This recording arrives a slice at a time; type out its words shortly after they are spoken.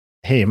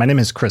Hey, my name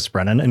is Chris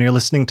Brennan, and you're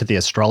listening to the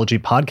Astrology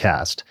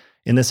podcast.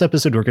 In this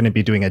episode, we're going to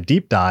be doing a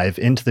deep dive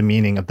into the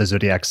meaning of the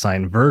zodiac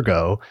sign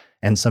Virgo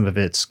and some of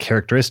its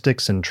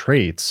characteristics and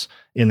traits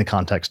in the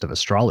context of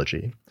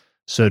astrology.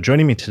 So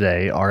joining me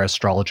today are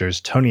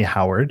astrologers Tony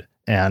Howard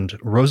and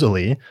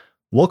Rosalie.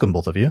 Welcome,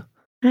 both of you.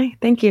 Hi,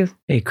 thank you.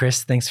 Hey,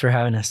 Chris, thanks for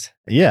having us.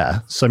 Yeah,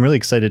 so I'm really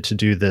excited to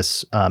do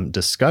this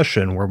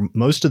discussion. We're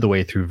most of the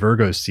way through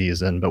Virgo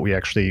season, but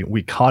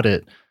we caught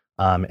it.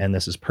 And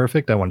this is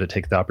perfect. I wanted to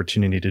take the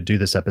opportunity to do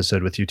this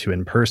episode with you two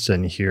in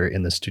person here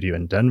in the studio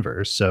in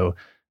Denver. So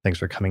thanks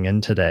for coming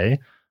in today.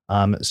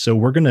 So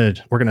we're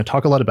gonna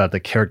talk a lot about the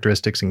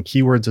characteristics and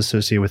keywords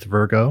associated with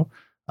Virgo.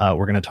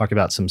 We're going to talk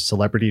about some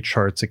celebrity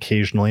charts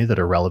occasionally that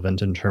are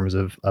relevant in terms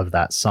of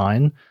that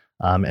sign,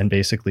 and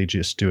basically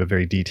just do a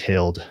very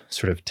detailed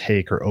sort of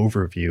take or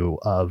overview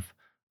of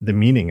the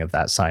meaning of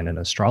that sign in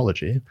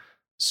astrology.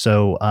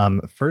 So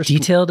first,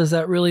 detailed, is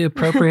that really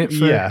appropriate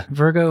for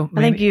Virgo?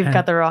 Maybe? I think you've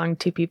got the wrong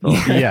two people.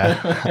 Yeah,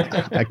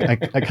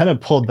 I kind of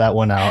pulled that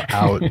one out,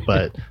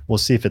 but we'll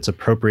see if it's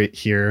appropriate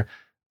here.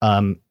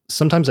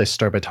 Sometimes I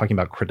start by talking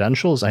about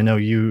credentials. I know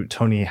you,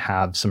 Tony,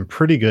 have some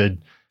pretty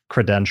good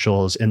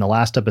credentials. In the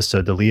last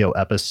episode, the Leo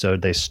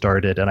episode, they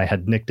started, and I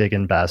had Nick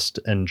Diggin-Best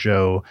and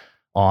Joe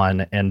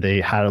on, and they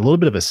had a little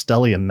bit of a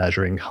stellium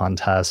measuring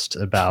contest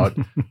about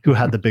who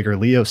had the bigger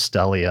Leo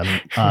stellium.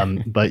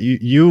 But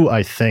you,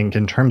 I think,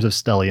 in terms of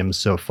stellium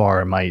so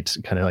far, might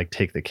kind of like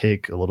take the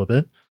cake a little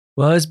bit.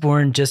 Well, I was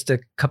born just a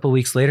couple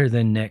weeks later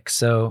than Nick,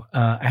 so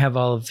I have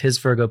all of his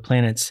Virgo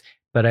planets,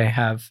 but I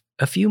have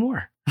a few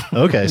more.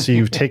 Okay, so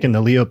you've taken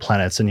the Leo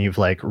planets and you've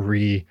like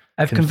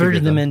I've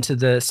converted them into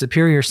the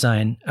superior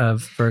sign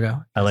of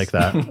Virgo. I like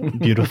that.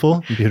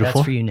 Beautiful.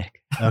 That's for you,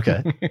 Nick.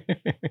 Okay.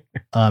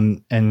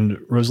 And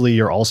Rosalie,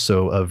 you're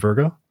also a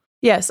Virgo?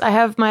 Yes, I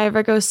have my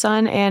Virgo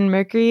Sun and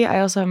Mercury. I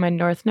also have my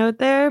North Node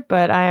there,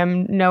 but I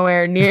am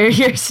nowhere near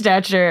your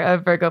stature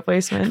of Virgo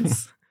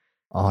placements.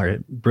 All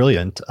right,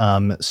 brilliant.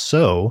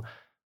 So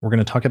we're going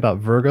to talk about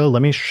Virgo.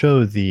 Let me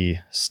show the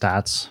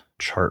stats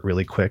chart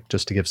really quick,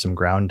 just to give some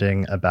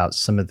grounding about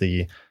some of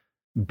the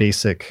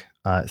basic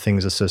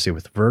things associated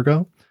with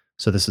Virgo.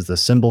 So this is the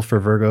symbol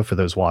for Virgo for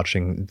those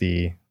watching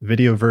the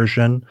video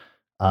version.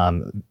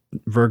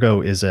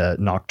 Virgo is a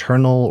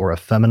nocturnal or a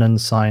feminine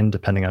sign,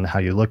 depending on how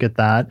you look at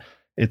that.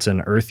 It's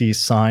an earthy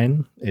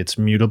sign. It's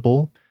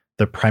mutable.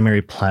 The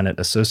primary planet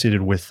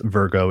associated with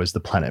Virgo is the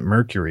planet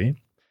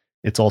Mercury.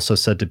 It's also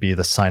said to be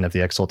the sign of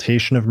the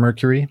exaltation of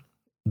Mercury,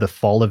 the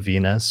fall of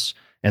Venus,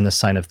 and the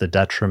sign of the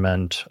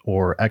detriment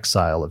or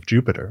exile of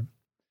Jupiter.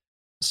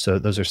 So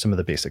those are some of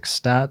the basic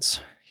stats.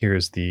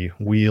 Here's the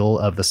wheel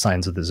of the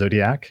signs of the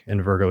zodiac,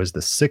 and Virgo is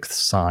the sixth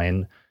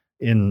sign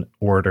in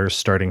order,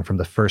 starting from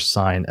the first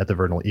sign at the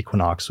vernal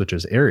equinox, which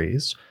is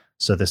Aries.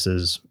 So this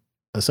is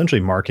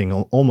essentially marking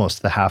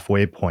almost the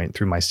halfway point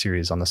through my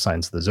series on the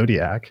signs of the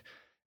zodiac.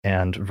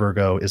 And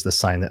Virgo is the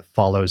sign that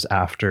follows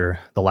after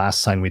the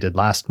last sign we did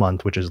last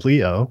month, which is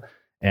Leo,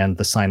 and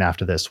the sign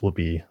after this will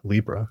be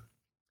Libra.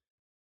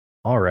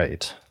 All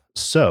right,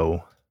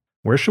 so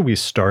where should we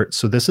start?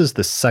 So this is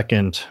the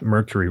second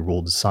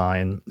Mercury-ruled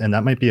sign, and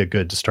that might be a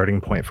good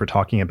starting point for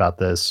talking about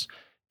this.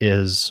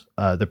 Is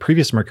the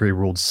previous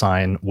Mercury-ruled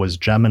sign was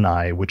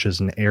Gemini, which is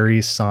an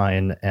Aries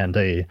sign and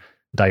a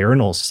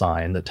diurnal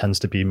sign that tends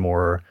to be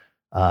more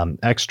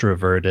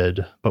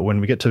extroverted. But when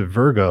we get to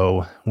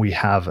Virgo, we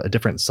have a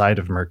different side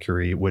of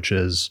Mercury, which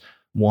is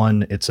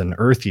one, it's an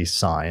earthy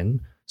sign.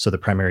 So the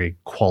primary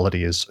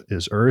quality is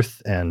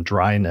earth and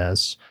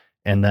dryness.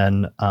 And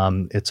then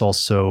it's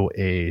also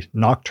a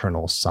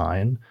nocturnal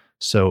sign.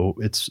 So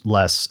it's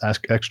less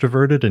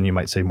extroverted, and you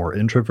might say more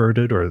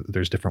introverted, or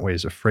there's different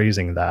ways of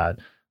phrasing that.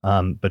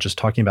 But just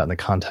talking about in the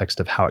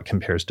context of how it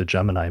compares to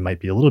Gemini might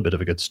be a little bit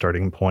of a good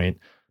starting point.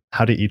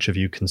 How do each of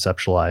you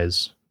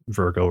conceptualize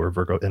Virgo or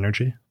Virgo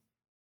energy?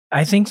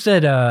 I think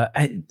that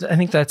I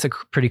think that's a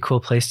pretty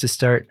cool place to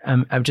start.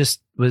 I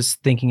just was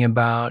thinking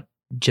about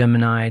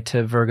Gemini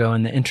to Virgo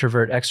and the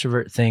introvert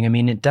extrovert thing. I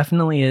mean, it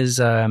definitely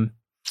is.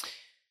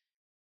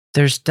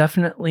 There's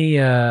definitely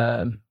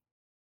a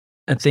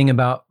thing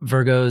about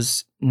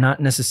Virgos, not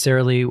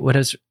necessarily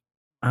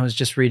I was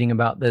just reading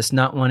about this,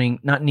 not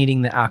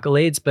needing the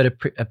accolades, but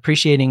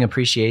appreciating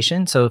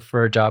appreciation. So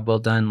for a job well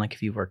done, like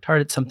if you worked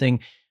hard at something,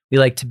 we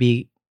like to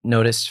be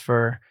noticed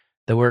for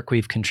the work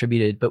we've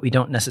contributed, but we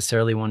don't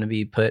necessarily want to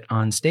be put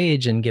on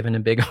stage and given a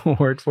big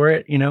award for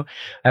it. You know,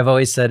 I've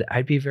always said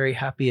I'd be very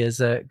happy as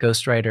a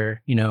ghostwriter,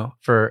 you know,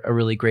 for a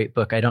really great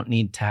book. I don't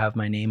need to have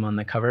my name on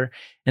the cover.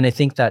 And I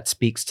think that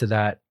speaks to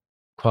that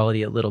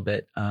quality a little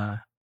bit,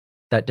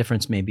 that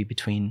difference maybe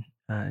between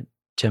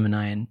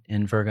Gemini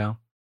and Virgo.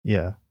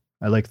 Yeah,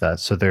 I like that.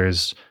 So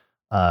there's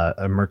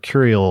a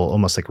mercurial,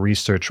 almost like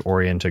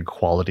research-oriented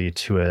quality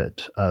to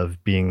it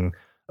of being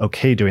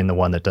okay doing the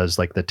one that does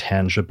like the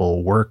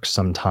tangible work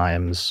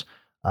sometimes,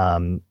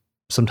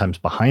 sometimes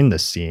behind the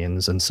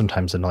scenes and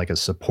sometimes in like a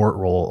support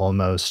role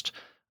almost.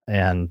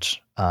 And,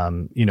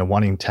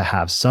 wanting to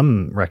have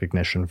some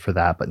recognition for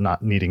that, but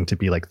not needing to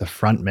be like the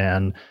front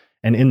man.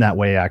 And in that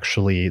way,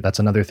 actually, that's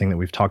another thing that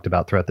we've talked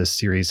about throughout this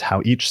series,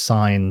 how each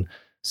sign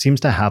seems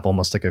to have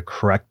almost like a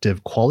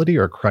corrective quality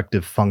or a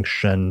corrective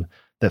function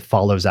that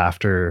follows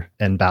after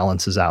and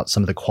balances out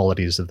some of the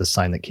qualities of the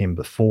sign that came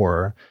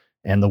before.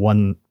 And the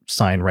one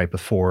sign right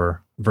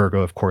before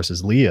Virgo, of course,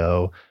 is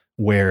Leo,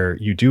 where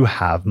you do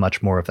have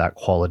much more of that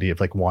quality of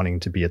like wanting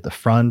to be at the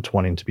front,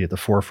 wanting to be at the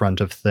forefront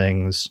of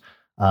things,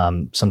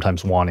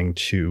 sometimes wanting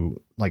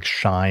to like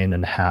shine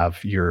and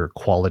have your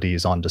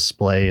qualities on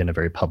display in a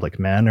very public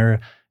manner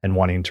and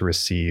wanting to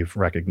receive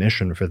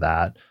recognition for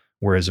that.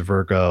 Whereas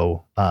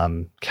Virgo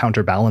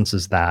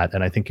counterbalances that.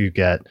 And I think you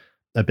get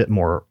a bit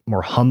more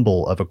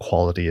humble of a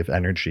quality of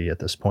energy at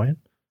this point.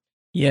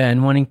 Yeah,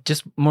 and wanting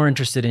just more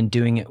interested in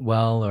doing it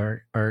well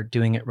or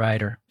doing it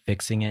right or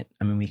fixing it.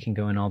 I mean, we can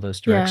go in all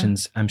those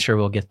directions. I'm sure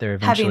we'll get there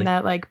eventually. Having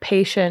that like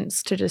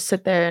patience to just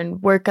sit there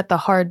and work at the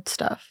hard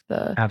stuff,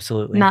 the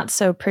absolutely not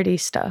so pretty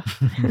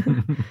stuff,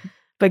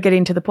 but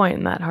getting to the point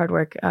in that hard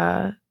work,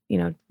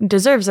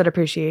 deserves that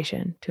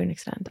appreciation to an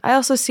extent. I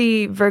also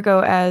see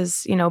Virgo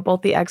as,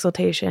 both the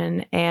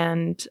exaltation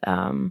and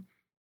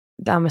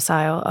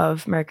domicile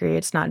of Mercury.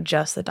 It's not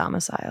just the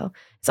domicile.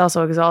 It's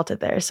also exalted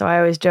there. So I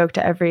always joke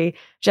to every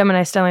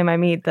Gemini stellium I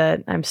meet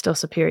that I'm still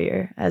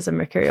superior as a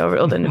Mercurial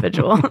ruled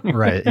individual.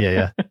 Right.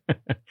 Yeah.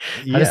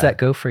 How does that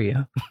go for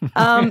you?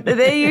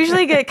 They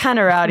usually get kind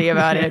of rowdy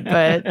about it,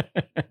 but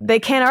they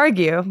can't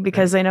argue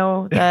because they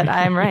know that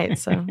I'm right.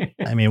 So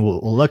I mean, well,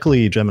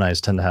 luckily Geminis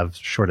tend to have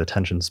short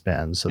attention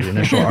spans. So the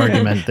initial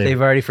argument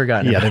they've already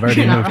forgotten. Yeah, they've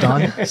already moved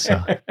on.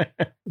 So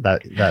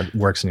that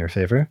works in your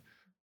favor.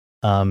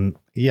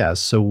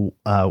 So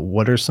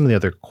what are some of the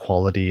other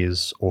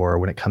qualities, or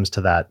when it comes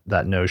to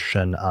that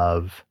notion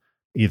of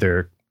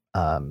either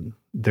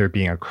there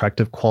being a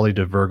corrective quality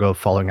to Virgo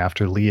following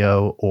after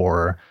Leo,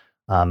 or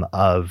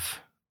of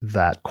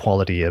that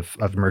quality of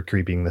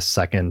Mercury being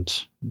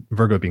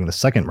Virgo being the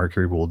second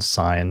Mercury ruled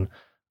sign,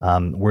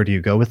 where do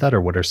you go with that,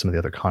 or what are some of the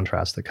other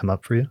contrasts that come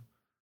up for you?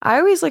 I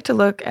always like to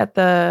look at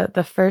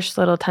the first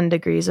little 10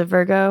 degrees of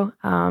Virgo,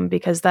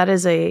 because that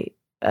is a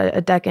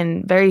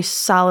decan very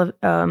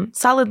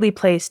solidly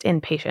placed in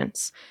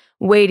patience,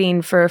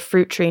 waiting for a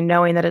fruit tree,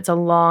 knowing that it's a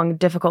long,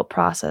 difficult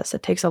process.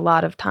 It takes a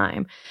lot of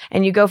time.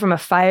 And you go from a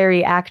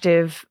fiery,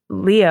 active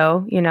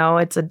Leo,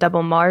 it's a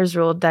double Mars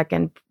ruled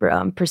decan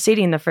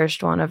preceding the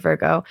first one of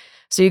Virgo.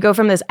 So you go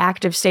from this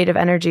active state of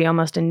energy,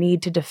 almost a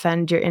need to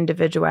defend your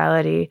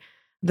individuality,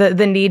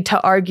 the need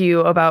to argue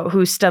about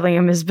whose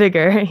stellium is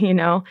bigger,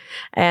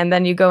 and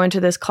then you go into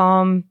this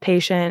calm,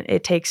 patient,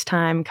 it takes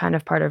time kind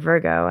of part of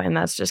Virgo. And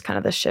that's just kind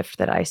of the shift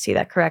that I see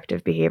that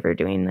corrective behavior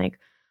doing, like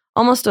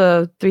almost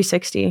a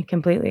 360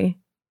 completely.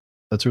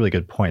 That's a really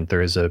good point.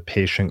 There is a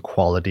patient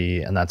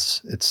quality, and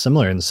it's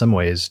similar in some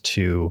ways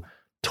to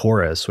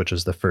Taurus, which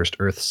is the first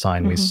earth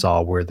sign we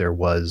saw, where there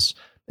was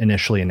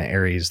initially in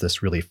Aries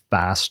this really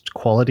fast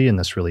quality and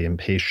this really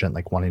impatient,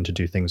 like wanting to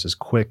do things as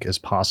quick as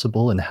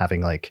possible and having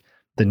like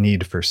the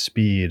need for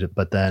speed.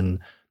 But then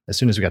as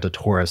soon as we got to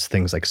Taurus,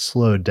 things like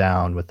slowed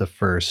down with the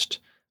first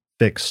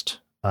fixed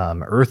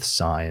earth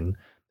sign.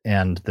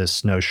 And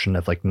this notion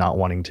of like not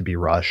wanting to be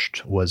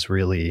rushed was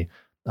really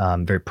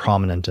very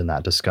prominent in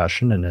that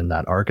discussion and in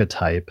that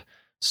archetype.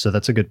 So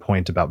that's a good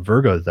point about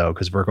Virgo, though,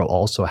 because Virgo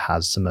also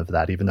has some of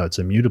that, even though it's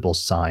a mutable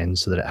sign,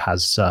 so that it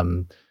has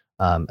some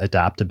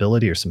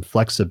adaptability or some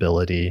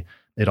flexibility.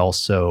 It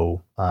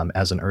also,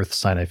 as an earth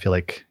sign, I feel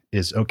like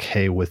is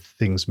okay with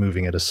things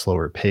moving at a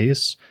slower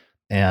pace.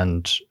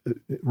 And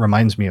it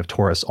reminds me of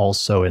Taurus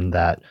also in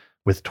that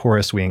with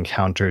Taurus, we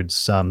encountered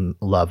some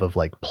love of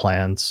like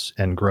plants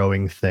and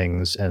growing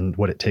things and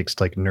what it takes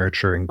to like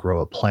nurture and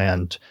grow a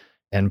plant.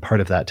 And part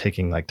of that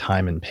taking like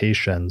time and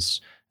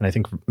patience. And I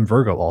think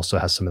Virgo also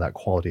has some of that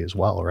quality as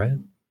well, right?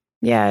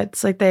 Yeah,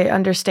 it's like they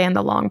understand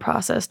the long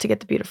process to get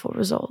the beautiful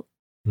result.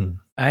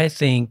 I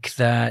think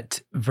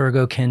that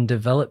Virgo can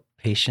develop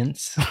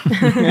patience.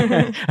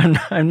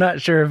 I'm not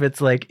sure if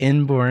it's like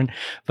inborn,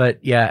 but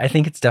yeah, I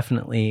think it's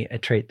definitely a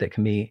trait that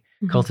can be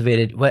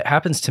cultivated. What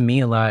happens to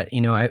me a lot,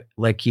 I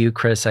like you,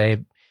 Chris,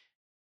 I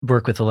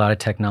work with a lot of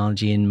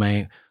technology in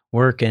my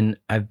work, and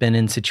I've been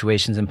in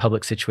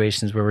public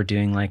situations where we're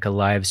doing like a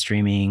live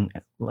streaming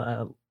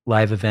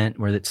live event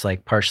where it's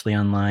like partially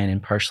online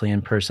and partially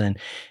in person,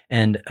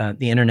 and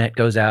the internet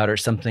goes out or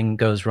something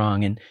goes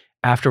wrong, and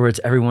afterwards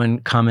everyone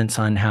comments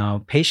on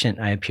how patient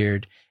I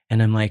appeared,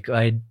 and I'm like,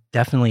 I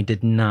definitely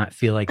did not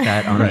feel like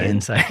that on the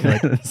inside.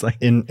 It's like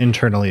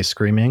internally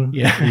screaming.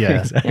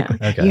 Yeah. Exactly.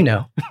 Yeah.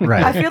 Okay.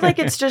 Right. I feel like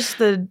it's just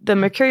the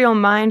mercurial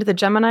mind, the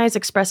Geminis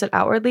express it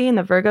outwardly and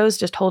the Virgos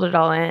just hold it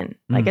all in.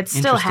 Like it's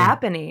still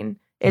happening.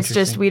 It's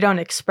just we don't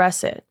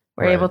express it.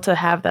 We're able to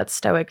have that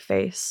stoic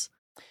face.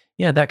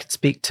 Yeah, that could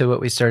speak to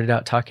what we started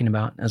out talking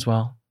about as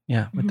well.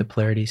 Yeah, with the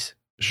polarities.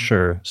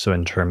 Sure. So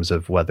in terms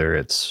of whether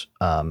it's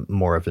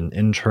more of an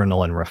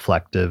internal and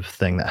reflective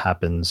thing that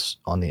happens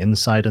on the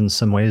inside in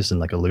some ways in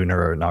like a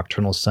lunar or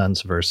nocturnal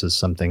sense versus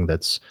something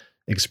that's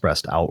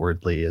expressed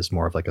outwardly as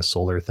more of like a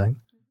solar thing.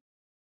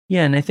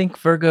 Yeah, and I think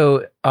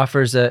Virgo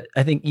offers I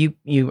think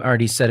you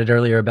already said it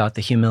earlier about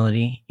the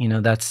humility.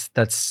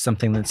 That's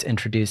something that's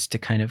introduced to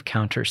kind of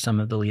counter some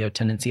of the Leo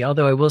tendency.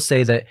 Although I will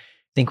say that I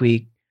think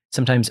we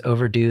sometimes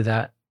overdo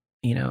that,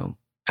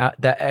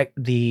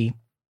 the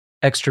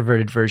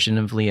extroverted version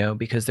of Leo,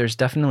 because there's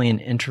definitely an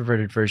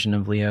introverted version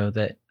of Leo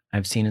that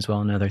I've seen as well,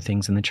 and other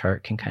things in the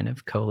chart can kind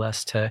of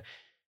coalesce to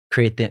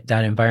create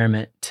that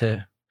environment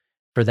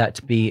for that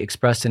to be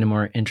expressed in a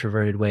more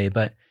introverted way.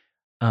 But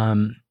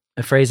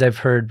a phrase I've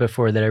heard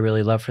before that I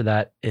really love for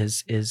that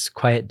is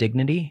quiet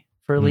dignity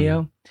for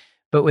Leo.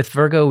 But with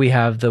Virgo, we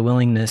have the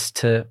willingness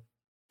to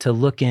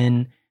look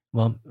in.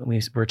 Well,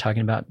 we're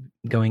talking about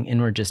going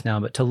inward just now,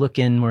 but to look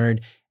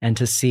inward and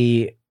to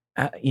see,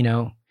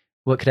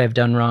 what could I have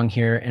done wrong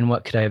here, and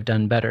what could I have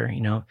done better?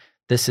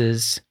 This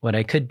is what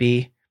I could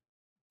be.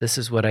 This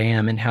is what I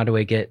am, and how do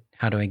I get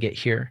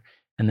here?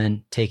 And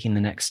then taking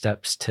the next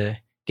steps to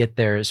get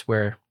there is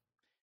where.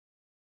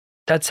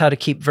 That's how to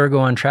keep Virgo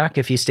on track.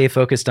 If you stay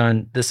focused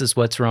on this is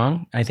what's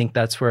wrong, I think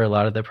that's where a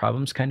lot of the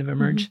problems kind of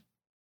emerge.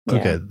 Yeah.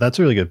 Okay, that's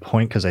a really good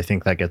point, because I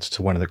think that gets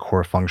to one of the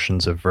core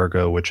functions of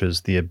Virgo, which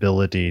is the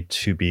ability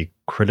to be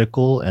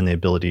critical and the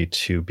ability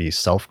to be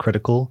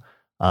self-critical,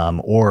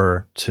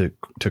 or to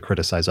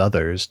criticize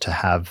others, to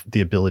have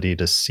the ability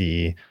to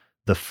see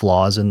the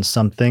flaws in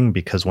something.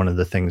 Because one of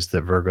the things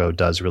that Virgo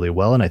does really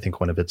well, and I think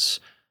one of its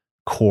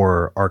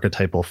core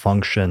archetypal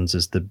functions,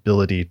 is the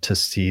ability to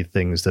see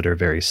things that are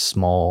very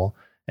small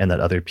and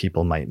that other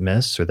people might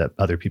miss or that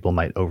other people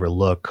might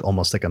overlook,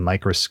 almost like a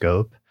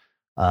microscope.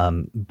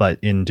 But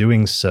in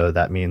doing so,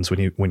 that means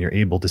when you're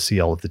able to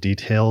see all of the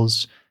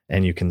details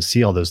and you can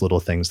see all those little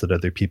things that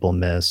other people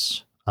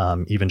miss,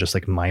 even just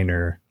like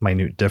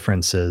minute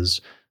differences,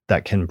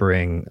 that can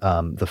bring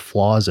the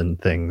flaws in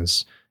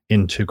things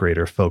into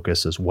greater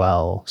focus as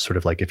well. Sort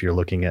of like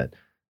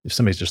if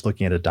somebody's just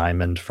looking at a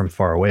diamond from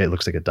far away, it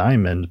looks like a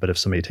diamond, but if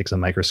somebody takes a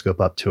microscope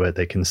up to it,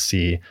 they can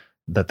see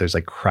that there's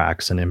like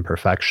cracks and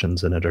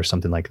imperfections in it or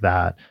something like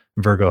that.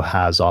 Virgo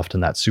has often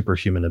that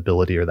superhuman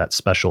ability or that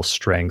special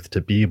strength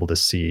to be able to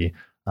see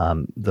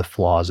the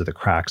flaws or the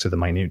cracks or the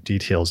minute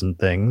details in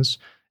things.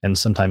 And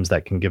sometimes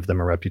that can give them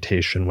a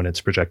reputation when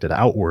it's projected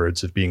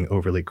outwards of being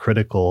overly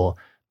critical.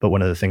 But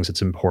one of the things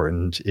that's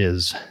important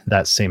is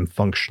that same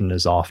function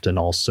is often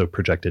also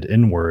projected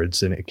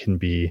inwards, and it can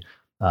be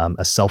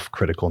a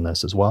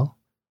self-criticalness as well.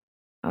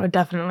 Oh,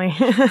 definitely.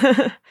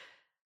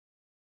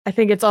 I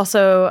think it's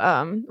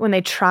also when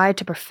they try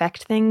to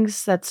perfect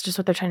things, that's just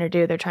what they're trying to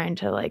do. They're trying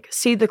to like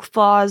see the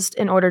flaws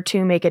in order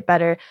to make it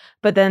better,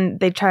 but then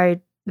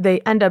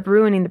they end up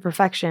ruining the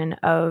perfection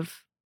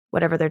of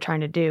whatever they're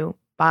trying to do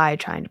by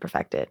trying to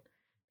perfect it,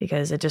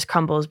 because it just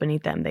crumbles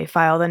beneath them. They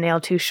file the nail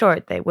too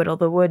short, they whittle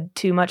the wood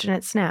too much and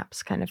it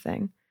snaps, kind of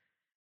thing.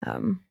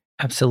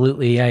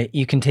 Absolutely.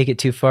 You can take it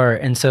too far.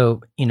 And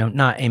so,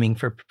 not aiming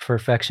for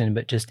perfection,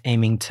 but just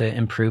aiming to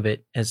improve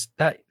it, as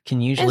that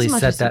can usually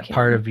set that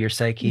part of your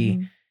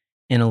psyche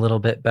in a little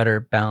bit better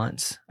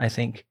balance, I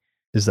think.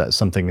 Is that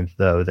something,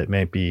 though, that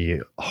may be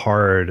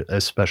hard,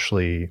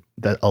 especially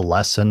that a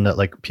lesson that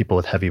like people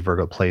with heavy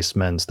Virgo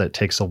placements, that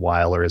takes a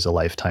while or is a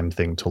lifetime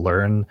thing to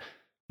learn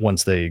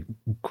once they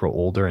grow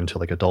older into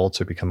like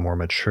adults or become more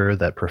mature,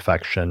 that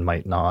perfection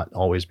might not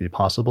always be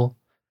possible?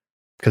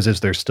 Because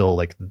is there still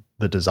like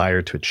the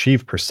desire to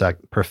achieve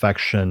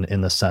perfection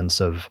in the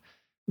sense of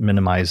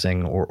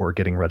minimizing or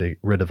getting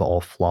rid of all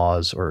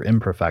flaws or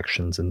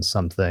imperfections in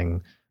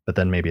something, but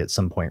then maybe at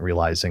some point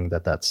realizing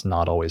that that's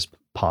not always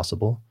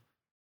possible?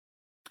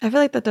 I feel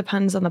like that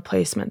depends on the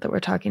placement that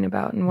we're talking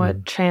about and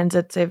what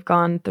transits they've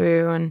gone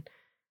through and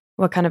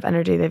what kind of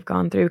energy they've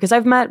gone through. Because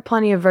I've met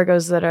plenty of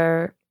Virgos that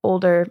are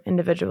older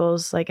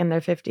individuals, like in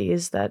their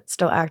 50s, that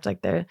still act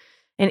like they're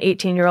an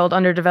 18-year-old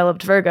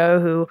underdeveloped Virgo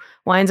who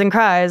whines and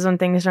cries when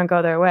things don't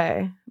go their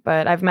way.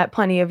 But I've met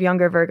plenty of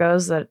younger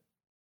Virgos that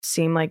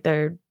seem like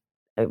they're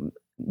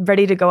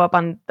ready to go up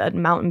on that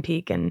mountain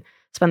peak and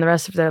spend the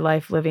rest of their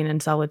life living in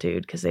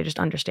solitude because they just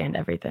understand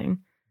everything.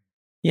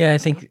 Yeah, I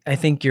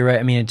think you're right.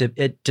 I mean,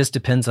 it just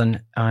depends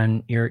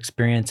on your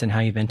experience and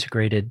how you've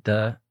integrated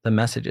the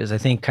messages. I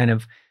think kind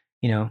of,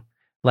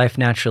 life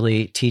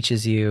naturally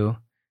teaches you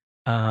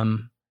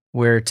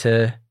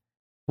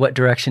what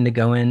direction to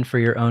go in for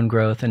your own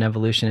growth and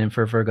evolution. And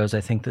for Virgos,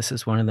 I think this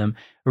is one of them.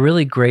 A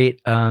really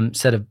great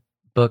set of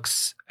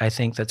books, I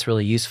think, that's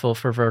really useful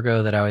for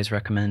Virgo that I always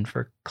recommend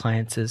for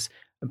clients is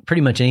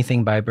pretty much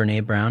anything by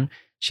Brene Brown.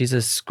 She's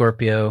a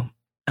Scorpio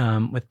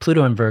with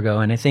Pluto and Virgo.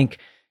 And I think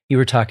you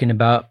were talking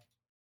about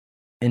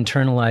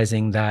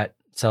internalizing that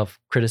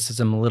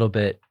self-criticism a little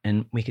bit,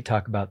 and we could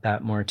talk about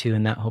that more too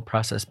in that whole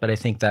process. But I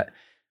think that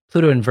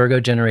Pluto and Virgo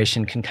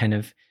generation can kind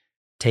of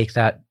take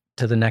that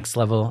to the next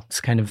level.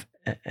 It's kind of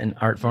an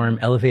art form,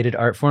 elevated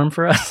art form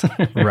for us.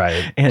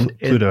 Right. And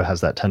Pluto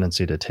has that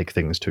tendency to take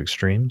things to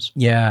extremes.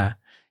 Yeah.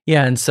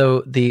 Yeah. And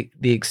so the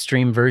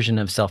extreme version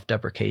of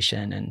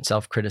self-deprecation and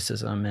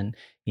self-criticism and,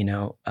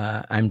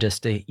 I'm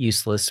just a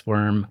useless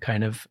worm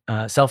kind of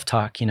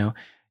self-talk,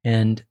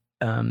 and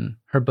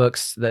her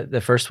books,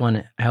 the first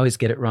one, I always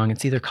get it wrong.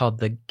 It's either called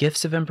The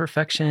Gifts of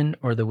Imperfection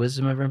or The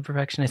Wisdom of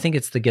Imperfection. I think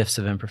it's The Gifts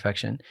of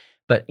Imperfection.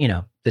 But,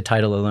 the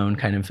title alone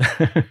kind of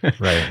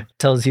Right.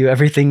 tells you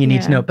everything you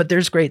need to know. But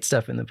there's great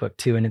stuff in the book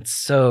too. And it's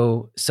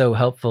so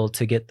helpful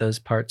to get those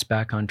parts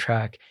back on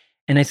track.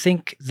 And I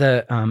think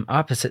the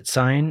opposite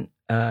sign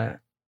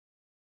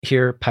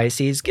here,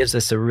 Pisces, gives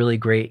us a really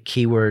great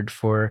keyword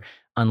for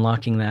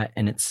unlocking that.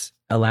 And it's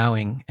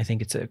allowing. I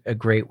think it's a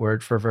great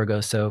word for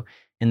Virgo. So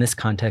in this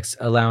context,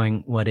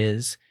 allowing what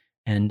is.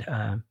 And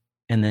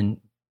then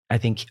I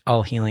think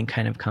all healing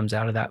kind of comes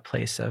out of that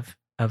place of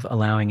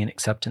allowing and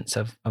acceptance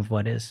of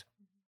what is.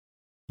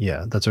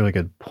 Yeah, that's a really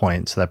good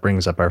point. So that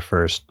brings up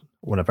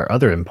one of our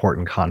other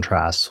important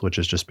contrasts, which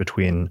is just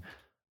between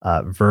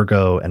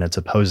Virgo and its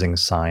opposing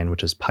sign,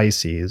 which is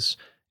Pisces.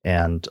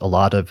 And a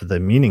lot of the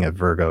meaning of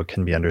Virgo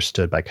can be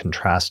understood by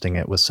contrasting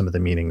it with some of the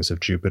meanings of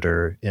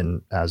Jupiter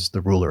as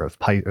the ruler of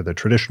or the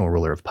traditional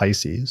ruler of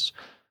Pisces.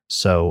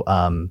 So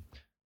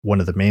one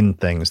of the main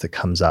things that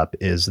comes up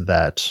is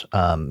that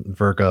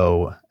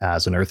Virgo,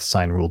 as an earth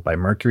sign ruled by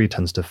Mercury,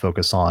 tends to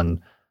focus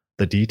on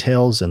the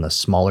details and the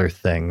smaller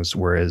things,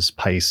 whereas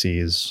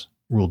Pisces,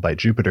 ruled by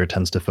Jupiter,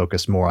 tends to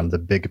focus more on the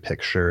big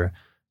picture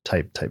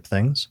type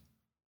things.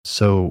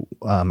 So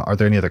are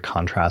there any other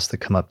contrasts that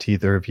come up to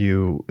either of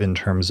you in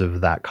terms of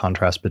that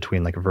contrast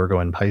between like Virgo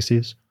and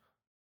Pisces?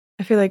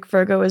 I feel like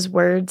Virgo is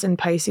words and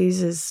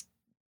Pisces is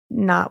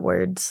not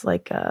words,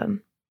 like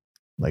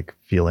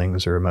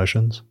feelings or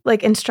emotions?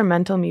 Like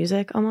instrumental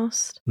music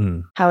almost.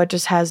 How it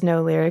just has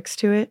no lyrics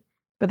to it.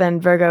 But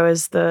then Virgo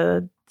is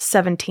the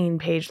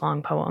 17-page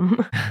long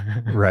poem.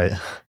 Right.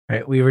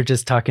 Right. We were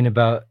just talking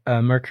about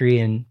Mercury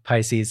and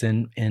Pisces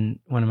in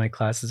one of my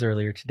classes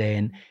earlier today.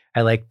 And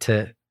I like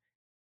to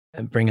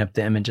bring up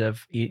the image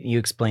of you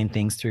explain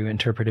things through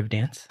interpretive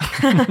dance.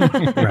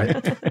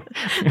 Right.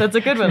 That's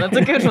a good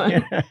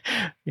one.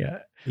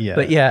 Yeah.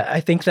 But yeah,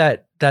 I think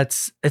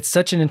it's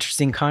such an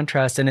interesting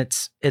contrast, and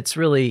it's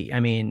really,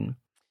 I mean,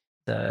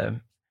 the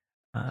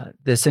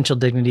essential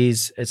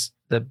dignities, it's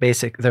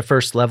the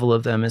first level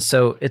of them it's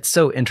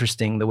so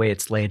interesting the way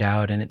it's laid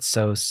out, and it's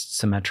so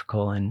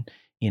symmetrical and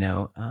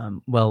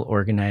well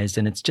organized,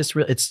 and it's just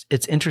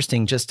it's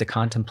interesting just to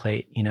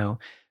contemplate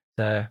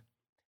the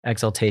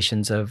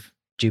exaltations of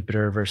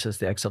Jupiter versus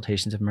the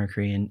exaltations of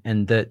Mercury,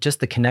 and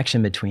the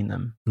connection between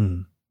them.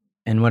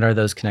 And what are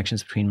those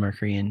connections between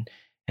Mercury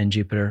and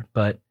Jupiter?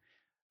 But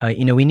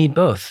we need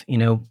both.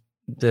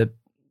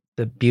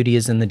 The beauty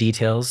is in the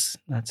details.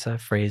 That's a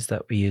phrase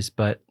that we use,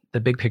 but the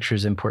big picture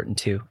is important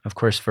too. Of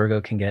course,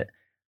 Virgo can get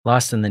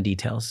lost in the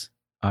details,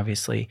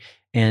 obviously,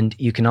 and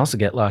you can also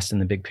get lost in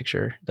the big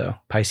picture, though.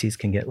 Pisces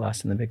can get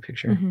lost in the big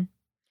picture. Mm-hmm.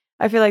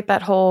 I feel like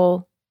that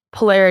whole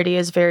polarity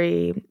is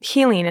very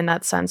healing in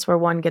that sense, where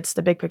one gets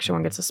the big picture,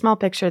 one gets the small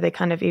picture. They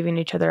kind of even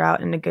each other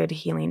out in a good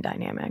healing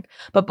dynamic.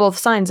 But both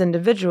signs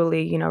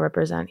individually,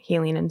 represent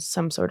healing in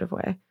some sort of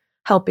way,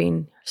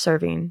 helping,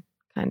 serving,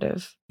 kind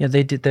of. Yeah,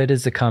 they did. That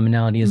is a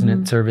commonality, isn't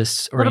it?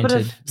 Service oriented. A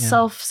little bit of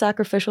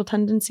self-sacrificial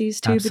tendencies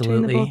too.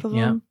 Absolutely. Between the both of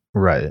them.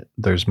 Right.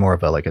 There's more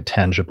of a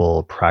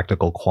tangible,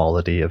 practical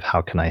quality of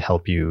how can I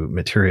help you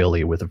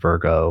materially with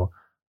Virgo.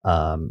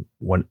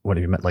 What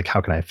do you meant? Like, how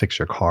can I fix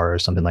your car or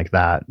something like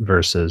that?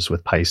 Versus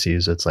with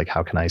Pisces, it's like,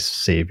 how can I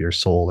save your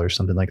soul or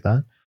something like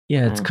that?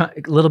 Yeah, it's a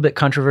little bit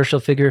controversial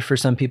figure for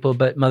some people,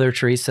 but Mother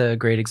Teresa, a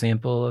great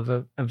example of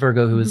a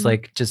Virgo who is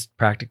like just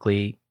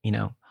practically,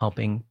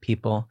 helping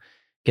people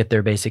get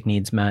their basic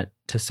needs met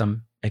to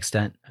some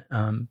extent.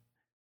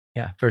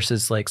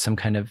 Versus like some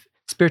kind of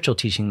spiritual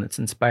teaching that's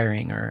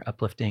inspiring or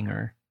uplifting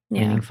or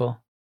meaningful.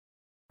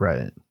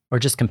 Right. Or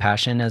just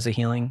compassion as a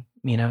healing,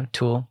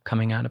 tool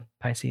coming out of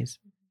Pisces.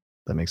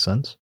 That makes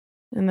sense.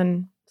 And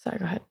then, sorry,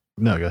 go ahead.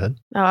 No, go ahead.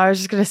 No, I was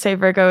just going to say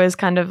Virgo is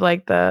kind of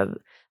like that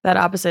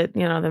opposite,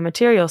 the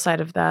material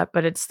side of that,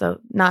 but it's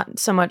not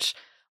so much,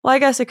 well, I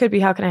guess it could be,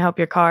 how can I help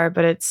your car?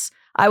 But it's,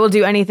 I will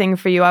do anything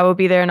for you. I will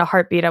be there in a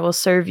heartbeat. I will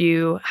serve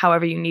you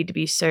however you need to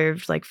be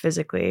served, like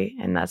physically.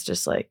 And that's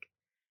just like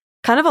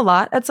kind of a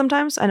lot at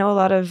sometimes. I know a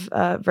lot of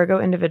Virgo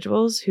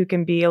individuals who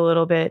can be a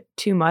little bit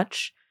too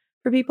much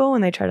for people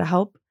when they try to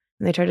help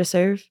and they try to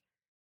serve.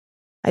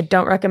 I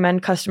don't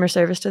recommend customer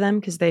service to them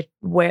because they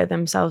wear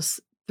themselves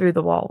through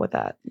the wall with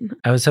that.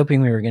 I was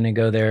hoping we were going to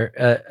go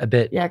there a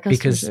bit. Yeah,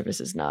 customer service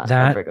is not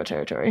Virgo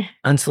territory.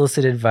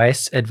 Unsolicited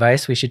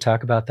advice. We should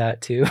talk about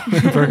that too.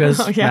 Virgo's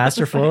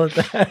masterful at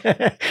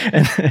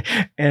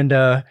that. and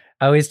I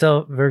always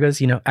tell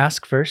Virgos,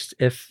 ask first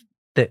if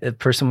the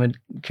person would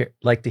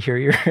like to hear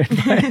your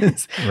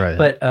advice. Right.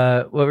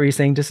 But what were you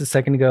saying just a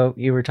second ago?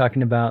 You were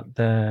talking about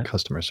the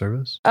customer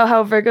service. Oh,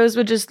 how Virgos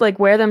would just like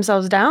wear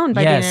themselves down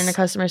by being in a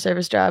customer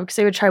service job because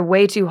they would try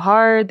way too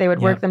hard. They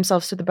would work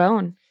themselves to the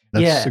bone.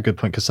 That's a good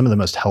point, because some of the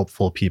most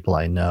helpful people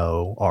I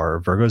know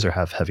are Virgos or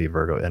have heavy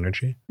Virgo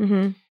energy.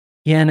 Mm-hmm.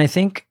 Yeah, and I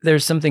think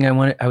there's something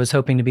I was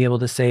hoping to be able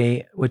to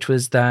say, which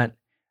was that,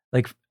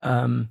 like,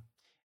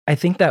 I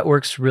think that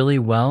works really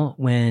well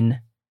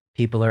when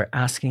people are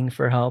asking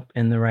for help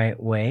in the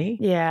right way.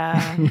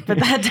 Yeah, but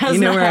that does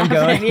you know not where I'm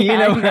happen. going. Yeah, You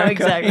know I where know I'm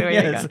exactly going.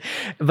 where you're Yes.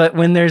 going. But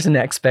when there's an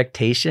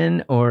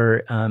expectation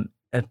or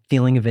a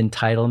feeling of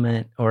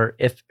entitlement, or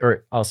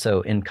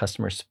also in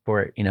customer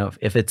support,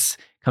 if it's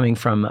coming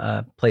from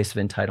a place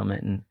of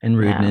entitlement and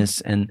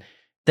rudeness, and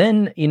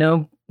then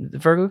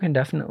Virgo can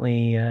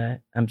definitely,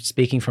 I'm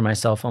speaking for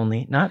myself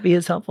only, not be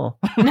as helpful.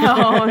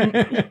 No,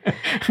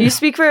 you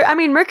speak for,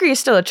 Mercury is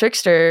still a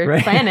trickster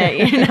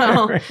planet,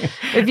 Right.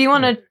 If you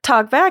want to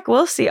talk back,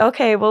 we'll see.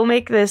 Okay,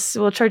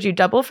 we'll charge you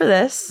double for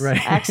this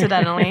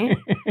accidentally.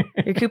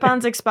 Your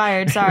coupon's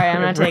expired. Sorry,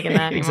 I'm not taking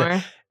that anymore.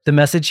 Exactly. The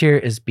message here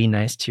is be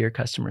nice to your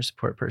customer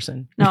support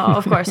person. No,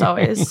 of course,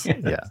 always.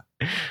 Yeah.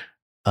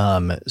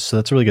 So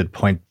that's a really good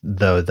point,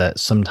 though, that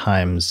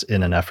sometimes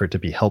in an effort to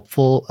be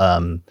helpful,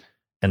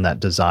 and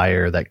that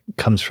desire that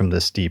comes from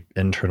this deep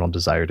internal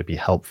desire to be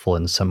helpful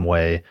in some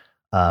way,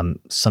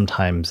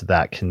 sometimes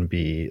that can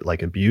be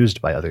like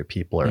abused by other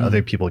people, or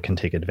other people can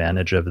take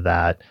advantage of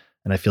that.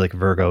 And I feel like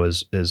Virgo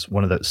is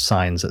one of those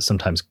signs that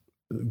sometimes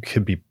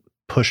could be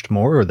pushed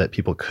more, or that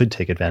people could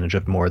take advantage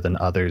of more than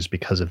others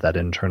because of that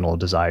internal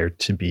desire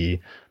to be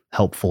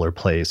helpful or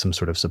play some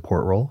sort of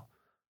support role.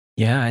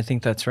 Yeah, I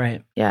think that's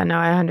right. Yeah, no,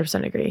 I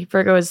 100% agree.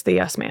 Virgo is the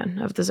yes man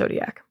of the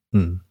zodiac.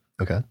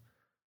 Okay.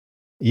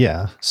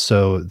 Yeah,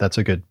 so that's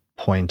a good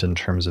point in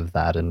terms of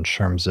that, in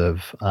terms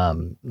of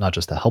not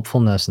just the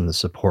helpfulness and the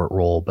support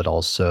role, but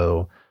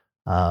also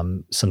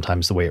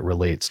sometimes the way it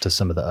relates to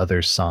some of the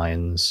other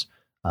signs,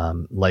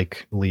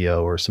 like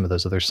Leo or some of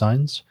those other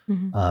signs.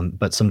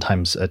 But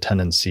sometimes a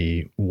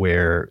tendency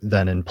where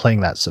then in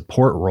playing that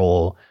support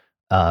role,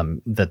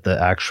 that the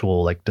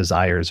actual like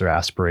desires or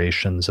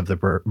aspirations of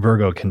the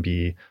Virgo can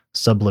be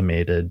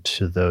sublimated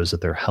to those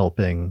that they're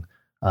helping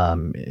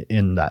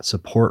in that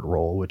support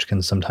role, which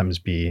can sometimes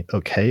be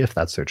okay if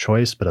that's their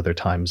choice, but other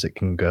times it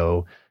can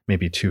go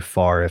maybe too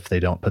far if they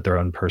don't put their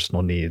own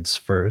personal needs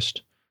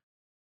first.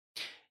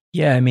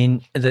 Yeah,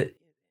 in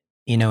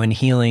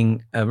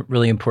healing, a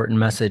really important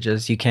message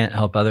is you can't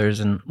help others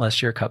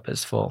unless your cup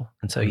is full.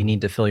 And so you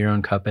need to fill your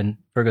own cup. And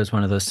Virgo is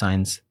one of those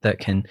signs that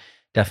can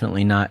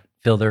definitely not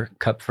fill their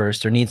cup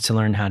first, or needs to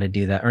learn how to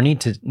do that, or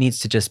needs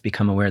to just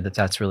become aware that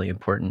that's really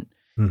important.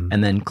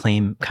 And then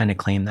claim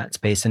that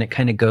space. And it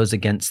kind of goes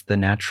against the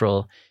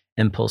natural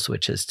impulse,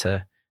 which is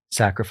to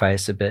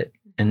sacrifice a bit.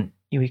 And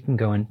we can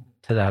go into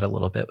that a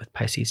little bit with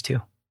Pisces too.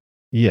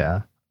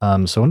 Yeah.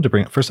 So I wanted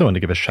to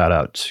give a shout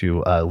out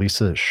to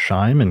Lisa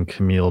Scheim and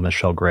Camille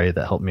Michelle Gray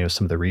that helped me with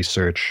some of the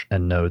research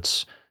and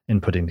notes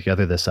in putting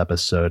together this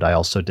episode. I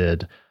also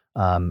did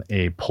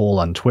a poll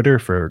on Twitter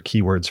for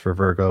keywords for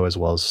Virgo, as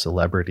well as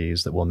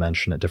celebrities that we'll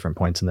mention at different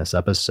points in this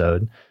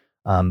episode.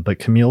 But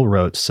Camille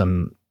wrote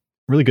some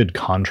really good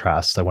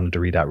contrasts I wanted to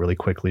read out really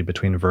quickly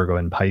between Virgo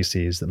and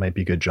Pisces that might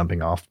be good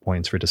jumping off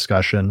points for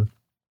discussion.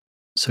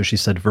 So she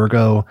said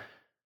Virgo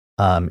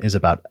is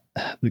about,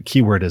 the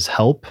keyword is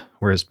help,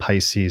 whereas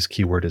Pisces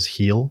keyword is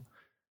heal.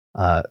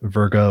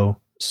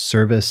 Virgo,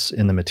 service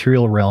in the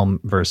material realm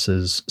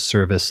versus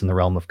service in the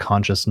realm of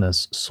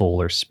consciousness, soul,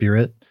 or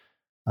spirit.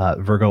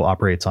 Virgo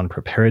operates on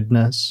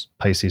preparedness.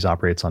 Pisces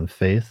operates on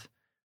faith.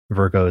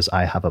 Virgo is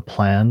I have a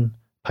plan.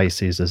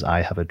 Pisces is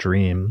I have a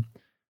dream.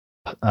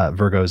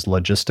 Virgo's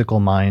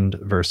logistical mind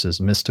versus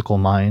mystical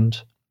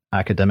mind,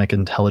 academic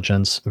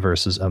intelligence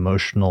versus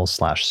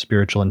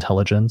emotional/spiritual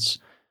intelligence,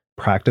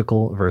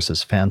 practical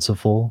versus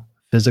fanciful,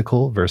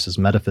 physical versus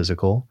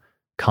metaphysical,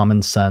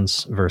 common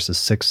sense versus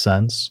sixth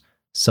sense,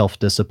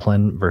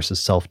 self-discipline versus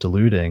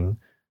self-deluding,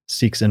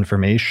 seeks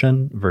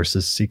information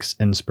versus seeks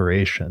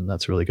inspiration.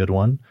 That's a really good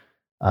one.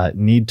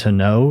 Need to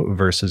know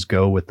versus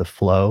go with the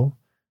flow.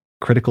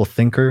 Critical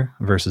thinker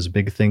versus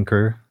big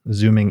thinker,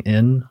 zooming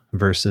in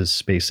versus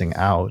spacing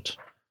out.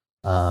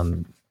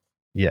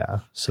 Yeah,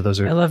 so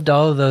those are. I loved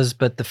all of those,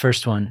 but the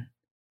first one.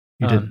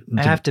 You did.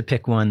 I have to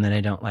pick one that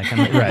I don't like.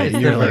 Right,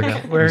 you're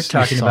like, we're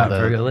talking about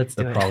Virgo. Let's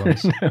do the it.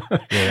 problems.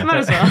 Yeah. Might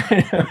as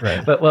well.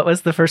 Right. But what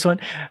was the first one?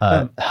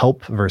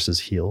 Help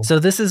versus heal. So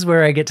this is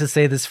where I get to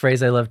say this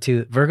phrase I love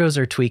too. Virgos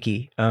are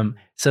tweaky.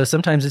 So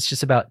sometimes it's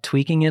just about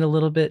tweaking it a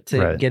little bit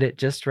to get it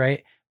just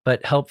right.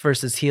 But help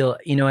versus heal.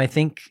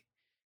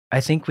 I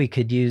think we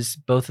could use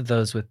both of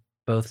those with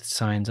both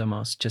signs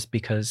almost, just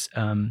because,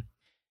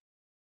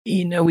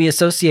 we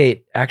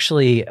associate,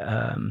 actually,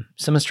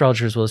 some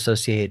astrologers will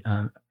associate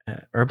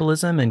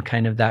herbalism and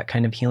kind of that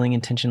kind of healing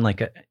intention.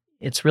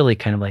 It's really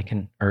kind of like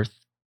an earth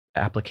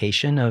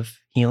application of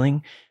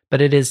healing,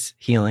 but it is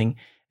healing.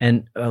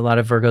 And a lot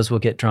of Virgos will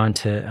get drawn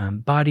to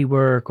body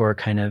work or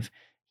kind of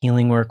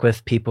healing work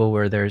with people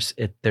where there's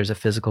a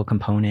physical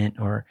component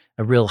or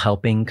a real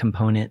helping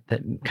component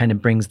that kind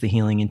of brings the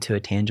healing into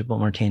a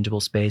more tangible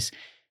space.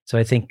 So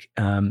I think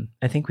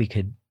we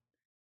could,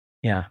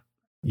 yeah.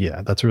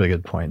 Yeah, that's a really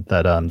good point.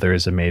 That there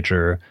is a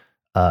major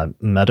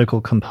medical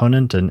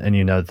component, and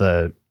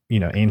the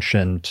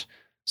ancient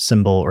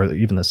symbol, or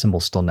even the symbol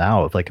still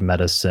now of like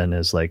medicine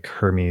is like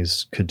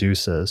Hermes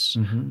Caduceus,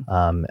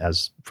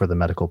 as for the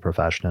medical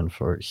profession and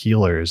for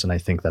healers. And I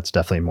think that's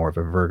definitely more of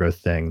a Virgo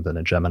thing than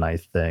a Gemini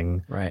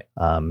thing. Right.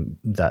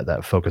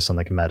 That focus on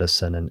like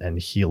medicine and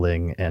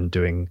healing and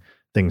doing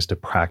things to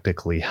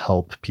practically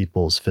help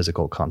people's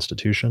physical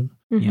constitution.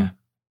 Yeah.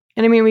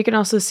 And I mean, we can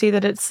also see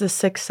that it's the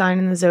 6th sign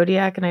in the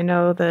zodiac. And I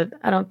know that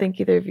I don't think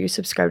either of you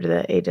subscribe to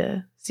the A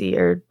to Z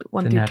or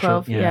 1 through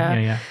 12.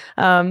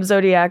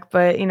 Zodiac.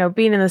 But,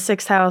 being in the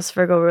 6th house,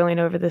 Virgo ruling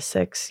over the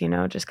 6,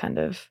 just kind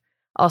of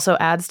also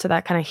adds to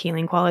that kind of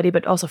healing quality,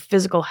 but also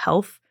physical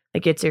health.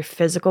 Like it's your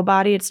physical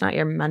body. It's not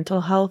your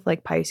mental health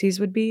like Pisces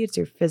would be. It's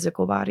your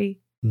physical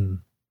body.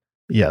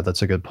 Yeah,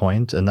 that's a good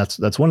point. And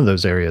that's one of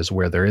those areas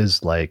where there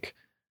is like,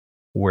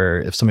 where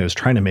if somebody was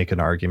trying to make an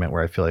argument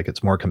where I feel like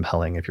it's more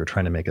compelling if you're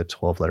trying to make a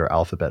 12-letter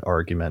alphabet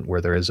argument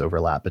where there is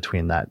overlap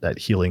between that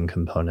healing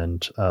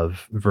component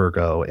of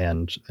Virgo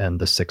and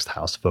the 6th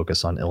house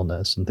focus on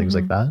illness and things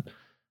like that.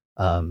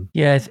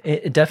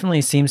 It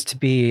definitely seems to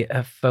be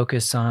a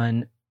focus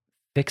on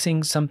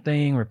fixing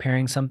something,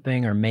 repairing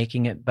something, or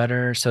making it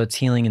better. So it's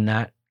healing in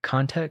that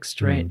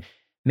context, right?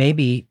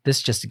 Maybe, this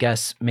is just a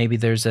guess, maybe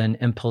there's an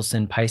impulse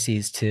in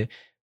Pisces to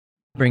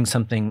bring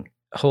something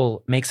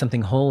whole, make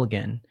something whole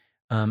again.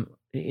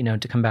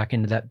 To come back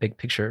into that big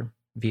picture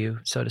view,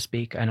 so to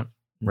speak.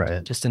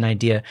 Just an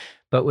idea.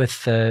 But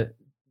with the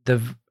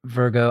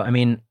Virgo, I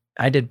mean,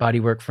 I did body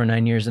work for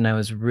 9 years and I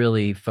was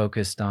really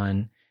focused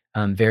on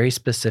very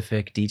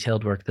specific,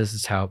 detailed work. This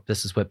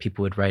is what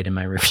people would write in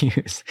my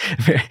reviews.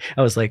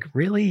 I was like,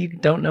 really? You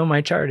don't know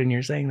my chart and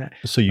you're saying that?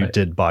 So you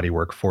did body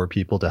work for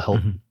people to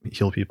help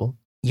heal people?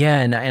 Yeah.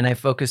 And I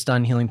focused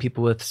on healing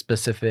people with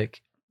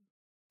specific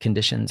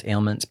conditions,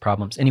 ailments,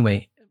 problems.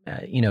 Anyway,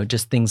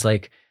 just things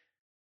like,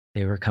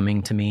 they were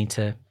coming to me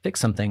to fix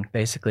something.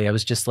 Basically, I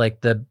was just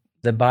like the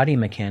body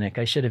mechanic.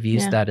 I should have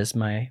used that as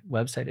my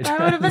website address. That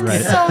would have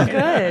been so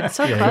good,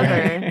 so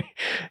clever.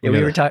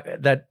 We were talking.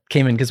 That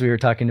came in because we were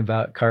talking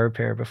about car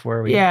repair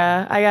before.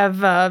 I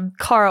have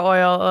car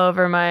oil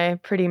over my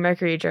Pretty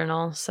Mercury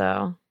journal,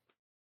 so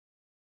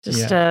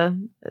just a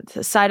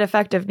side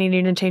effect of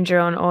needing to change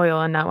your own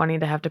oil and not wanting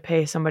to have to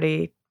pay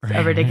somebody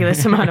a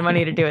ridiculous amount of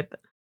money to do it.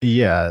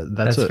 Yeah,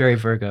 that's very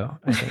Virgo,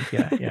 I think.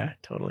 Yeah,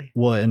 totally.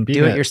 Well, and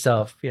do it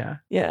yourself. Yeah.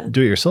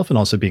 Do it yourself, and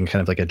also being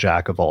kind of like a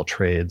jack of all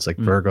trades. Like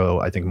Virgo,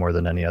 I think more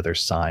than any other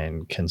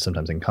sign can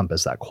sometimes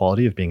encompass that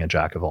quality of being a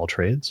jack of all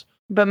trades.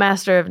 But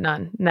master of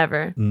none,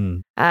 never.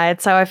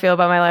 It's how I feel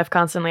about my life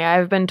constantly.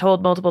 I've been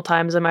told multiple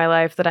times in my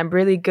life that I'm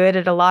really good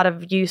at a lot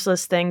of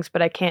useless things,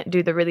 but I can't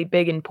do the really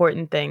big,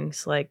 important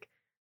things. Like,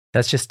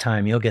 that's just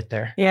time. You'll get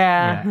there.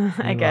 Yeah,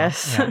 I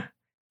guess. Yeah.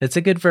 It's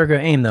a good Virgo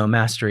aim, though.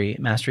 Mastery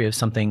of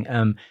something,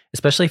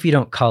 especially if you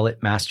don't call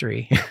it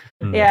mastery.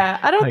 Yeah,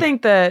 I don't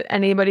think that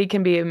anybody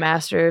can be a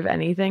master of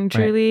anything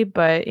truly,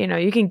 but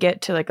you can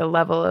get to like a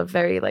level of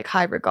very like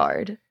high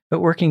regard.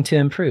 But working to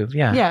improve,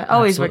 yeah,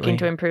 always working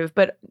to improve.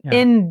 But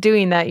in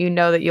doing that,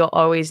 that you'll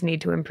always need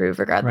to improve,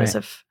 regardless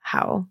of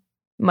how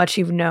much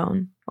you've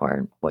known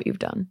or what you've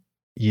done.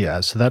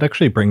 Yeah, so that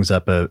actually brings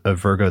up a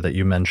Virgo that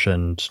you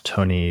mentioned,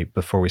 Tony,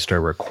 before we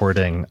started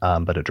recording,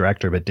 but a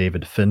director, but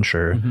David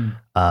Fincher.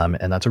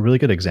 And that's a really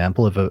good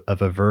example of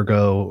a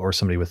Virgo or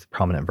somebody with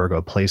prominent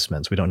Virgo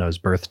placements. We don't know his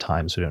birth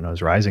time, so we don't know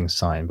his rising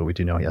sign, but we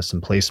do know he has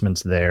some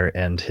placements there.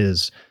 And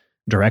his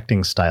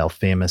directing style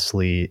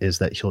famously is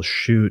that he'll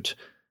shoot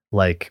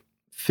like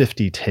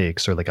 50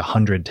 takes or like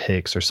 100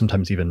 takes or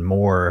sometimes even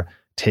more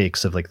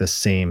takes of like the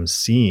same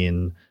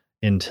scene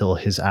until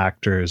his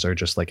actors are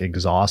just like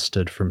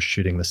exhausted from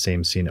shooting the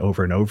same scene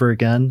over and over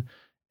again.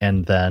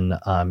 And then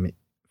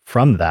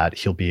from that,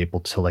 he'll be able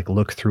to like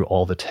look through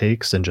all the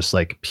takes and just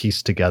like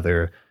piece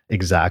together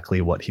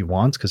exactly what he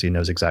wants, because he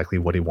knows exactly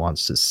what he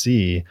wants to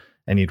see.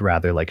 And he'd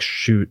rather like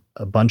shoot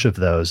a bunch of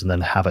those and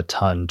then have a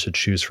ton to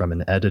choose from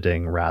in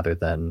editing rather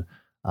than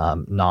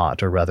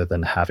rather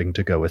than having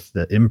to go with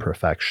the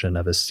imperfection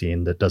of a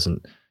scene that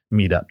doesn't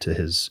meet up to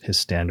his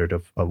standard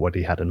of what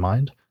he had in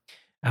mind.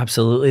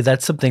 Absolutely.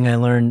 That's something I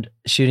learned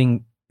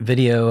shooting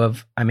video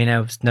of. I mean,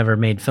 I've never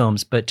made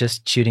films, but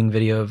just shooting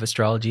video of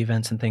astrology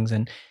events and things.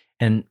 And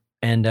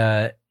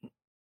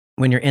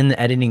when you're in the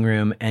editing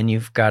room and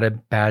you've got a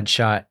bad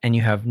shot and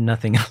you have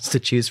nothing else to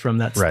choose from,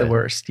 that's the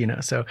worst,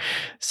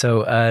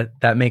 So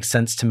that makes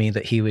sense to me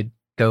that he would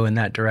go in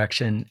that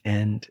direction.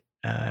 And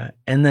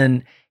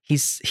then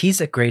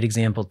he's a great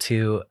example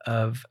too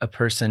of a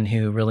person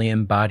who really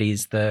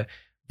embodies the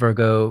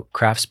Virgo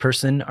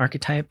craftsperson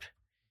archetype.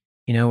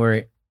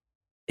 Where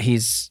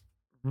he's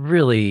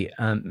really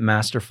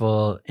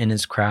masterful in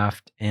his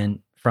craft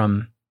and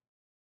from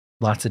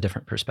lots of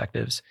different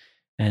perspectives.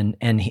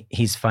 And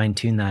he's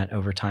fine-tuned that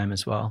over time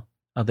as well.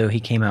 Although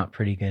he came out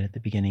pretty good at the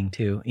beginning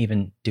too,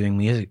 even doing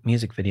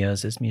music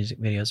videos. His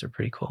music videos are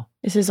pretty cool.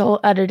 Is his whole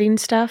editing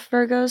staff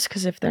Virgos?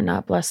 Because if they're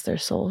not, bless their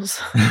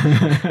souls.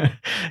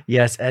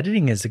 Yes,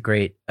 editing is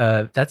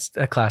that's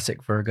a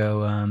classic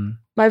Virgo.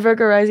 My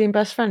Virgo rising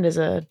best friend is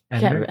a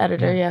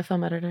editor,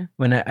 film editor.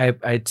 When I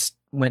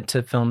went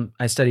to film.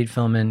 I studied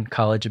film in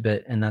college a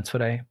bit, and that's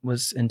what I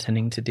was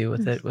intending to do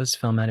with it, was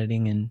film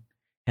editing,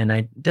 and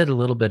I did a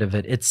little bit of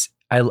it.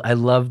 I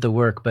love the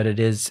work, but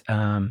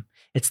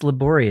it's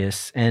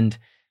laborious, and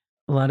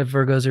a lot of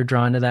Virgos are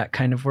drawn to that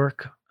kind of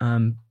work.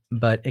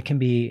 But it can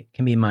be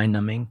mind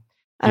numbing.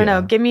 I don't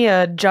know. Give me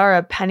a jar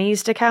of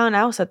pennies to count.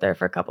 I'll sit there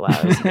for a couple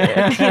hours.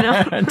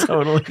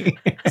 Totally.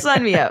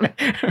 Sign me up.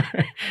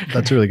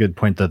 That's a really good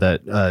point, though,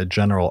 that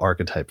general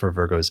archetype for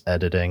Virgo is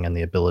editing, and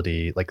the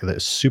ability, like the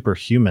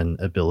superhuman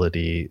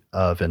ability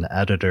of an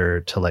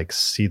editor to like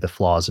see the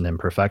flaws and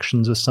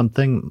imperfections of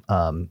something.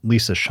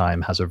 Lisa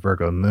Scheim has a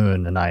Virgo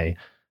moon, and I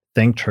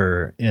thanked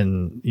her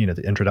in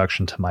the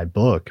introduction to my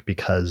book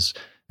because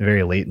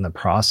very late in the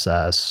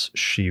process,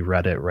 she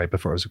read it right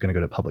before I was going to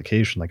go to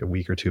publication, like a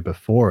week or two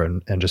before,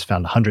 and just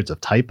found hundreds of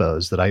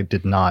typos that I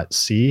did not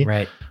see.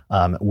 Right.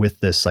 With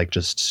this like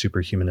just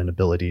superhuman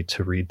ability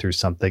to read through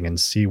something and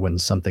see when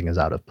something is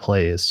out of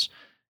place.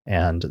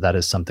 And that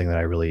is something that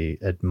I really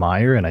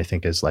admire, and I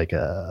think is like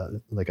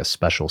a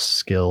special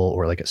skill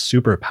or like a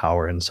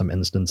superpower in some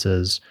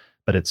instances.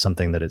 But it's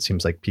something that it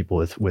seems like people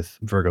with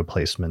Virgo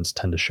placements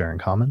tend to share in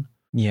common.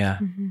 Yeah.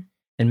 Mm-hmm.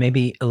 And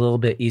maybe a little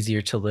bit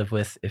easier to live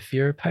with if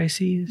you're a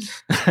Pisces.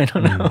 I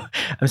don't know.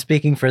 I'm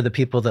speaking for the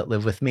people that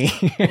live with me.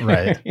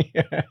 Right.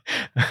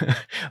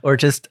 Or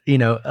just,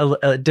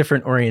 a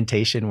different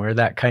orientation where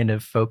that kind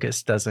of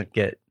focus doesn't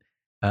get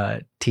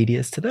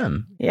tedious to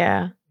them.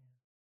 Yeah.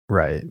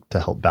 Right. To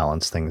help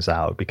balance things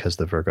out, because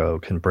the Virgo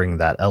can bring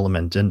that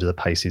element into the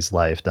Pisces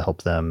life to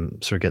help them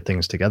sort of get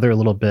things together a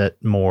little bit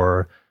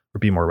more, or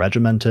be more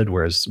regimented,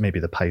 whereas maybe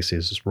the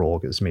Pisces role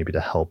is maybe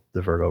to help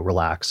the Virgo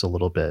relax a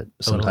little bit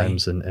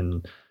sometimes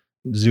and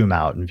zoom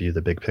out and view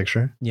the big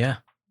picture. Yeah.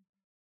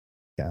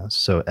 Yeah.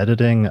 So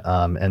editing,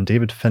 and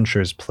David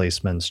Fincher's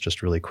placements,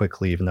 just really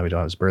quickly, even though we don't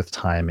have his birth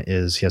time,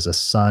 is he has a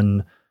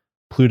Sun,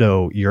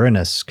 Pluto,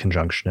 Uranus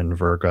conjunction in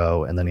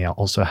Virgo, and then he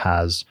also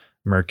has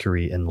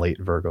Mercury in late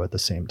Virgo at the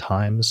same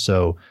time.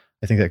 So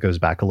I think that goes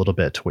back a little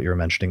bit to what you were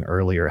mentioning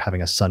earlier,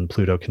 having a Sun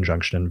Pluto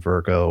conjunction in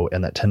Virgo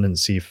and that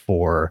tendency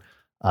for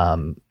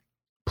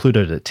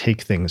Pluto to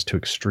take things to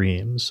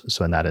extremes.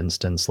 So in that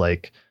instance,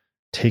 like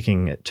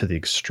taking it to the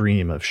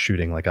extreme of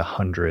shooting like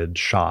 100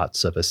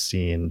 shots of a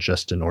scene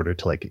just in order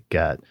to like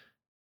get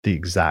the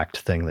exact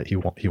thing that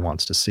he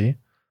wants to see.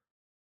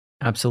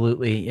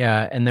 Absolutely.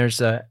 Yeah. And there's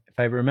if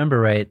I remember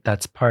right,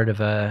 that's part of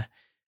a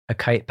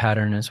kite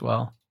pattern as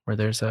well,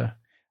 where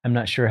I'm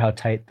not sure how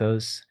tight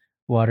those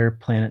water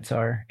planets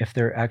are, if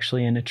they're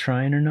actually in a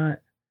trine or not.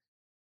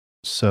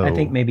 So I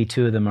think maybe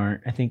two of them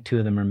aren't. I think two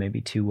of them are maybe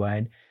too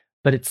wide,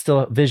 but it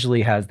still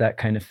visually has that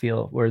kind of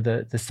feel where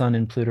the Sun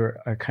and Pluto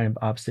are kind of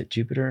opposite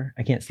Jupiter.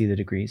 I can't see the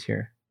degrees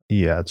here.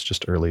 Yeah, it's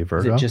just early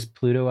Virgo. Is it just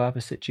Pluto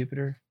opposite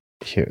Jupiter?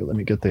 Here, let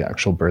me get the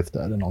actual birth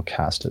date and I'll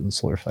cast it in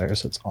Solar Fire.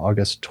 So it's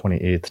August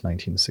 28th,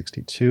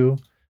 1962.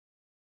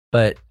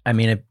 But I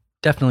mean, I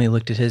definitely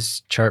looked at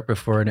his chart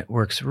before, and it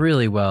works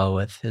really well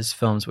with his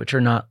films, which are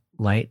not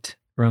light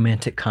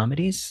romantic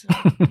comedies.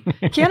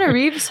 Keanu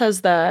Reeves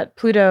has that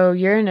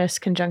Pluto-Uranus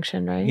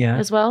conjunction, right? Yeah.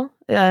 As well.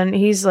 And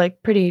he's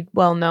like pretty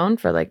well known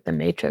for like The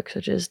Matrix,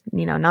 which is,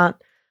 not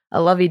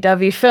a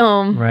lovey-dovey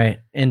film.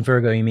 Right. In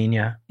Virgo, you mean?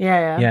 Yeah.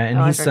 Yeah. Yeah.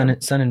 And he's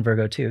Sun in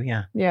Virgo too.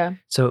 Yeah. Yeah.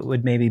 So it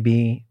would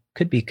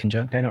could be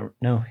conjunct. I don't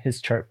know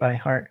his chart by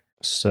heart.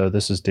 So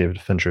this is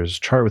David Fincher's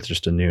chart with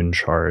just a noon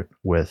chart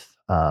with,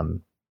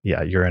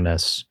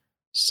 Uranus,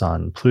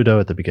 Sun, Pluto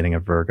at the beginning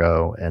of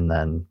Virgo, and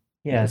then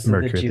so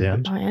Mercury at the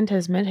end. Oh, and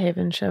his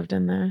midheaven shoved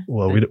in there.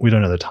 Well, we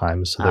don't know the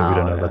times, so that we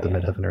don't know about the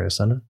midheaven or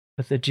ascendant.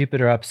 But the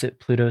Jupiter opposite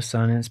Pluto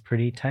Sun is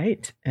pretty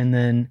tight. And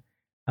then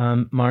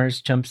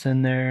Mars jumps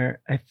in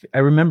there. I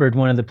remembered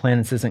one of the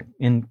planets isn't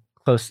in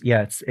close.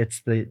 Yeah,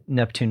 it's the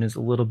Neptune is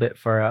a little bit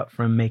far out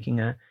from making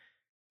a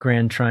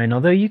grand trine,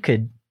 although you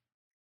could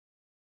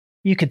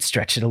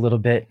stretch it a little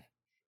bit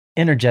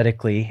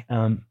energetically.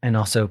 And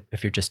also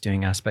if you're just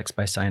doing aspects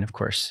by sign, of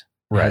course.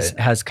 Right.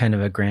 Has kind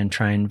of a grand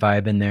trine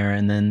vibe in there,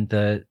 and then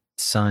the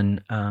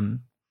Sun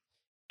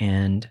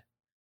and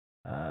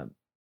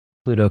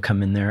Pluto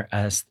come in there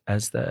as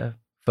the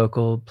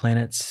focal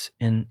planets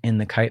in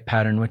the kite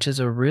pattern, which is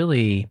there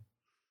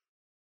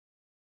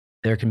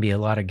can be a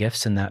lot of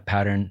gifts in that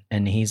pattern,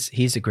 and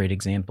he's a great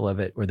example of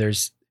it. Where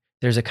there's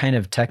a kind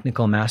of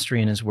technical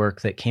mastery in his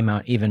work that came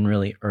out even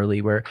really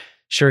early. Where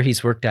sure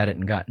he's worked at it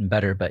and gotten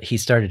better, but he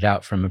started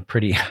out from a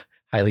pretty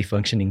highly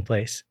functioning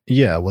place.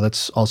 Yeah, well,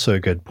 that's also a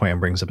good point and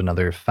brings up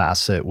another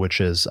facet,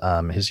 which is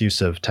his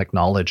use of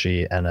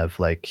technology and of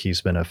like he's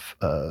been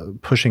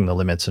pushing the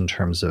limits in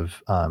terms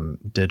of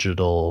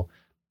digital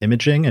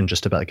imaging, and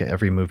just about like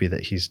every movie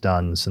that he's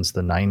done since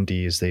the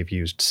 90s, they've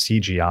used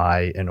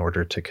CGI in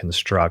order to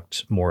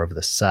construct more of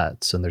the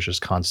sets. And there's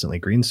just constantly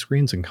green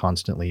screens and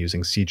constantly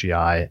using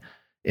CGI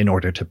in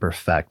order to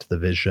perfect the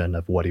vision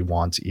of what he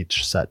wants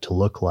each set to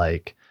look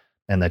like.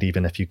 And that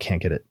even if you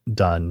can't get it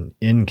done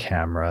in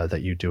camera,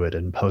 that you do it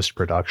in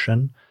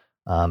post-production.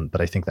 But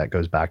I think that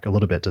goes back a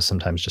little bit to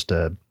sometimes just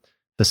a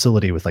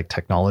facility with like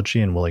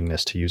technology and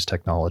willingness to use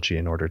technology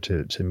in order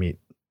to meet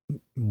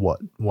what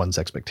one's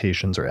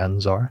expectations or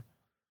ends are.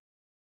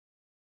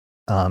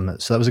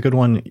 So that was a good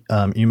one.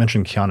 You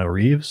mentioned Keanu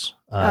Reeves.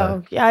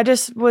 Yeah,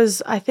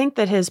 I think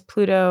that his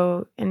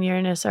Pluto and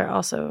Uranus are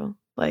also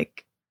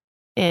like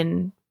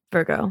in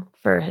Virgo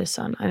for his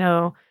son.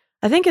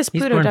 I think his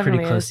He's Pluto born definitely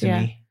pretty close is, to yeah.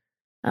 me.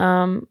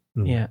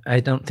 Yeah, I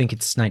don't think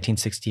it's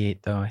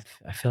 1968 though.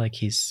 I feel like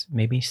he's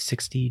maybe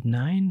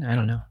 69. I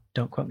don't know.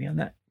 Don't quote me on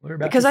that.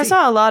 Because I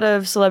saw a lot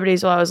of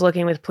celebrities while I was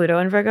looking with Pluto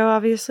and Virgo,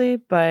 obviously,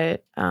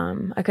 but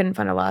I couldn't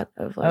find a lot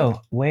of like.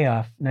 Oh, way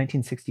off.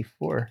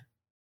 1964.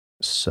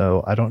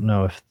 So I don't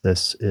know if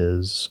this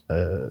is,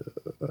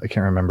 I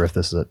can't remember if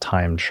this is a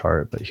time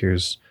chart, but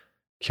here's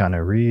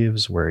Keanu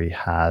Reeves where he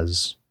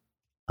has.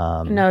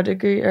 No,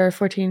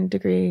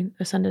 14-degree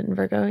ascendant in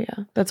Virgo.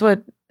 Yeah. That's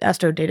what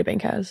Astro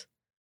Databank has.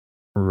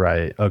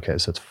 Right. Okay.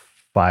 So it's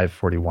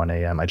 5:41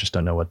 a.m. I just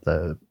don't know what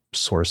the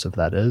source of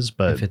that is,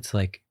 but if it's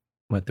like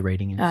what the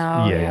rating is.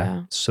 Oh,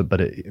 yeah. So,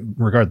 but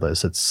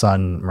regardless, it's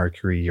Sun,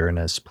 Mercury,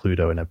 Uranus,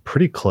 Pluto in a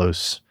pretty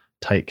close,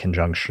 tight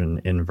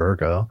conjunction in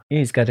Virgo. Yeah,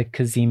 he's got a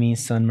Cazimi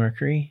Sun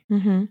Mercury.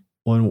 Mm-hmm.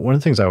 Well, one of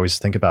the things I always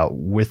think about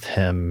with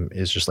him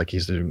is just like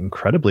he's an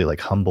incredibly like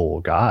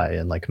humble guy,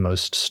 and like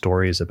most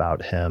stories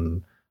about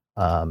him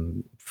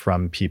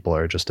from people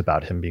are just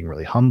about him being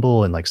really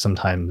humble and like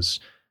sometimes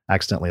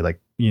accidentally like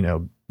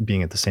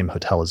being at the same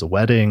hotel as a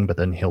wedding, but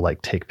then he'll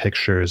like take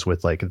pictures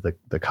with like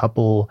the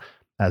couple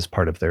as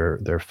part of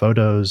their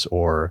photos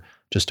or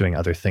just doing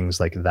other things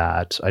like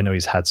that. I know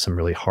he's had some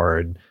really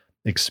hard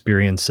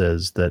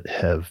experiences that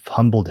have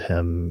humbled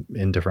him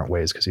in different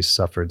ways because he's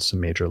suffered some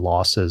major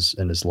losses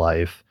in his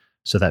life.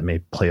 So that may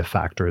play a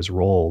factor as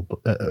role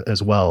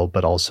as well,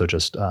 but also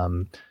just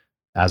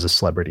as a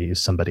celebrity, he's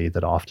somebody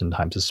that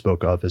oftentimes is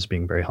spoke of as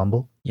being very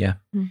humble. Yeah.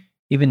 Mm-hmm.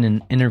 Even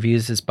in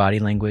interviews, his body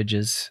language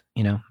is,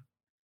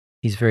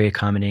 he's very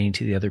accommodating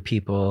to the other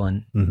people.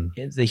 And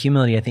the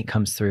humility, I think,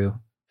 comes through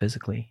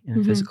physically in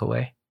a physical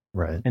way.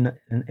 Right. And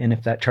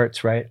if that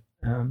chart's right,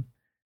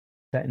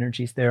 that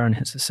energy's there on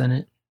his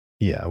ascendant.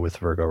 Yeah, with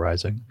Virgo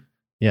rising.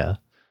 Yeah.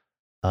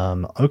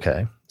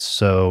 Okay.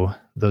 So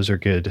those are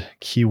good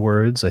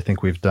keywords. I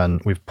think we've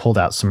pulled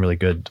out some really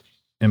good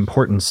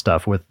important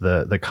stuff with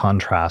the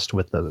contrast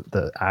with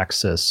the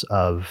axis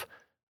of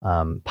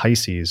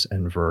Pisces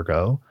and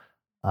Virgo.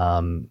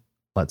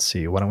 Let's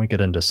see, why don't we get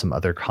into some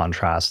other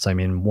contrasts? I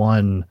mean,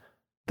 one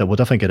that we'll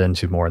definitely get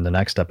into more in the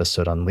next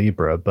episode on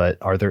Libra, but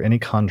are there any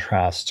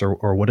contrasts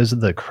or what is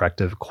the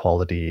corrective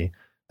quality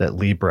that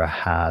Libra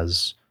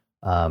has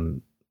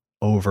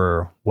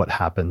over what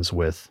happens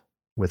with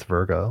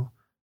Virgo?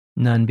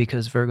 None,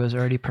 because Virgo's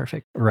already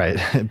perfect. Right.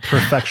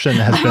 Perfection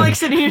has been... I'm like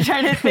sitting here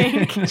trying to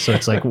think. So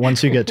it's like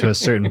once you get to a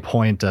certain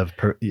point of...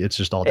 it's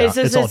just all down,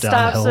 it's all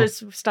downhill. It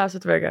stops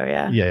with Virgo,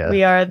 yeah. Yeah.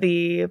 We are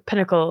the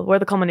pinnacle. We're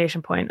the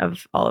culmination point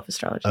of all of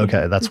astrology.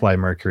 Okay, that's why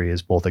Mercury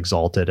is both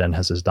exalted and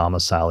has his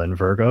domicile in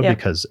Virgo,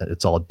 because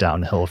it's all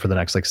downhill for the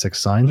next like 6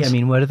 signs. Yeah, I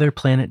mean, what other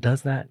planet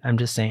does that? I'm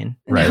just saying.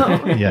 Right.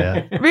 No.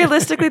 Yeah.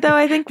 Realistically, though,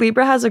 I think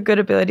Libra has a good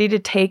ability to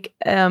take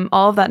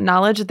all of that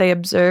knowledge that they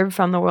observe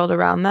from the world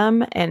around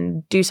them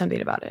and do something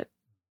about it.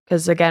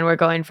 Because again, we're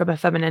going from a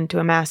feminine to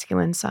a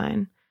masculine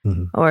sign,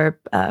 or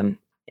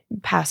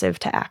passive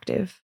to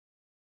active.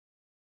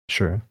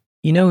 Sure.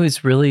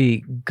 Who's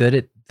really good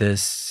at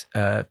this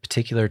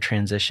particular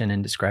transition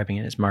and describing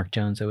it is Mark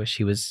Jones. I wish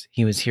he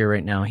was here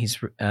right now.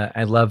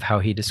 I love how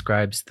he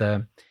describes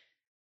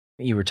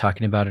you were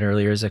talking about it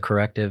earlier as a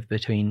corrective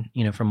between,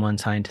 from one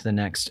sign to the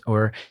next,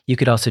 or you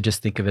could also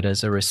just think of it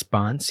as a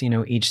response.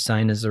 Each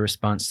sign is a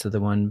response to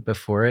the one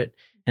before it.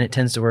 And it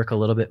tends to work a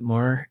little bit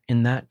more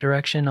in that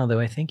direction, although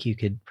I think you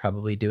could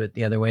probably do it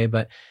the other way.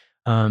 But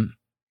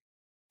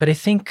I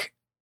think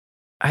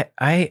I'm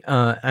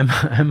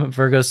a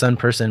Virgo sun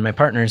person. My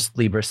partner's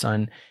Libra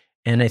sun,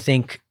 and I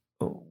think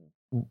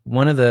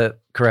one of the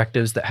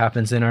correctives that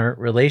happens in our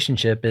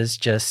relationship is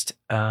just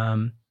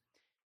a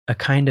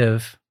kind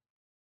of,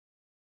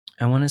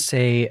 I want to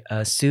say,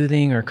 a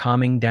soothing or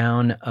calming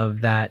down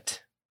of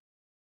that.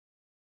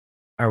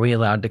 Are we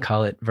allowed to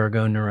call it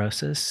Virgo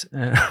neurosis?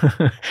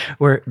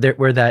 Where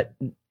that,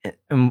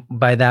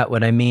 by that,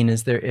 what I mean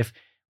is if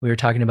we were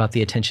talking about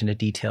the attention to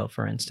detail,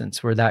 for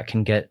instance, where that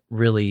can get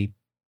really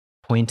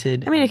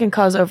pointed. I mean, it can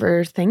cause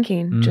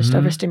overthinking, just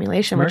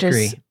overstimulation, Mercury,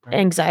 which is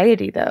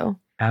anxiety, though.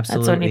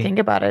 Absolutely. That's when you think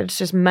about it. It's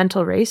just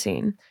mental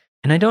racing.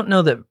 And I don't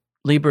know that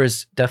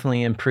Libras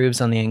definitely improves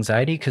on the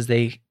anxiety because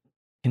they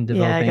can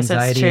develop anxiety. Yeah, I guess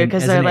that's true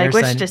because they're like,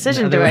 which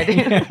decision do I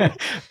do?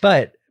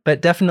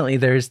 But definitely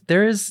there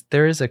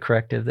is a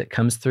corrective that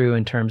comes through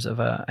in terms of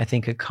I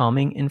think a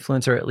calming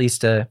influence, or at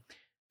least a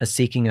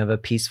seeking of a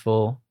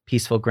peaceful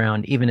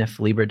ground, even if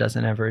Libra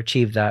doesn't ever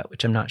achieve that,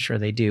 which I'm not sure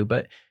they do,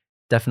 but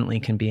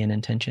definitely can be an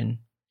intention.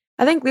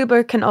 I think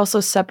Libra can also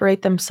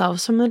separate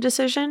themselves from the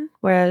decision,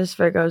 whereas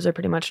Virgos are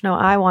pretty much, no,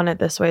 I want it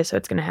this way, so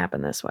it's going to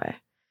happen this way.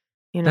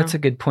 That's a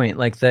good point.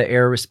 Like the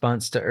air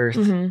response to Earth,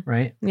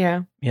 right?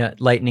 Yeah. Yeah.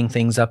 Lightening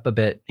things up a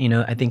bit.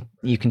 I think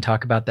you can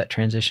talk about that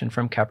transition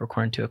from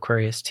Capricorn to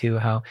Aquarius too,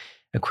 how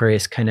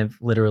Aquarius kind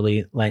of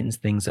literally lightens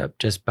things up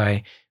just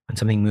by when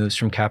something moves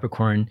from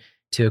Capricorn,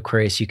 to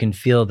Aquarius, you can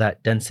feel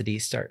that density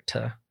start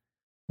to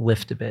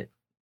lift a bit.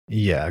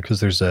 Yeah,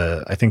 because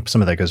I think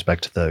some of that goes back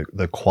to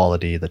the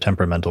quality, the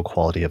temperamental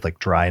quality of like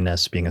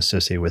dryness being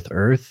associated with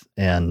earth.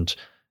 And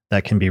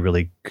that can be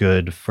really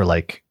good for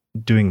like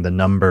doing the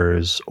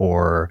numbers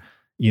or,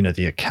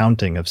 the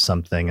accounting of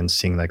something and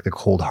seeing like the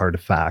cold hard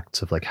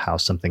facts of like how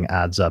something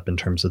adds up in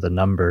terms of the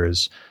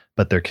numbers.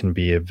 But there can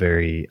be a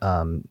very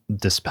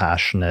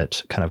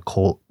dispassionate kind of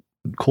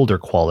colder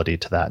quality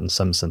to that in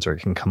some sense, or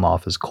it can come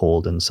off as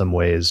cold in some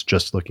ways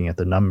just looking at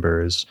the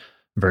numbers.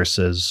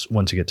 Versus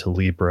once you get to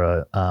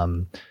Libra,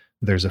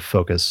 there's a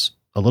focus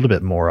a little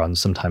bit more on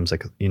sometimes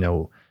like,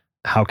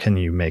 how can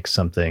you make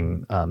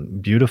something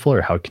beautiful,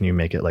 or how can you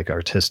make it like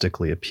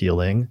artistically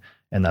appealing?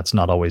 And that's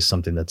not always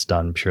something that's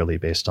done purely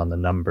based on the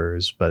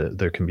numbers, but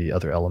there can be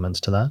other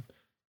elements to that.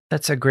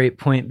 That's a great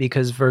point,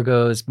 because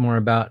Virgo is more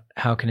about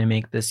how can I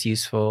make this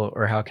useful,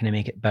 or how can I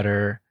make it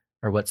better,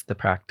 or what's the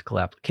practical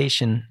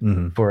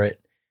application for it.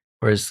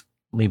 Whereas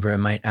Libra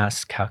might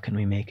ask, how can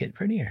we make it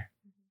prettier?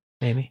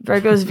 Maybe.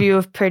 Virgo's view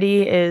of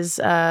pretty is,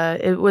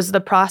 it was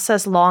the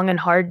process long and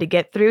hard to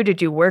get through. Did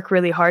you work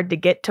really hard to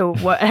get to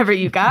whatever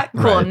you got?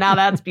 Cool. Right. Now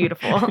that's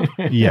beautiful.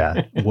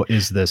 Yeah. What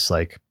is this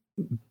like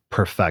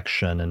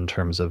perfection in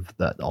terms of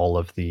that all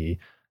of the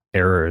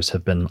errors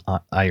have been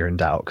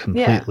ironed out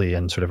completely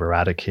and sort of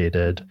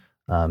eradicated?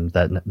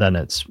 Then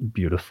it's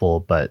beautiful.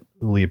 But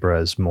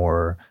Libra is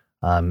more,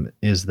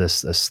 is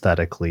this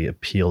aesthetically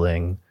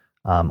appealing?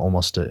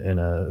 Almost in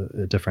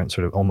a different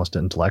sort of almost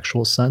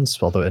intellectual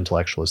sense, although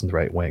intellectual isn't the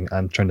right wing.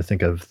 I'm trying to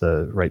think of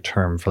the right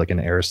term for like an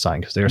air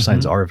sign, because air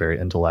signs are very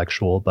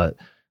intellectual, but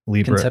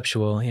Libra,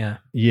 conceptual, yeah,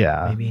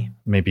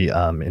 maybe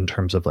in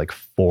terms of like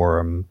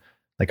form,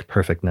 like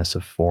perfectness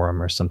of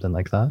form or something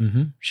like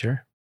that.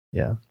 Sure.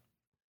 Yeah.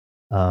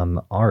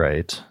 All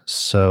right.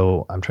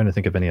 So I'm trying to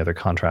think of any other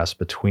contrast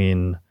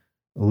between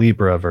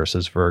Libra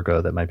versus Virgo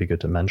that might be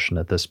good to mention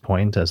at this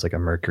point as like a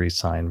Mercury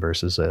sign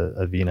versus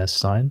a Venus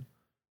sign.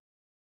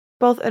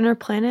 Both inner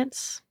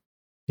planets.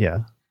 Yeah.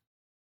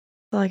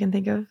 That's all I can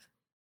think of.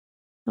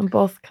 And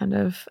both kind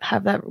of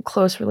have that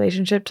close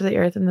relationship to the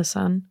earth and the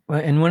sun. Well,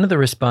 and one of the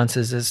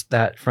responses is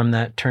that from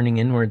that turning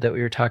inward that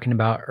we were talking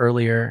about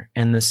earlier,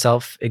 and the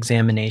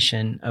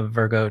self-examination of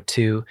Virgo,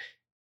 to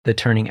the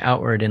turning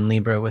outward in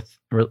Libra with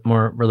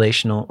more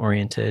relational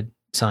oriented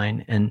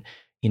sign, and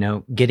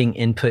getting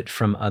input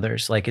from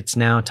others. Like, it's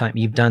now time,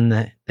 you've done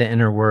the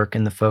inner work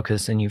and the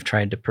focus, and you've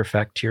tried to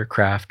perfect your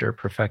craft or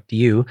perfect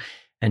you.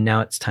 And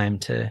now it's time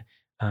to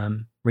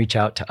reach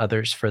out to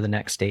others for the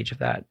next stage of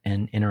that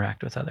and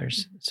interact with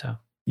others. So,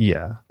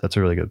 yeah, that's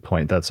a really good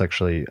point. That's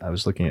actually, I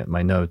was looking at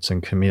my notes,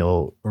 and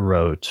Camille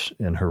wrote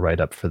in her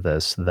write-up for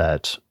this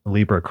that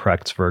Libra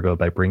corrects Virgo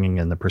by bringing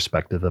in the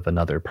perspective of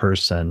another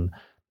person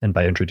and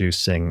by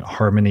introducing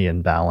harmony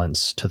and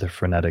balance to the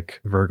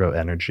frenetic Virgo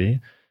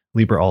energy.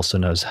 Libra also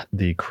knows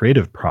the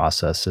creative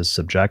process is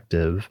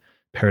subjective,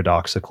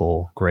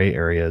 paradoxical gray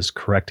areas,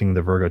 correcting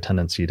the Virgo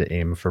tendency to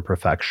aim for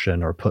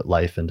perfection or put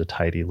life into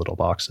tidy little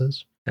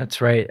boxes. That's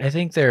right. I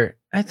think there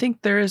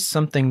is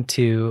something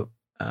to,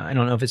 I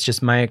don't know if it's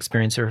just my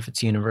experience or if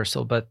it's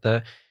universal, but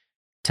the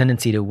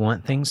tendency to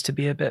want things to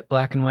be a bit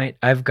black and white.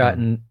 I've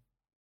gotten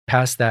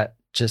past that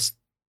just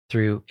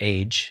through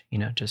age,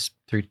 just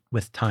through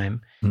with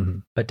time.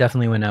 But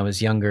definitely when I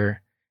was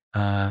younger,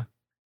 that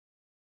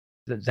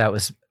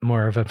was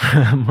more of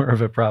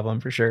a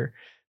problem for sure.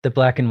 The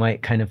black and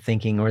white kind of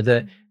thinking, or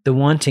the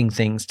wanting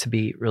things to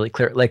be really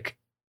clear, like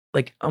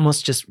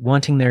almost just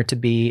wanting there to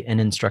be an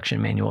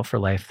instruction manual for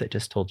life that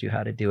just told you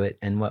how to do it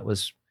and what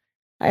was.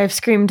 I have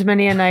screamed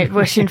many a night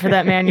wishing for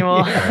that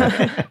manual.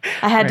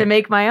 I had to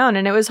make my own,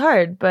 and it was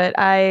hard, but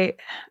I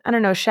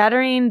don't know,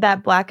 shattering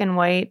that black and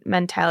white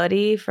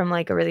mentality from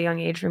like a really young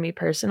age for me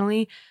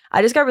personally,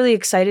 I just got really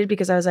excited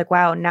because I was like,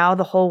 wow, now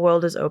the whole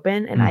world is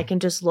open and I can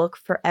just look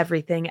for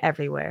everything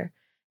everywhere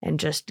and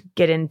just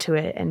get into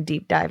it and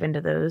deep dive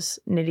into those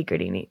nitty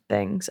gritty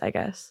things, I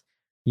guess.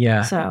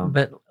 Yeah. So,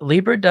 but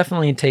Libra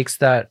definitely takes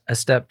that a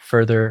step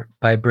further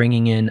by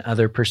bringing in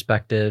other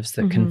perspectives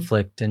that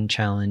conflict and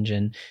challenge,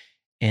 and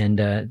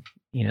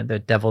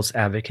the devil's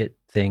advocate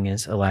thing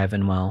is alive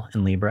and well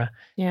in Libra.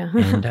 Yeah.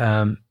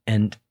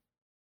 and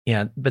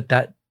yeah, but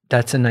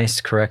that's a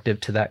nice corrective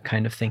to that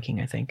kind of thinking,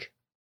 I think.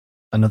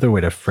 Another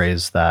way to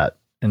phrase that,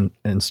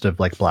 instead of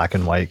like black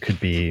and white, could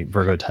be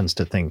Virgo tends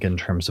to think in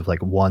terms of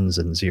like ones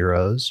and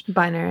zeros.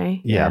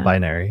 Binary. Yeah,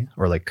 binary,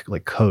 or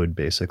like code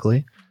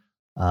basically.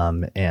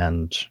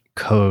 And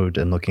code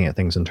and looking at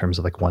things in terms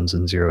of like ones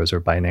and zeros or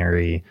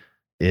binary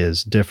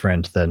is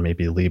different than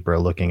maybe Libra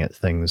looking at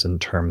things in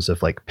terms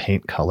of like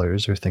paint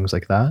colors or things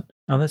like that.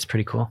 Oh, that's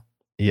pretty cool.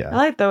 Yeah. I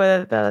like the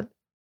way that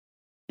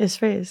is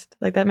phrased.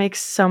 Like, that makes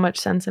so much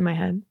sense in my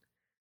head.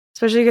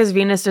 Especially because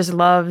Venus just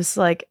loves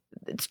like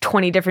it's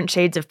 20 different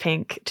shades of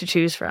pink to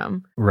choose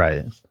from.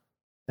 Right.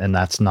 And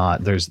that's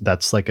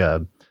like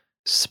a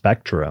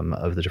spectrum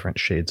of the different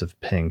shades of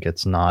pink.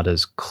 It's not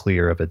as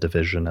clear of a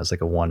division as like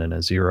a 1 and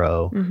a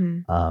 0,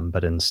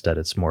 but instead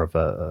it's more of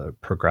a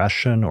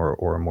progression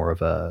or more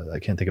of a, I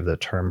can't think of the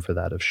term for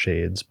that, of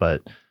shades,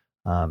 but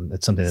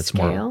It's something that's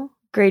more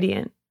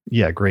gradient.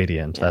 Yeah,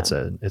 gradient. Yeah. That's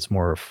it. It's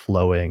more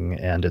flowing,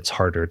 and it's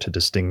harder to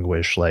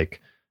distinguish.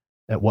 Like,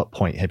 at what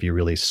point have you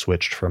really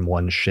switched from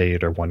one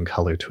shade or one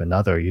color to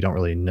another? You don't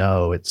really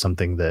know. It's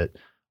something that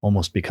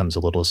almost becomes a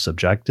little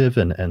subjective,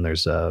 and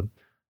there's a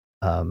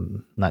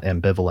not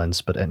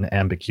ambivalence, but an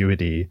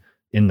ambiguity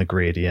in the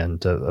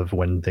gradient of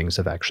when things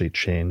have actually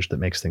changed that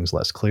makes things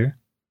less clear.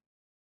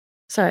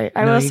 Sorry,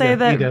 I will say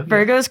that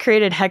Virgos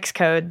created hex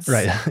codes.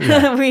 Right.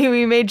 Yeah.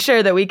 we made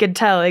sure that we could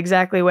tell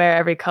exactly where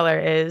every color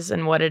is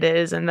and what it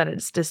is, and that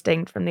it's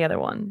distinct from the other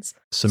ones.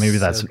 So maybe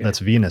that's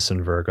Venus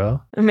in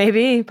Virgo.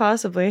 Maybe,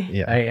 possibly.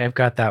 Yeah, I've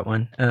got that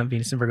one,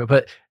 Venus in Virgo.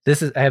 But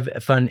I have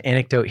a fun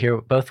anecdote here,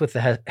 both with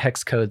the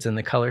hex codes and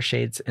the color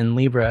shades in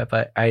Libra.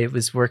 But I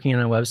was working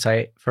on a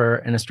website for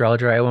an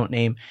astrologer I won't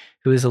name,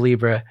 who is a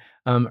Libra,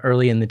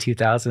 early in the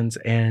 2000s,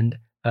 and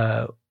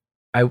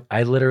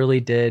I literally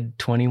did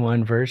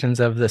 21 versions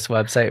of this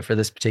website for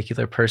this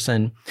particular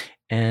person,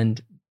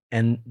 and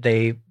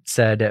they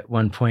said at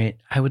one point,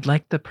 "I would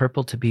like the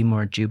purple to be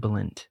more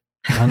jubilant."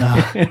 Oh, no.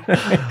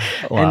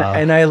 Wow.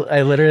 And I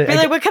literally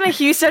like, what kind of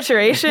hue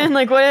saturation?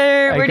 Like,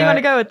 where do you want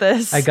to go with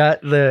this? I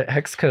got the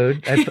hex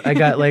code. I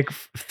got like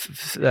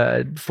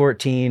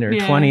 14 or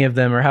 20 of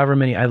them, or however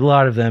many, a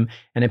lot of them,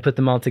 and I put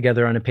them all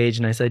together on a page,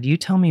 and I said, "You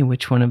tell me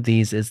which one of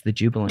these is the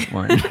jubilant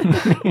one."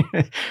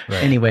 Right.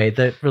 Anyway,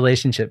 the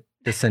relationship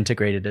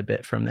disintegrated a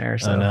bit from there.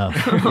 So. Oh, no.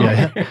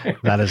 Yeah,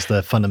 that is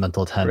the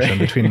fundamental tension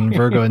between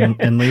Virgo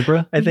and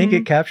Libra. I think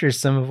it captures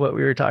some of what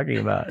we were talking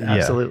about.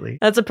 Absolutely.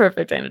 That's a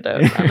perfect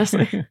antidote,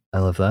 honestly. I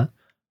love that.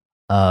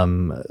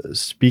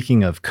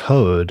 Speaking of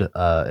code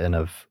and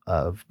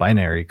of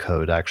binary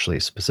code, actually,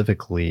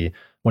 specifically,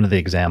 one of the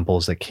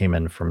examples that came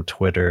in from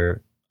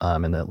Twitter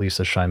and that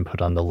Lisa Schein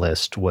put on the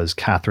list was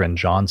Katherine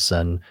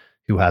Johnson,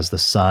 who has the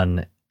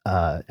Sun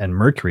and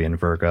Mercury in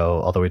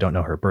Virgo, although we don't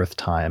know her birth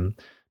time.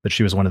 But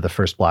she was one of the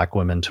first Black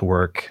women to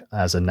work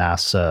as a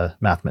NASA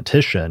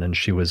mathematician, and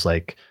she was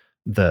like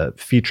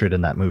featured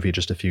in that movie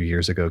just a few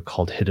years ago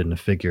called Hidden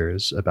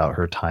Figures about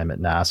her time at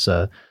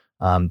NASA.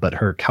 But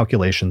her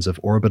calculations of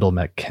orbital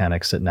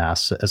mechanics at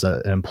NASA as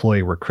an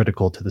employee were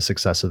critical to the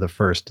success of the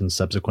first and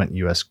subsequent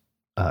U.S.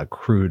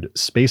 crewed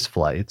space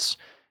flights.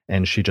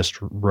 And she just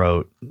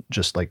wrote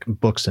like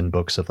books and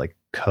books of like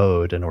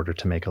code in order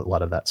to make a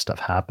lot of that stuff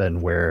happen,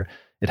 where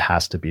it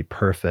has to be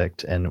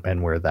perfect,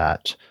 and where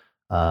that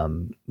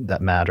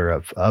matter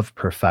of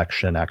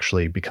perfection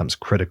actually becomes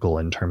critical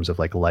in terms of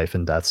like life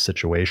and death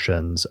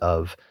situations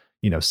of,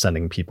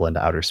 sending people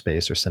into outer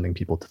space or sending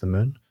people to the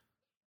moon.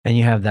 And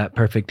you have that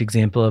perfect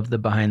example of the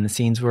behind the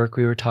scenes work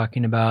we were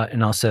talking about,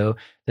 and also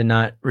the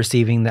not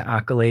receiving the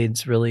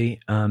accolades, really,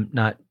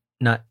 not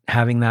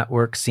having that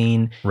work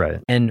seen.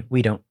 Right. And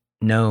we don't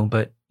know,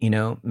 but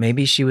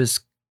maybe she was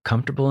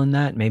comfortable in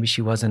that. Maybe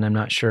she wasn't. I'm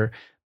not sure.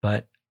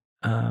 But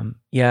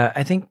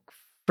I think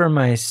for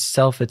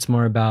myself, it's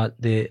more about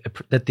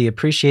that the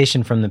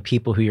appreciation from the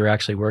people who you're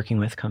actually working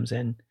with comes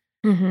in.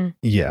 Mm-hmm.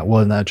 Yeah,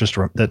 well, and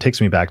that takes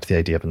me back to the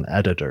idea of an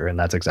editor, and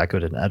that's exactly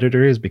what an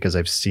editor is, because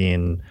I've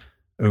seen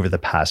over the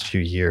past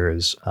few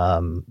years,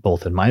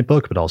 both in my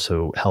book, but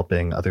also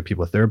helping other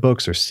people with their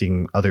books, or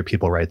seeing other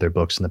people write their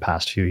books in the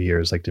past few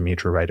years, like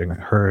Demetra writing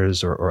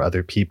hers, or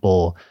other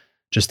people,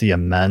 just the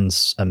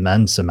immense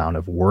amount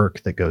of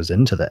work that goes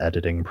into the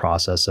editing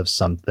process of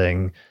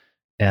something.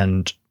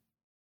 And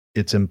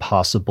it's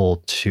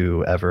impossible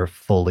to ever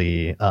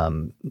fully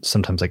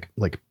sometimes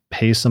like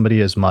pay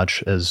somebody as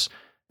much as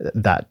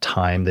that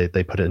time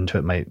they put into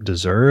it might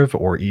deserve,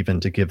 or even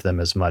to give them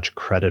as much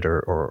credit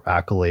or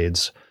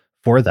accolades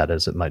for that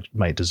as it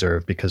might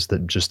deserve, because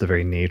just the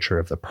very nature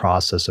of the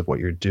process of what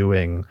you're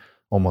doing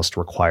almost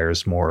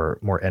requires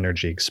more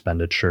energy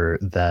expenditure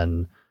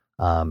than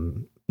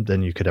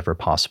you could ever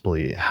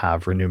possibly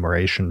have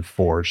remuneration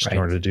for, just in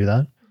order to do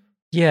that.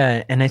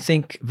 Yeah, and I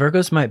think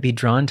Virgos might be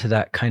drawn to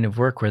that kind of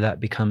work where that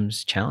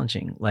becomes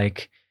challenging,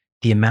 like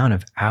the amount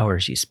of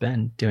hours you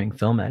spend doing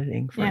film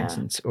editing, for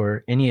instance,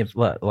 or any of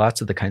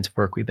lots of the kinds of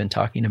work we've been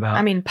talking about.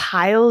 I mean,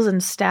 piles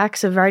and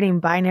stacks of writing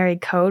binary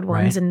code,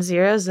 ones and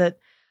zeros. That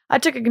I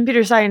took a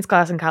computer science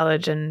class in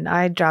college, and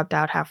I dropped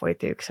out halfway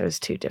through because it was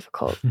too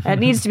difficult. It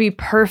needs to be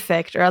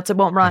perfect, or else it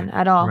won't run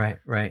at all.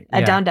 Right.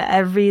 Down to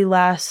every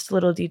last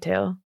little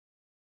detail.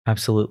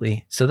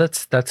 Absolutely. So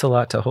that's a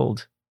lot to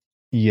hold.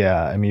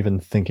 Yeah, I'm even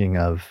thinking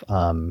of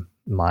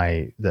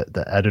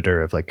the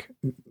editor of like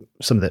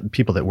some of the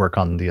people that work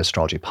on the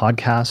Astrology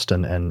podcast,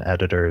 and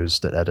editors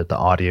that edit the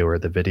audio or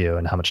the video,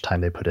 and how much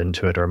time they put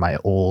into it. Or my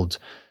old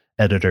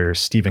editor,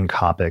 Stephen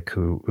Kopic,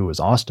 who was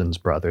Austin's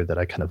brother, that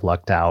I kind of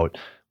lucked out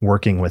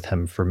working with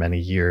him for many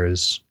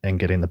years and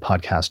getting the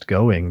podcast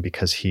going,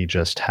 because he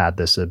just had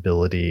this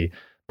ability,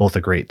 both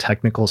a great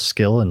technical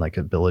skill and like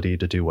ability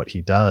to do what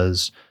he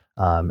does,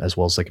 as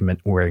well as like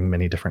wearing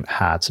many different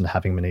hats and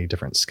having many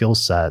different skill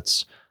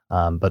sets,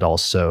 but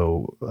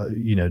also,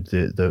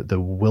 the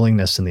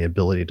willingness and the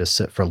ability to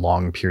sit for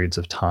long periods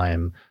of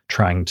time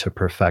trying to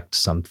perfect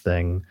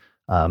something,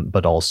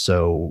 but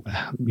also,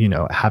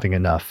 having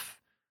enough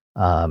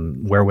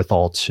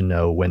wherewithal to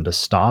know when to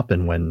stop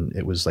and when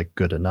it was like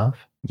good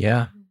enough.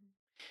 Yeah.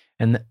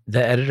 And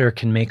the editor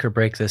can make or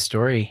break the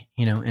story,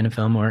 in a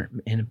film or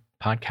in a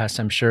podcast,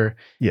 I'm sure.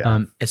 Yeah.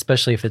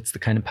 Especially if it's the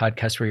kind of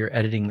podcast where you're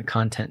editing the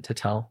content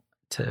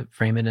to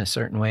frame it in a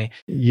certain way.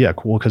 Yeah,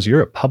 cool. Because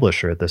you're a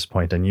publisher at this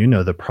point, and you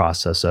know the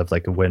process of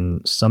like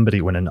when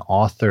an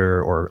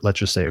author, or let's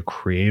just say a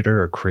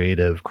creator or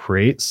creative,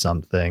 creates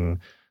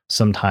something,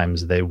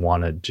 sometimes they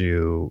want to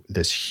do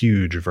this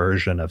huge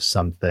version of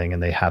something,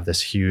 and they have this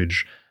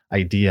huge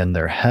idea in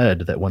their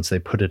head that once they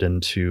put it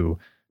into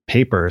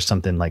paper or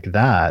something like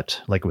that,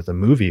 like with a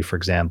movie, for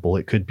example,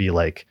 it could be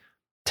like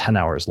 10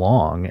 hours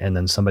long, and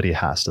then somebody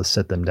has to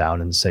sit them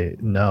down and say,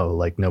 no,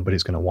 like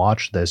nobody's going to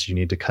watch this. You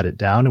need to cut it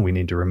down, and we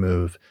need to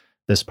remove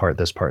this part,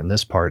 and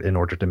this part in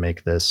order to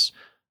make this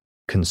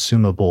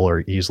consumable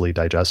or easily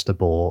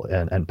digestible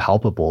and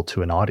palpable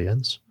to an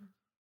audience.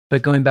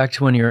 But going back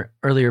to one of your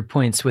earlier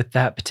points with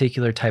that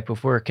particular type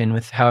of work, and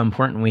with how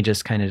important we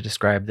just kind of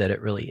described that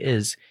it really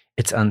is,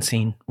 it's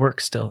unseen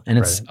work still. And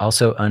it's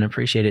also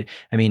unappreciated.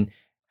 I mean,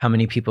 how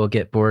many people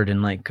get bored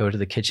and like go to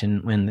the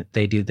kitchen when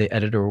they do the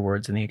editor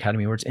awards and the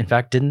Academy Awards? In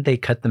fact, didn't they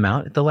cut them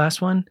out at the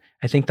last one?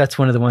 I think that's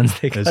one of the ones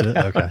they cut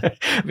out. Okay.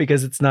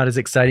 Because it's not as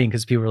exciting,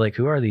 because people are like,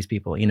 who are these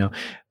people?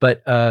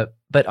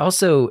 But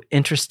also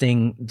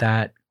interesting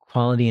that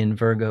quality in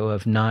Virgo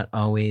of not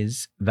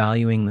always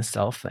valuing the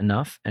self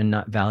enough and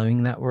not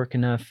valuing that work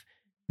enough.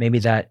 Maybe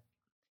that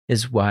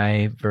is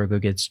why Virgo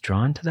gets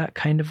drawn to that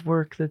kind of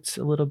work that's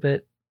a little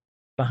bit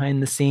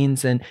behind the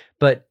scenes.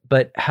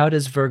 But how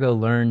does Virgo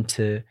learn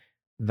to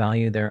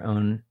value their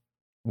own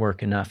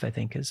work enough, I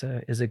think is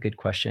a good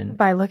question.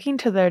 By looking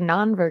to their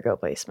non-Virgo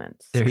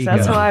placements.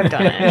 That's how I've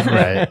done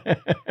it.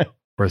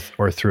 Right.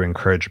 Or through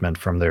encouragement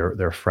from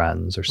their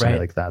friends or something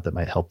like that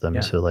might help them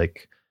to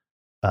like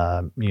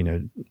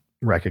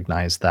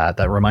recognize that.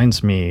 That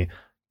reminds me,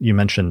 you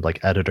mentioned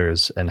like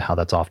editors and how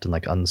that's often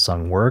like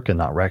unsung work and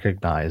not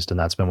recognized. And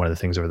that's been one of the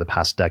things over the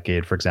past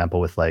decade, for example,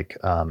 with like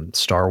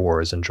Star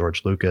Wars and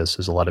George Lucas,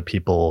 is a lot of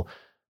people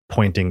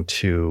pointing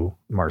to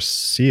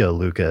Marcia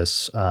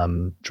Lucas,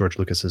 George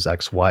Lucas's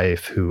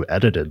ex-wife, who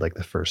edited like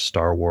the first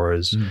Star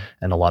Wars.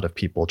 And a lot of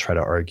people try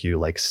to argue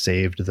like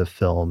saved the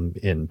film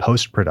in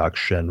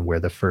post-production, where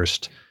the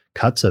first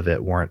cuts of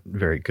it weren't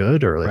very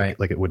good, or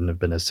like it wouldn't have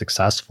been as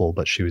successful,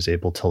 but she was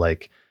able to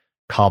like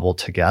cobble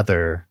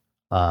together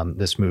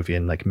this movie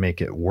and like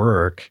make it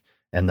work.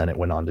 And then it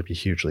went on to be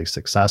hugely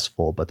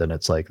successful. But then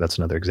it's like, that's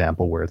another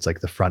example where it's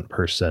like the front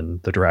person,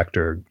 the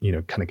director,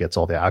 kind of gets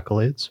all the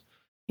accolades.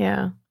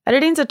 Yeah.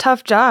 Editing's a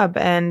tough job,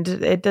 and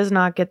it does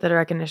not get the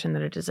recognition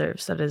that it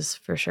deserves. That is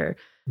for sure.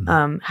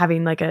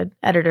 Having like an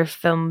editor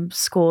film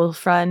school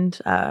friend,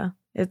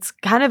 it's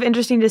kind of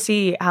interesting to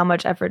see how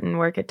much effort and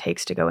work it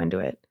takes to go into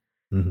it.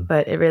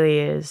 But it really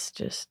is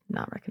just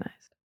not recognized.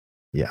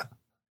 Yeah.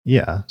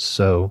 Yeah.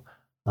 So,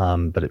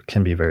 but it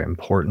can be very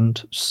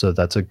important. So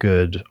that's a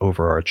good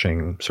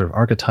overarching sort of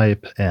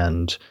archetype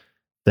and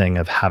thing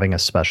of having a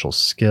special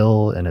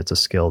skill. And it's a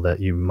skill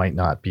that you might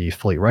not be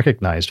fully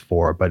recognized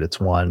for, but it's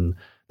one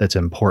that's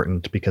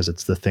important because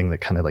it's the thing that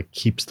kind of like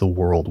keeps the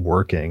world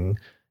working.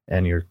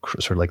 And you're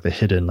sort of like the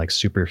hidden like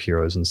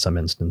superheroes in some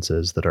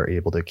instances that are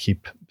able to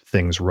keep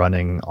things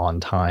running on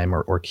time,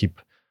 or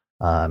keep,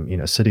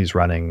 cities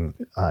running,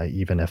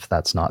 even if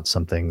that's not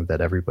something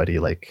that everybody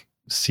like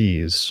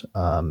sees,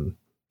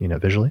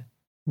 visually.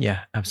 Yeah,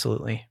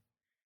 absolutely.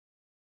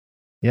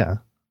 Yeah.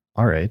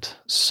 All right.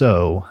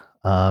 So,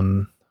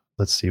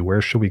 let's see,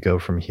 where should we go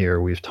from here?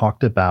 We've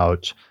talked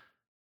about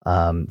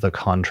the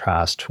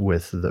contrast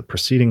with the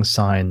preceding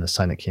sign, the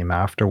sign that came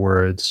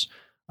afterwards.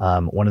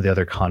 One of the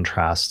other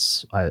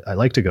contrasts I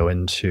like to go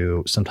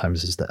into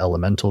sometimes is the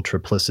elemental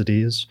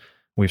triplicities.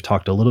 We've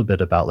talked a little bit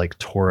about like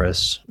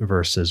Taurus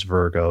versus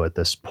Virgo at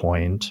this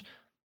point.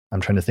 I'm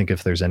trying to think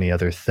if there's any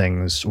other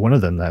things. One of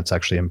them that's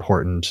actually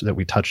important that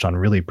we touched on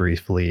really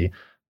briefly,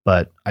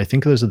 but I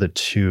think those are the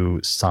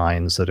two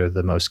signs that are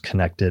the most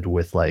connected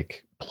with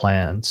like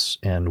plants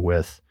and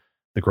with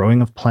the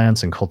growing of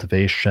plants and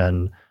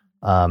cultivation.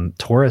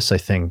 Taurus, I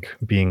think,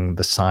 being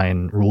the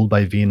sign ruled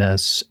by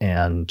Venus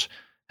and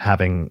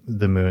having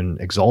the moon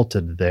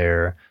exalted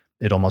there,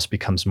 it almost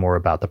becomes more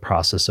about the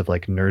process of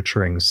like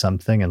nurturing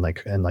something and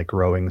like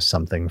growing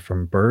something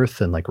from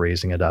birth and like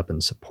raising it up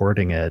and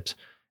supporting it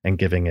and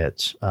giving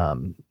it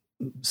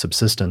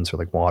subsistence or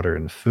like water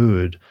and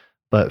food.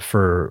 But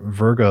for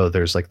Virgo,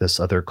 there's like this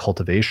other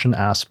cultivation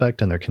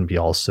aspect, and there can be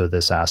also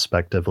this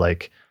aspect of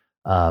like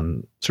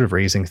sort of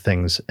raising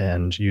things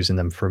and using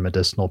them for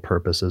medicinal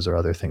purposes or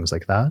other things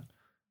like that.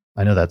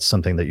 I know that's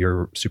something that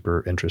you're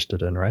super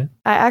interested in, right?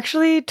 I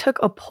actually took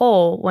a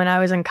poll when I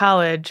was in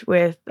college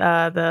with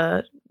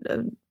the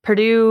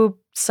Purdue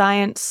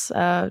Science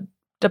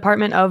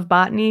Department of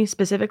Botany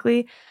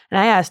specifically, and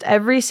I asked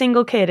every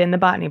single kid in the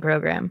botany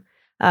program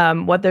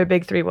what their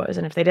big three was.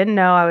 And if they didn't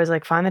know, I was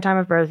like, find the time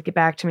of birth, get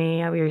back to me.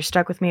 You're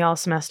stuck with me all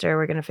semester.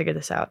 We're going to figure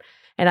this out.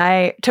 And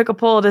I took a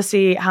poll to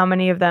see how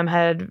many of them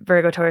had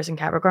Virgo, Taurus, and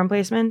Capricorn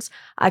placements.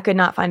 I could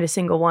not find a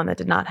single one that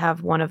did not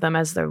have one of them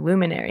as their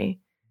luminary.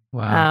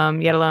 Wow.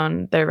 yet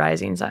alone their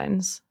rising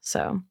signs.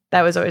 So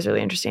that was always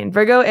really interesting.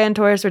 Virgo and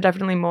Taurus were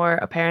definitely more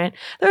apparent.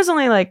 There was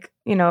only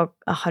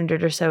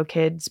 100 or so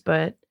kids,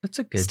 but That's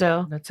a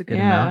good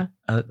Yeah.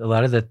 amount. A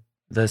lot of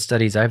the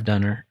studies I've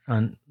done are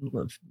on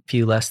a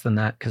few less than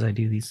that because I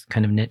do these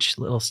kind of niche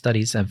little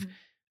studies of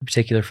a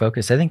particular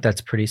focus. I think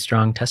that's pretty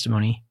strong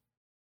testimony.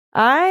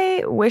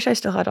 I wish I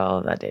still had all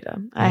of that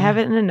data. I have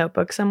it in a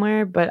notebook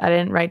somewhere, but I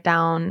didn't write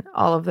down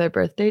all of their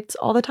birth dates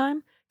all the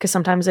time because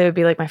sometimes they would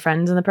be like my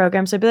friends in the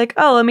program. So I'd be like,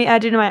 oh, let me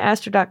add you to my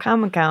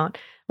astro.com account,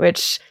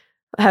 which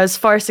has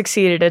far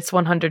succeeded its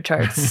 100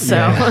 charts. So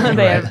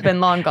they have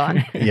been long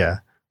gone.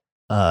 Yeah.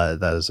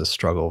 That is a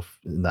struggle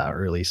in that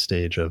early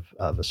stage of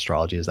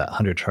astrology, is that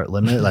 100 chart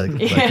limit. Like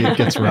it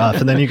gets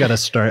rough. And then you got to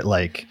start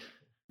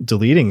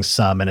deleting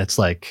some, and it's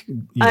I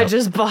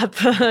just bought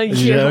the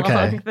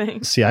year-long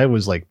thing. See, I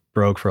was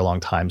broke for a long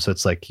time, so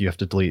it's you have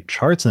to delete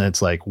charts, and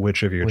it's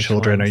which of your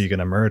children are you going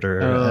to murder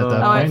at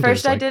that point? At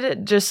first I did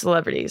it just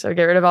celebrities. I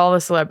get rid of all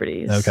the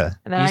celebrities. Okay.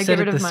 And then you I said get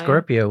rid it of the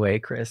Scorpio way,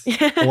 Chris.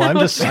 Well, I'm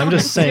just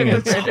saying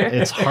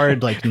it's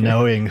hard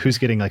knowing who's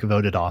getting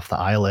voted off the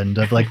island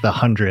of the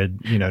 100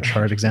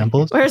 chart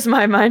examples. Whereas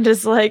my mind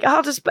is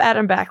I'll just add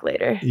them back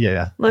later.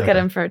 Yeah. Look at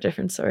them for a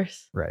different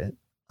source. Right.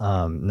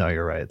 No,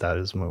 you're right. That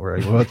is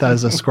what that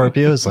is. A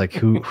Scorpio is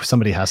who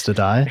somebody has to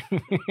die.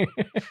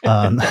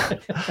 But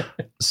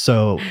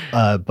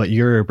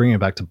you're bringing it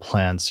back to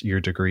plants. Your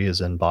degree is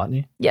in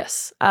botany.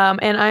 Yes.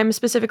 And I'm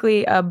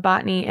specifically a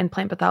botany and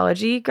plant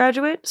pathology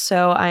graduate.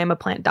 So I am a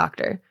plant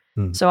doctor.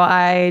 So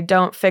I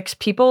don't fix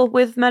people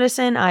with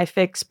medicine. I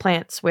fix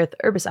plants with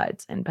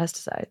herbicides and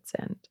pesticides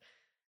and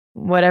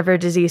whatever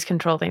disease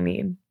control they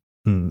need.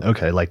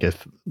 Okay,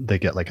 if they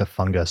get a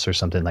fungus or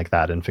something like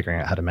that, and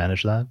figuring out how to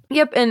manage that.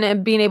 Yep,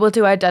 and being able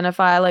to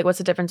identify what's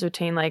the difference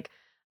between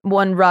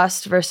one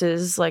rust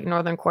versus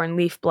northern corn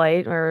leaf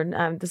blight, or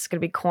this is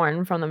going to be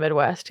corn from the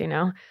Midwest,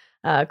 corn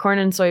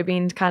and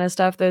soybean kind of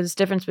stuff. There's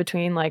difference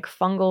between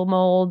fungal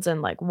molds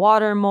and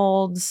water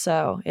molds,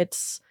 so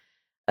it's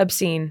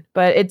obscene.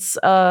 But it's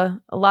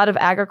a lot of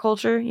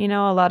agriculture,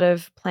 a lot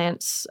of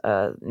plants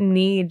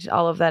need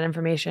all of that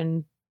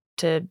information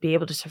to be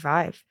able to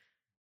survive.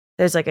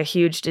 There's a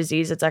huge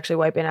disease that's actually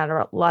wiping out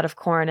a lot of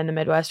corn in the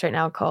Midwest right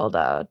now called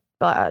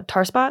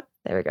tar spot.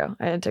 There we go.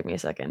 It took me a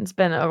second. It's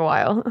been a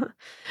while.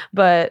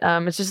 But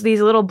it's just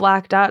these little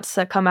black dots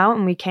that come out,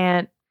 and we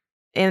can't,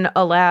 in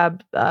a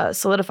lab,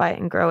 solidify it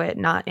and grow it,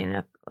 not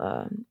in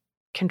a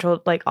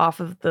controlled, off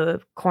of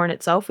the corn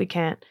itself. We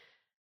can't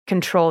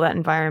control that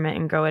environment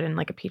and grow it in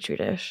a petri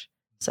dish.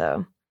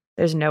 So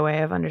there's no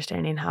way of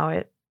understanding how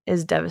it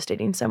is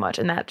devastating so much.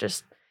 And that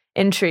just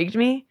intrigued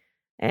me.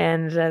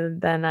 And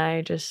then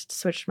I just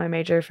switched my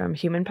major from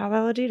human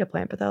pathology to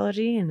plant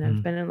pathology, and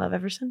I've been in love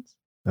ever since.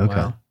 Okay.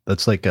 Wow.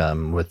 That's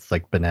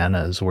with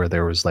bananas, where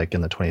there was in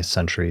the 20th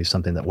century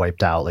something that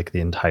wiped out the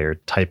entire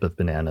type of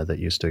banana that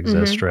used to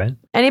exist, right?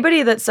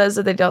 Anybody that says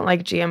that they don't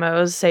like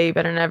GMOs, say you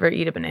better never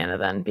eat a banana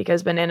then,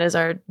 because bananas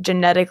are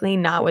genetically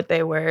not what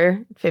they were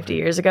 50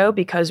 years ago,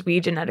 because we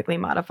genetically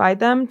modified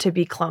them to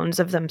be clones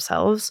of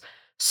themselves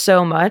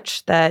so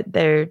much that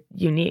they're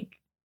unique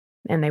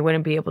and they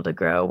wouldn't be able to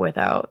grow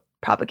without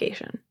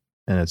propagation.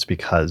 And it's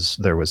because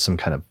there was some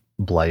kind of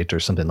blight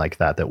or something like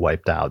that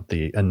wiped out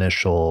the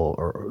initial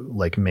or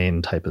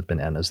main type of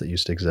bananas that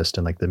used to exist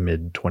in the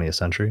mid 20th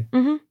century.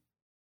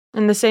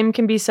 And the same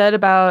can be said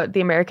about the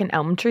American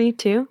elm tree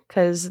too,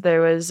 because there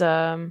was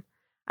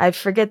I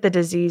forget the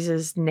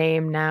disease's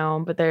name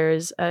now, but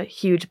there's a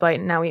huge blight,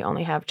 and now we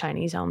only have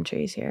Chinese elm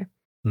trees here.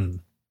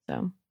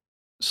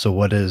 So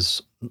why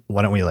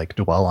don't we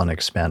dwell on,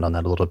 expand on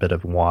that a little bit,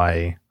 of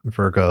why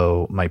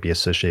Virgo might be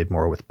associated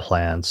more with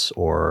plants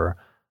or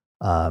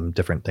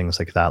different things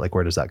like that?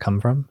 Where does that come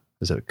from?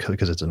 Is it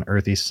because it's an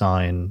earthy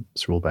sign?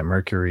 It's ruled by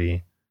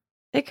Mercury.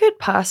 It could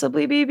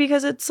possibly be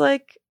because it's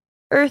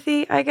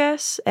earthy, I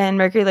guess. And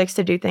Mercury likes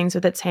to do things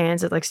with its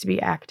hands. It likes to be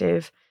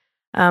active.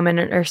 And an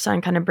earth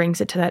sign kind of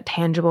brings it to that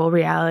tangible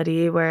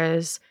reality,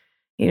 whereas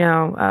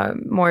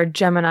more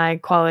Gemini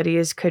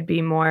qualities could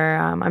be more,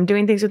 I'm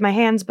doing things with my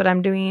hands, but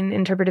I'm doing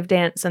interpretive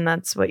dance, and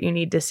that's what you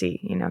need to see,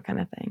 kind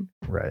of thing.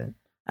 Right.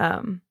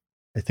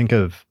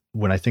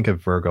 When I think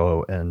of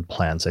Virgo and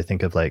plants, I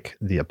think of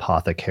the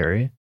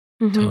apothecary.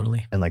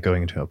 Totally. And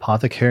going into an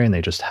apothecary, and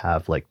they just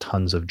have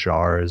tons of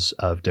jars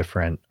of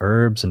different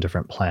herbs and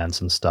different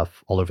plants and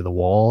stuff all over the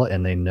wall.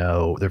 And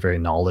they're very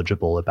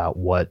knowledgeable about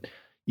what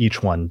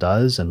each one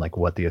does and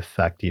what the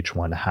effect each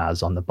one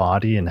has on the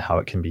body and how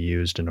it can be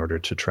used in order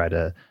to try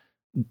to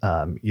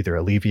either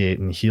alleviate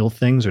and heal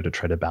things or to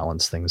try to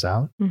balance things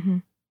out.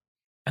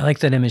 I like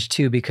that image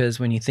too, because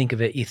when you think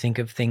of it, you think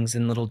of things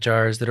in little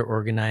jars that are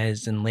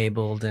organized and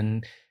labeled,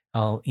 and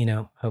I'll,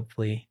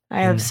 hopefully.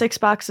 I have 6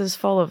 boxes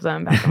full of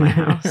them back in my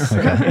house.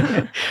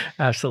 Okay.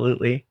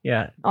 Absolutely.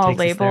 Yeah. All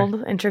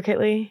labeled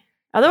intricately.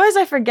 Otherwise,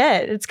 I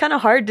forget. It's kind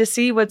of hard to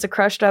see what's a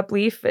crushed up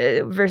leaf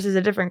versus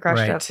a different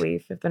crushed up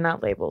leaf if they're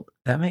not labeled.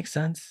 That makes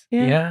sense.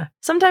 Yeah.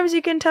 Sometimes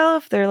you can tell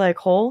if they're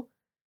whole,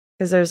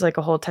 because there's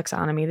a whole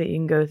taxonomy that you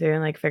can go through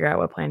and figure out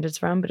what plant it's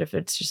from. But if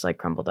it's just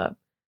crumbled up,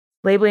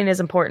 labeling is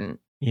important.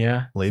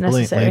 Yeah.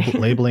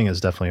 Labeling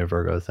is definitely a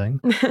Virgo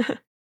thing.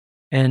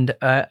 And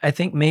I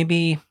think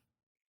maybe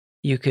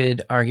you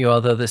could argue,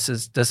 although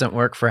doesn't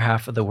work for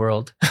half of the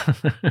world,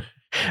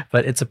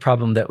 but it's a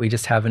problem that we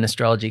just have in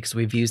astrology because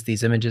we've used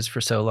these images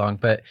for so long.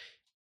 But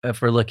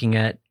if we're looking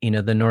at,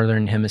 the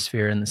northern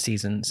hemisphere and the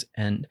seasons,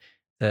 and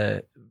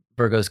the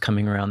Virgo's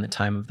coming around the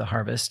time of the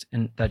harvest,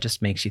 and that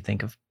just makes you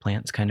think of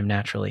plants kind of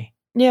naturally.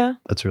 Yeah.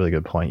 That's a really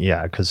good point.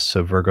 Yeah, because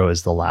so Virgo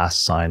is the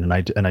last sign,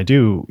 and I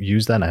do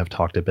use that, and I have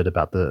talked a bit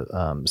about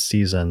the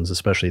seasons,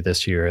 especially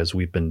this year, as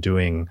we've been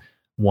doing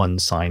one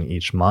sign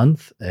each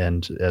month,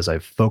 and as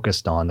I've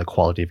focused on the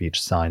quality of each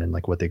sign and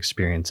like what the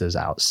experience is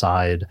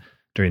outside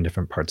during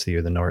different parts of the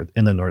year,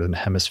 in the northern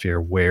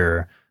hemisphere,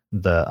 where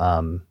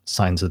the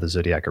signs of the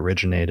zodiac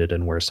originated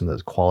and where some of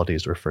those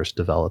qualities were first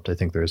developed. I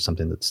think there's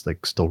something that's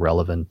like still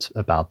relevant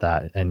about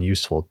that and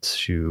useful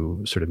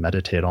to sort of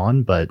meditate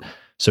on. But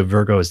so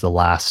Virgo is the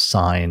last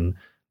sign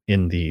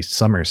in the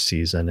summer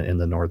season in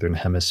the northern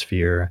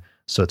hemisphere.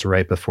 So it's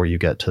right before you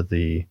get to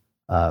the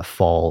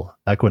fall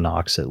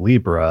equinox at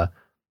Libra,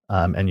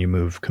 and you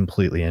move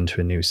completely into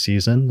a new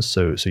season.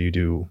 So you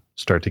do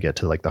start to get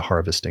to like the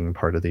harvesting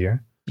part of the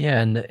year.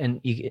 Yeah,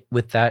 and you get,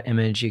 with that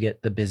image, you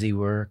get the busy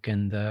work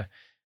and the,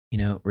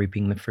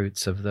 reaping the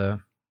fruits of the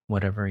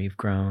whatever you've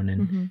grown,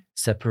 and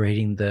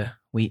separating the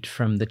wheat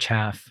from the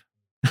chaff.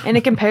 And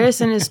a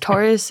comparison is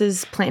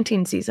Taurus's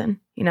planting season.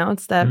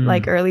 It's that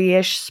like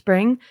early-ish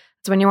spring.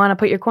 It's when you want to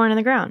put your corn in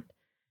the ground,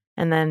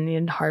 and then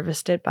you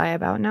harvest it by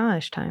about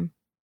nowish time.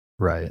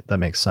 Right, that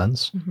makes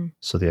sense.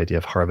 So the idea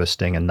of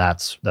harvesting, and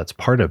that's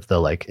part of the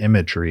like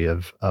imagery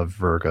of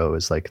Virgo,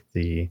 is like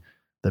the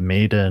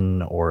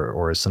maiden,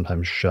 or is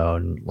sometimes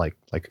shown like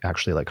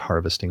actually like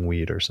harvesting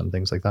wheat or some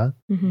things like that.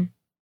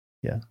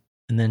 Yeah.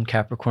 And then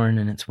Capricorn,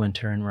 and it's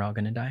winter, and we're all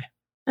going to die.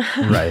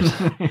 Right.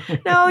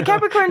 No,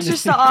 Capricorn's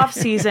just the off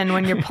season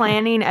when you're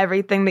planning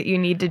everything that you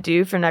need to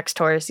do for next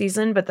Taurus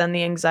season, but then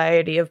the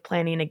anxiety of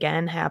planning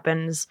again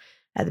happens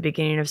at the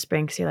beginning of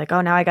spring, because you're like,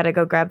 oh, now I got to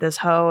go grab this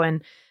hoe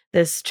and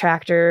this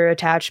tractor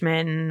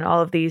attachment and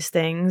all of these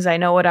things. I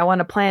know what I want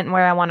to plant and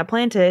where I want to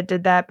plant it.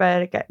 Did that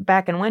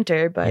back in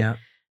winter, but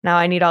now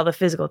I need all the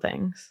physical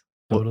things.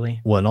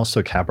 Totally. Well, and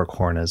also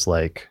Capricorn is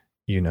like,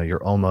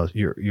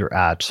 you're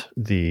at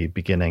the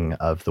beginning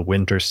of the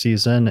winter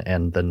season,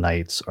 and the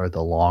nights are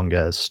the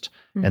longest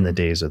and the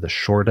days are the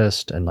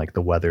shortest, and like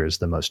the weather is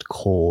the most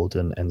cold,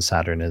 and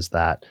Saturn is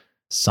that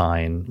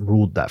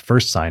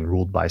first sign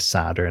ruled by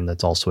Saturn.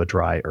 That's also a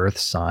dry earth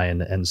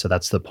sign. And so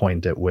that's the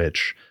point at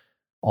which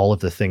all of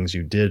the things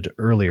you did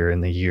earlier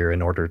in the year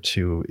in order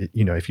to,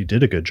 if you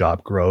did a good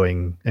job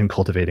growing and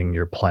cultivating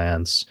your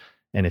plants,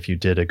 and if you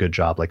did a good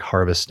job like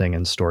harvesting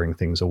and storing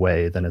things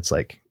away, then it's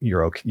like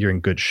you're in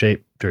good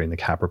shape during the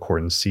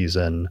Capricorn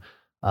season,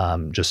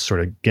 just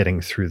sort of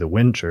getting through the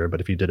winter.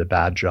 But if you did a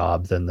bad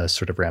job, then the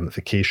sort of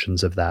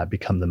ramifications of that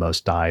become the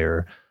most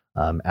dire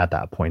at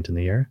that point in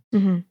the year.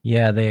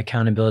 Yeah, the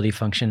accountability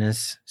function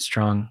is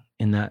strong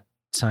in that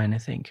sign, I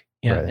think.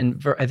 Yeah, right.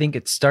 And I think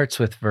it starts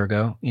with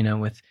Virgo,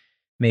 with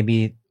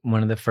maybe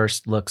one of the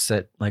first looks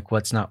at like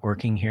what's not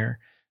working here.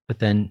 But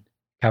then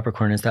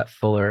Capricorn is that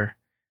fuller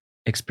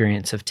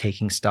experience of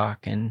taking stock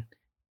and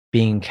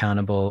being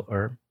accountable,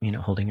 or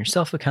holding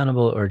yourself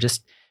accountable, or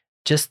just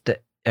the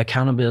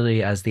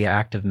accountability as the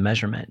act of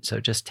measurement. So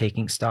just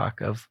taking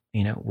stock of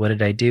what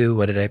did I do,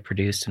 what did I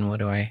produce, and what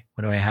do I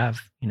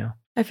have.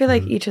 I feel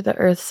like each of the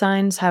earth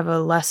signs have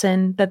a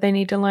lesson that they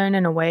need to learn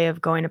and a way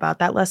of going about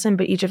that lesson,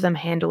 but each of them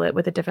handle it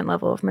with a different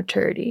level of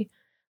maturity.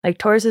 Like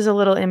Taurus is a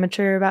little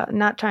immature, about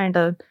not trying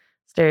to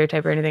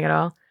stereotype or anything at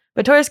all,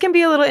 but Taurus can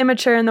be a little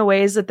immature in the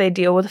ways that they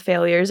deal with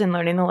failures and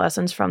learning the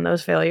lessons from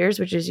those failures,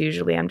 which is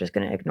usually, I'm just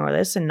going to ignore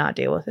this and not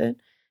deal with it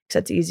because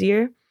it's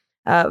easier.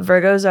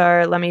 Virgos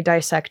are, let me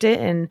dissect it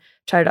and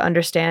try to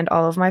understand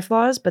all of my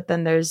flaws, but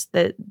then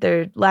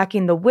they're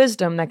lacking the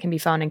wisdom that can be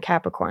found in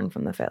Capricorn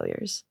from the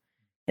failures,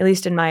 at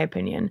least in my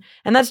opinion.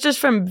 And that's just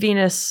from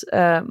Venus,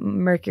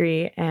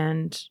 Mercury,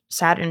 and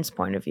Saturn's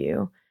point of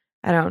view.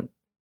 I don't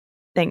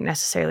think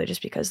necessarily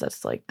just because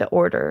that's like the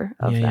order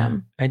of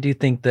them. I do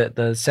think that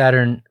the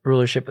Saturn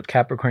rulership with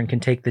Capricorn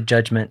can take the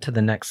judgment to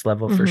the next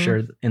level for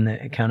sure in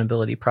the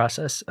accountability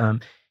process.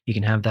 You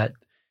can have that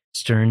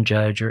stern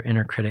judge or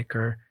inner critic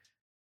or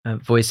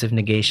voice of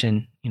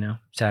negation.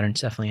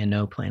 Saturn's definitely a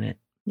no planet.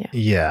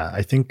 Yeah,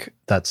 I think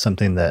that's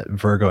something that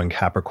Virgo and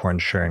Capricorn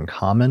share in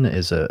common,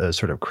 is a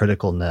sort of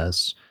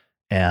criticalness.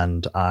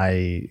 And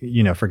I,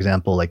 for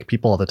example, like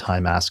people all the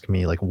time ask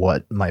me like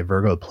what my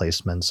Virgo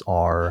placements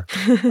are,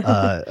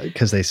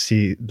 because they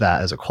see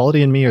that as a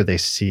quality in me, or they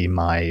see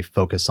my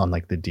focus on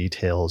like the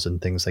details and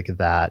things like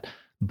that.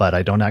 But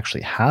I don't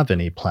actually have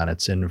any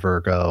planets in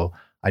Virgo.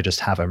 I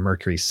just have a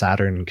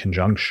Mercury-Saturn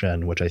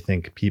conjunction, which I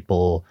think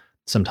people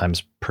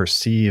sometimes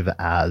perceive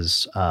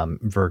as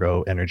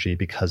Virgo energy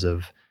because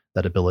of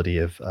that ability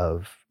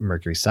of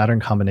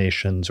Mercury-Saturn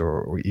combinations,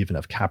 or even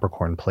of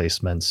Capricorn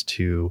placements,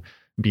 to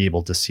be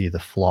able to see the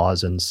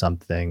flaws in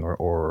something,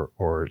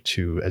 or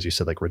to, as you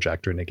said, like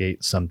reject or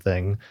negate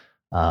something.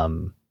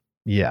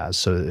 Yeah,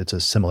 so it's a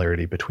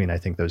similarity between, I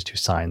think, those two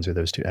signs or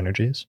those two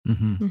energies.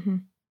 Mm-hmm.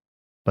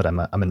 But I'm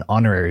an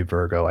honorary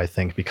Virgo, I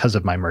think, because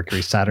of my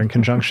Mercury Saturn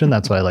conjunction.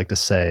 That's what I like to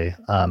say.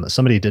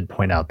 Somebody did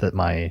point out that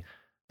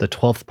the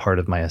 12th part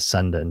of my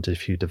ascendant,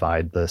 if you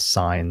divide the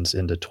signs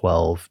into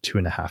 12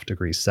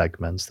 2.5-degree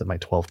segments, that my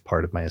 12th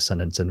part of my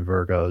ascendant's in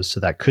Virgo. So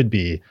that could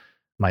be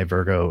my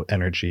Virgo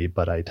energy,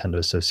 but I tend to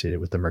associate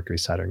it with the Mercury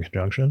Saturn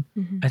conjunction.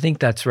 I think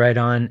that's right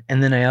on.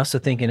 And then I also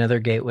think another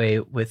gateway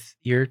with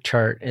your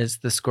chart is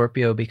the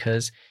Scorpio,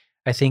 because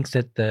I think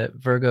that the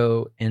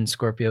Virgo and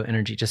Scorpio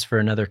energy, just for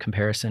another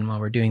comparison while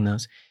we're doing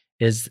those,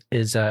 is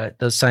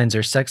those signs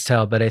are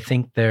sextile, but I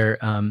think they're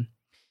in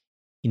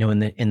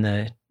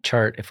the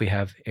chart, if we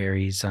have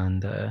Aries on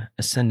the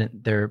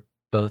ascendant, they're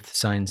both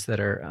signs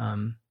that are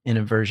in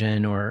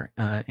aversion or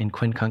in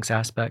quincunx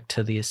aspect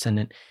to the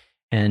ascendant.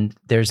 And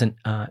there's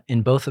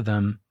in both of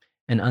them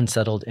an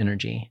unsettled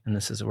energy. And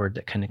this is a word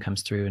that kind of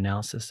comes through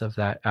analysis of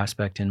that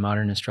aspect in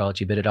modern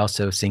astrology, but it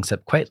also syncs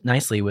up quite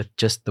nicely with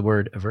just the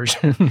word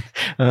aversion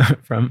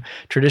from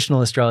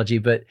traditional astrology.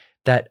 But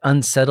that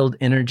unsettled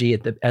energy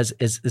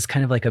is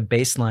kind of like a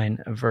baseline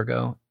of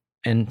Virgo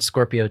and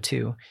Scorpio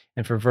too.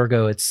 And for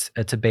Virgo, it's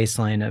a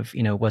baseline of,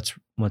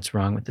 what's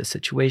wrong with the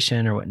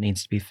situation or what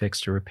needs to be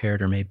fixed or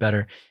repaired or made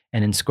better.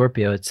 And in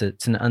Scorpio, it's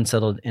an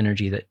unsettled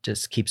energy that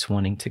just keeps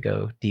wanting to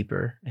go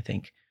deeper, I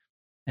think.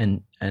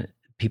 And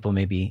people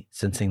may be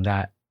sensing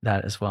that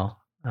as well.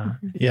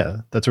 Yeah,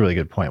 that's a really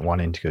good point,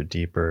 wanting to go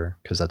deeper,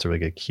 because that's a really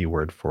good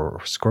keyword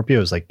for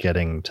Scorpio, is like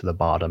getting to the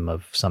bottom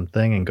of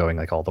something and going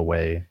like all the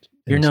way.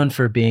 You're known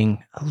for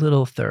being a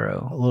little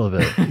thorough. A little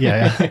bit.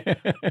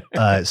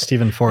 Yeah.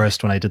 Stephen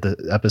Forrest, when I did the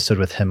episode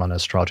with him on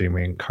astrology and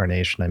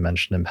reincarnation, I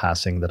mentioned in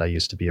passing that I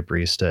used to be a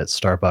barista at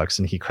Starbucks,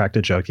 and he cracked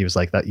a joke. He was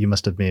like, "That you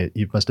must have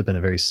been a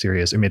very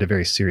serious, or made a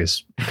very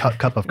serious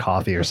cup of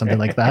coffee or something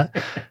like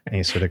that." And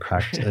he sort of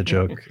cracked a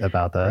joke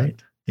about that.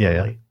 Right.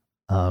 Yeah.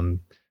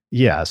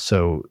 Yeah.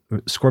 So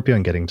Scorpio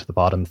and getting to the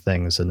bottom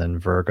things, and then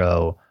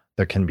Virgo,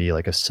 there can be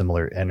like a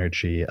similar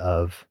energy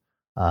of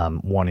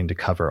wanting to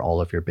cover all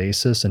of your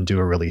bases and do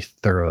a really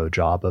thorough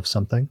job of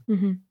something.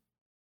 Mm-hmm.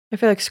 I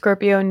feel like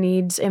Scorpio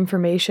needs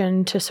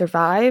information to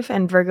survive,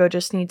 and Virgo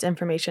just needs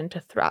information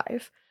to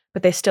thrive,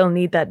 but they still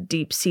need that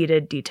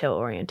deep-seated,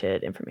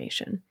 detail-oriented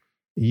information.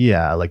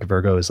 Yeah, like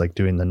Virgo is like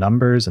doing the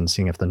numbers and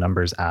seeing if the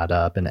numbers add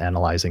up and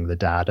analyzing the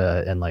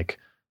data, and like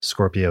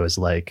Scorpio is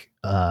like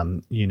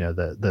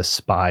the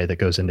spy that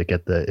goes in to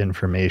get the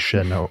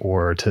information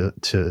or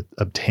to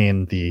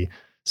obtain the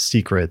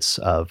secrets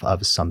of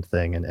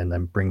something and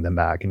then bring them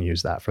back and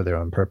use that for their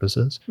own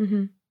purposes.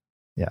 Mm-hmm.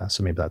 Yeah,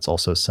 so maybe that's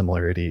also a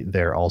similarity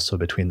there also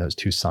between those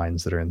two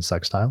signs that are in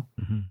sextile.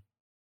 Mm-hmm.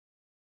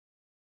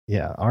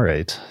 Yeah, all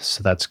right.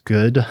 So that's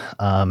good.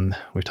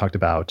 We've talked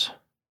about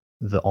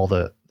all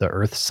the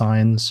earth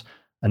signs.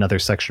 Another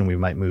section we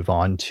might move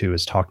on to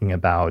is talking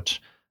about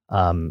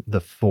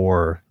the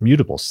 4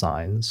 mutable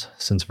signs,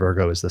 since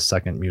Virgo is the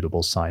second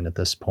mutable sign at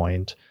this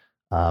point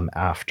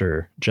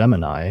after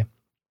Gemini.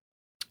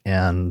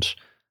 And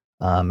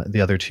the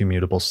other 2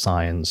 mutable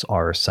signs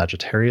are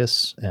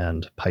Sagittarius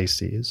and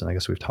Pisces. And I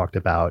guess we've talked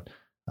about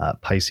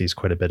Pisces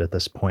quite a bit at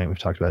this point. We've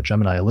talked about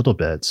Gemini a little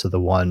bit. So the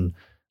one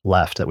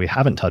left that we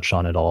haven't touched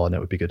on at all, and it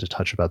would be good to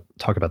talk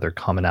about their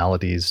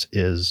commonalities,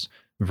 is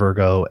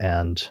Virgo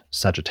and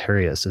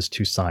Sagittarius as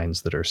 2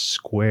 signs that are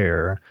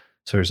square.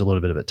 So there's a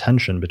little bit of a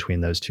tension between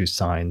those 2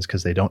 signs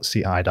because they don't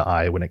see eye to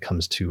eye when it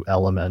comes to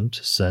element,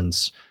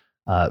 since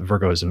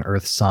Virgo is an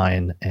earth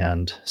sign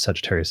and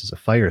Sagittarius is a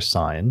fire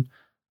sign.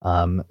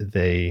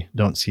 They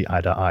don't see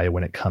eye to eye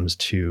when it comes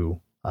to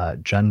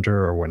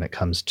gender, or when it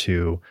comes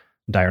to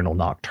diurnal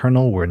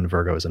nocturnal, wherein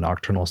Virgo is a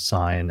nocturnal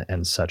sign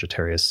and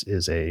Sagittarius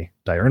is a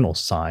diurnal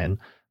sign,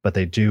 but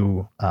they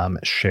do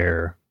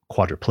share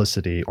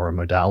quadruplicity or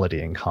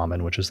modality in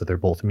common, which is that they're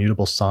both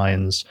mutable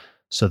signs.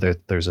 So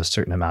there's a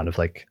certain amount of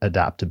like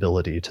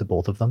adaptability to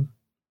both of them.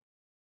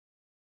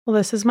 Well,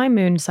 this is my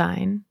moon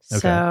sign. Okay.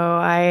 So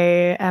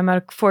I am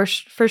a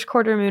first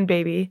quarter moon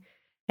baby,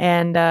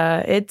 and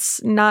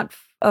it's not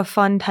a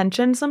fun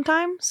tension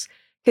sometimes,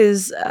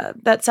 because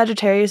that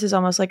Sagittarius is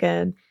almost like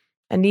a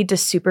need to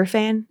super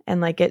fan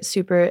and like get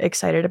super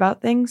excited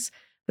about things.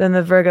 Then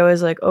the Virgo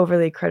is like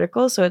overly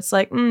critical. So it's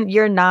like,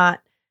 you're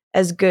not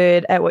as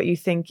good at what you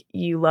think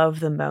you love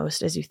the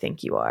most as you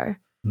think you are.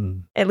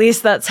 At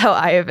least that's how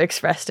I have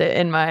expressed it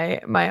in my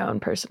own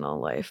personal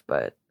life.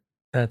 But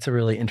that's a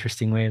really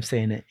interesting way of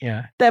saying it.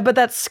 Yeah. But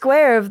that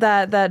square of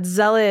that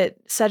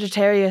zealot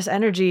Sagittarius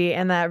energy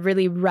and that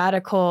really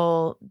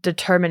radical,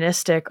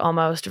 deterministic,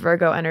 almost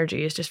Virgo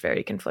energy is just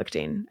very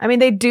conflicting. I mean,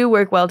 they do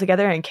work well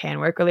together and can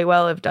work really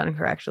well if done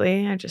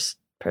correctly. I just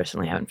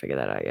personally haven't figured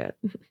that out yet.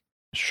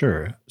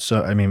 Sure.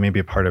 So, I mean, maybe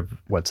a part of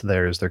what's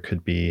there is there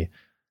could be,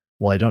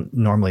 well, I don't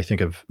normally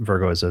think of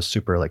Virgo as a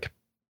super like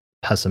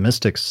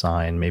pessimistic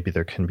sign. Maybe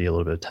there can be a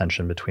little bit of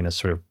tension between a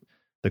sort of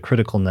the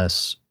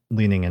criticalness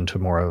leaning into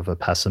more of a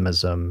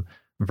pessimism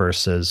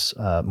versus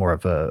more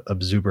of a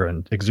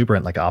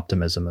exuberant like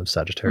optimism of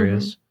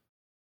Sagittarius.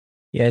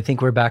 Mm-hmm. Yeah, I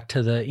think we're back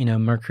to the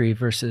Mercury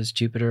versus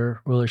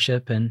Jupiter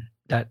rulership, and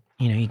that,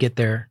 you get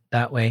there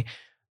that way.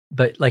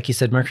 But like you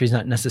said, Mercury's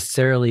not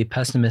necessarily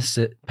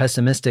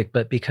pessimistic,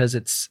 but because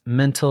it's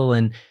mental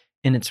and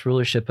in its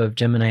rulership of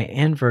Gemini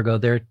and Virgo,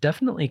 there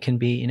definitely can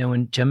be,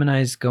 when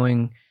Gemini's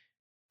going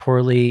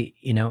poorly,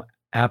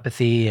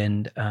 apathy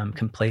and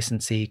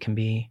complacency can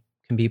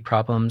be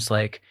problems,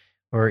 like,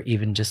 or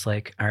even just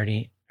like I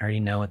already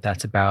know what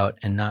that's about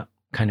and not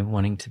kind of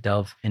wanting to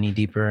delve any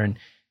deeper.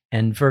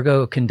 And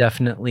Virgo can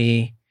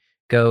definitely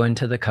go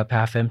into the cup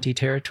half empty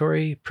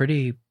territory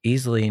pretty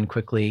easily and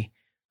quickly.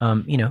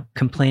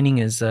 Complaining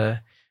is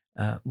a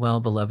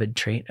well-beloved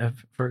trait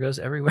of Virgos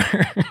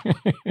everywhere.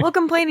 Well,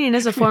 complaining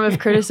is a form of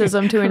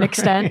criticism to an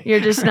extent. You're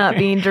just not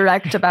being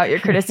direct about your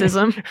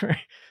criticism. Right.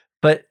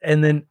 But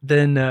and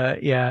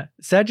then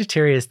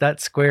Sagittarius, that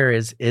square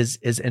is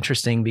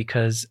interesting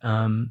because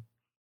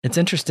it's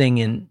interesting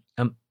in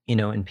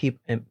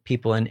in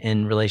people and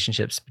in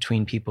relationships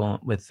between people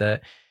with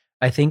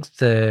I think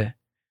the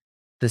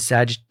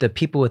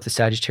people with the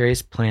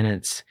Sagittarius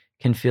planets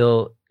can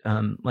feel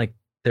like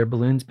their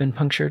balloon's been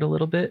punctured a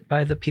little bit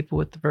by the people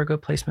with the Virgo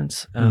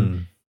placements.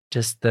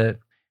 Just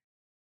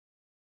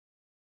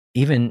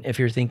even if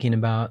you're thinking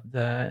about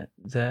the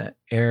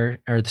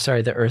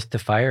earth to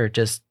fire,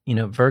 just,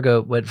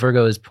 Virgo, what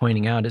Virgo is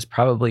pointing out is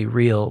probably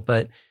real,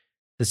 but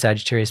the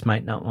Sagittarius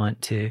might not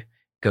want to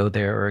go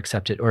there or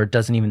accept it, or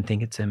doesn't even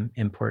think it's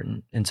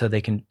important. And so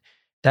that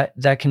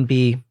can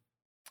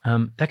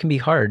be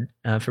hard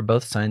for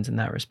both signs in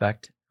that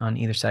respect on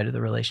either side of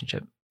the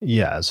relationship.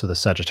 Yeah. So the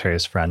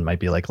Sagittarius friend might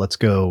be like, let's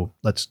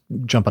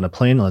jump on a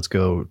plane. Let's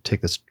go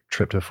take this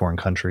trip to a foreign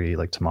country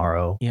like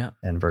tomorrow. Yeah.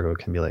 And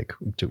Virgo can be like,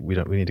 we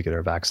need to get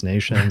our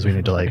vaccinations. We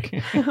need to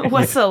like,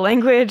 what's the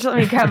language? Let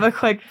me grab a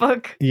quick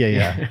book.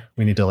 Yeah.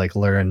 We need to like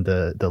learn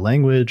the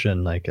language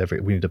and like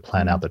we need to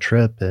plan out the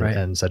trip. And, right.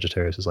 and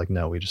Sagittarius is like,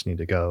 no, we just need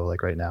to go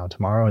like right now,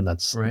 tomorrow. And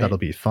that'll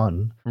be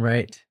fun.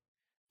 Right.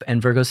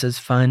 And Virgo says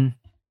fun.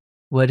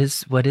 What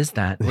is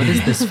that? What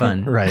is this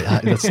fun? Right.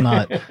 That's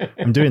not,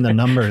 I'm doing the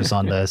numbers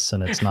on this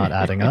and it's not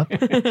adding up.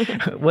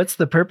 What's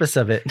the purpose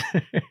of it?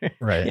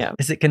 Right. Yeah.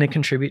 Is it going to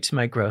contribute to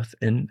my growth?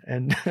 And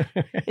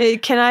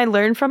can I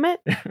learn from it?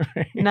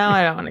 Right. No,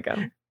 I don't want to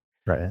go.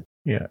 Right.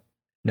 Yeah.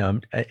 No,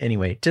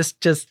 anyway,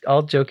 just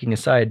all joking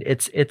aside,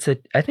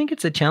 I think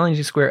it's a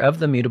challenging square of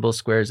the mutable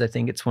squares. I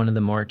think it's one of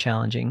the more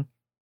challenging.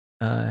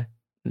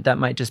 That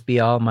might just be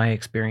all my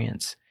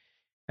experience.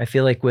 I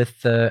feel like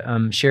with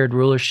the shared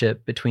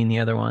rulership between the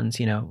other ones,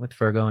 with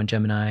Virgo and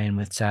Gemini and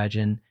with Sag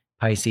and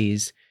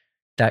Pisces,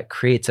 that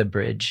creates a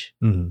bridge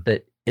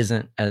that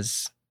isn't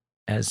as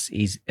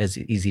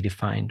easy to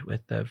find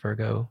with the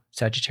Virgo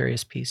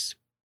Sagittarius piece.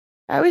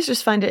 I always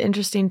just find it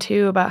interesting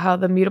too about how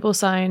the mutable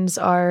signs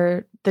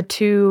are the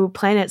two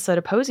planets that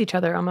oppose each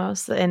other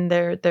almost in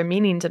their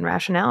meanings and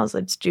rationales.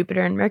 It's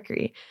Jupiter and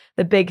Mercury,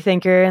 the big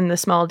thinker and the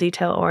small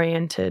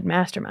detail-oriented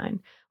mastermind.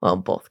 Well,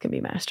 both can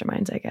be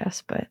masterminds, I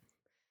guess, but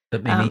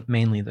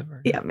mainly the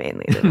Virgo. Yeah,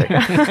 mainly the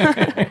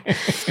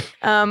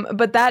Virgo.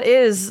 But that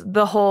is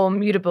the whole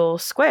mutable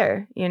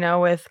square,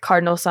 with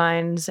cardinal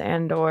signs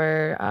and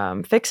or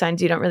fixed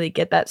signs. You don't really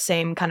get that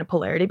same kind of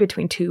polarity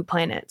between two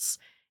planets.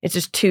 It's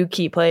just two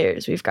key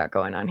players we've got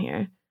going on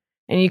here.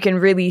 And you can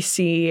really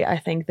see, I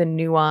think, the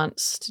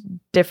nuanced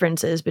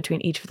differences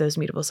between each of those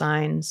mutable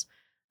signs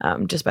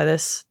just by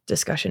this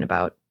discussion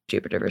about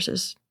Jupiter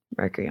versus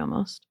Mercury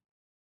almost.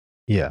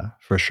 Yeah,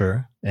 for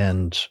sure.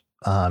 And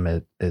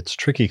it's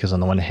tricky because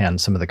on the one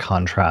hand, some of the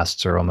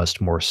contrasts are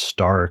almost more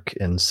stark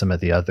in some of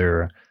the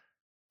other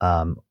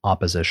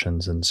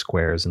oppositions and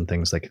squares and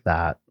things like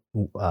that.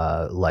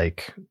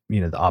 Like,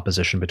 the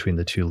opposition between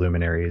the two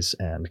luminaries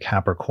and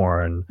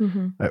Capricorn,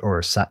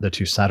 or the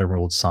two Saturn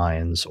ruled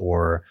signs,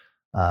 or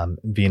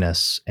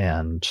Venus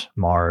and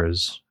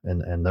Mars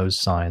and those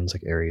signs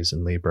like Aries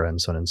and Libra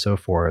and so on and so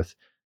forth.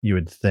 You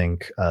would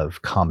think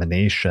of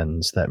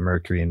combinations that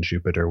Mercury and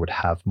Jupiter would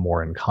have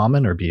more in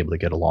common or be able to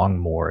get along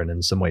more. And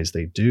in some ways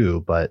they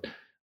do, but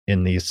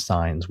in these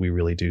signs, we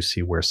really do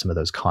see where some of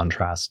those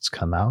contrasts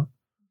come out.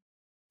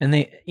 And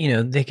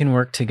they can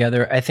work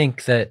together. I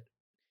think that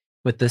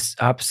with this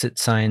opposite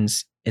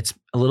signs, it's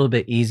a little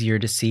bit easier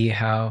to see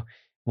how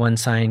one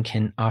sign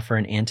can offer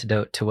an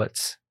antidote to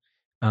what's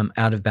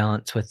out of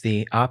balance with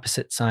the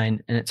opposite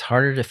sign, and it's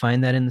harder to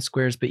find that in the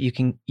squares, but you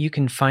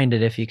can find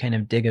it if you kind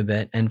of dig a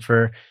bit. And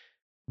for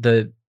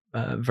the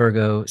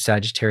Virgo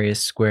Sagittarius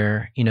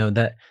square,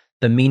 that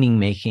the meaning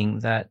making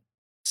that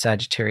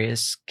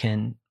Sagittarius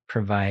can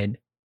provide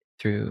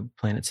through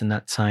planets in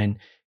that sign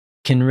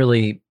can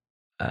really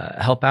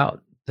help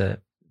out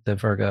the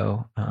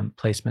Virgo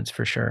placements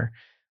for sure,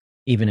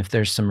 even if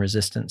there's some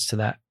resistance to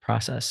that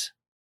process.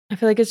 I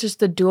feel like it's just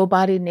the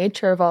dual-bodied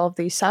nature of all of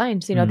these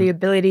signs, the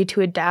ability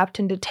to adapt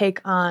and to take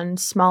on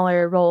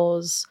smaller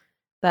roles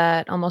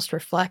that almost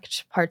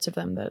reflect parts of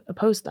them that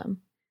oppose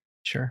them.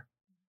 Sure.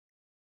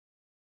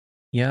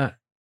 Yeah.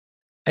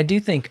 I do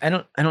think, I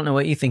don't know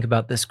what you think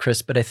about this,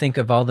 Chris, but I think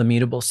of all the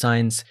mutable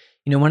signs,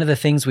 one of the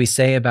things we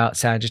say about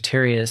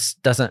Sagittarius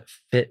doesn't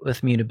fit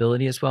with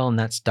mutability as well, and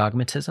that's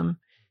dogmatism.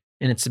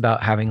 And it's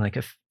about having like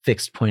a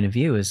fixed point of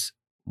view is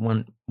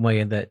one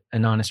way that a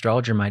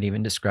non-astrologer might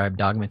even describe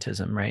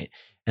dogmatism, right?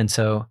 And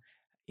so,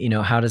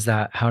 how does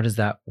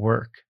that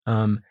work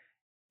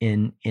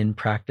in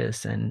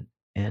practice? And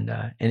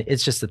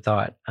it's just a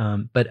thought.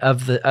 But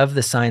of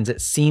the signs,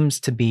 it seems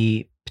to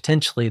be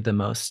potentially the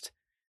most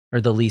or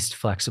the least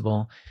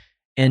flexible.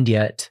 And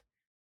yet,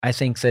 I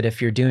think that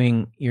if you're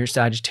doing your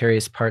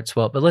Sagittarius parts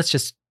well, but let's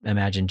just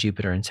imagine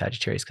Jupiter in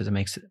Sagittarius because it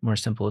makes it more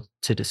simple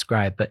to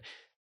describe. But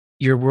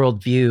your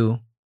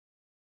worldview,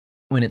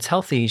 when it's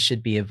healthy,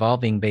 should be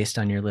evolving based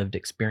on your lived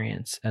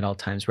experience at all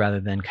times, rather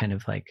than kind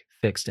of like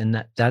fixed.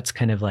 And that's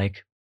kind of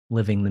like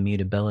living the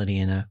mutability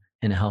in a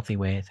healthy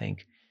way, I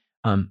think.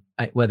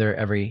 Whether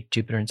every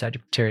Jupiter and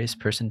Sagittarius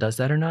person does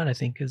that or not, I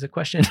think is a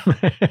question.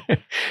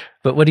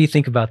 But what do you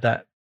think about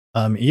that?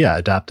 Yeah,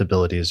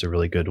 adaptability is a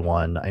really good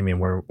one. I mean,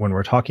 when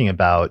we're talking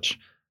about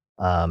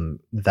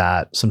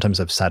that, sometimes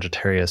of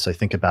Sagittarius, I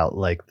think about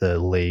like the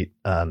late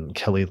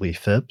Kelly Lee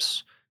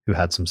Phipps, who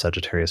had some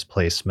Sagittarius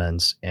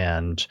placements,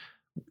 and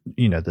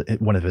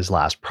one of his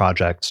last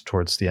projects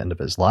towards the end of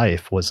his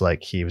life was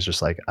like he was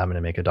just like, I'm going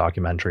to make a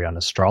documentary on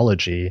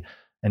astrology.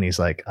 And he's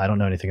like, I don't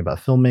know anything about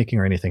filmmaking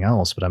or anything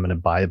else, but I'm going to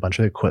buy a bunch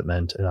of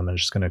equipment and I'm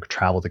just going to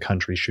travel the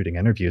country shooting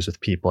interviews with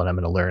people, and I'm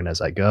going to learn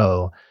as I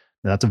go.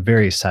 And that's a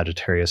very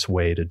Sagittarius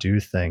way to do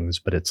things,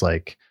 but it's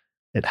like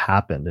it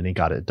happened and he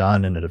got it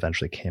done and it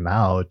eventually came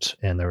out.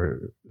 And there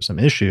were some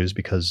issues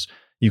because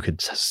you could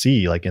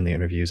see like in the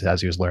interviews as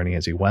he was learning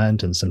as he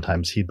went. And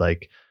sometimes he'd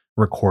like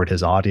record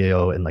his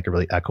audio in like a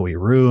really echoey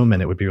room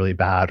and it would be really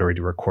bad, or he'd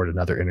record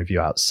another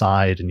interview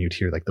outside and you'd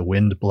hear like the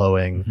wind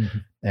blowing. Mm-hmm.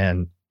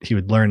 And he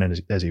would learn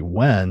as he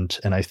went.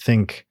 And I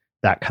think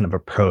that kind of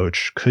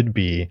approach could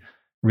be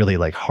really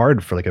like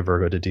hard for like a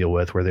Virgo to deal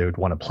with, where they would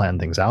want to plan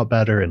things out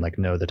better and like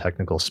know the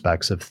technical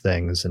specs of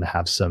things and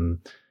have some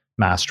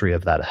mastery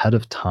of that ahead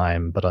of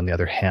time. But on the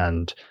other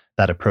hand,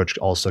 that approach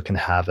also can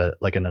have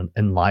like an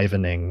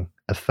enlivening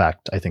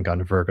effect, I think,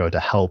 on Virgo to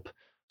help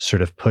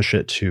sort of push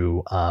it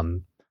to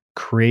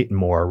create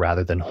more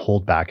rather than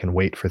hold back and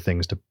wait for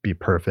things to be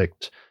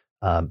perfect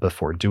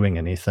before doing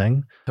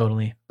anything.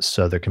 Totally.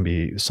 So there can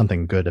be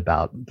something good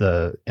about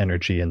the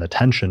energy and the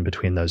tension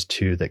between those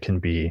two that can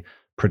be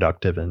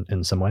productive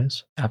in some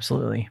ways.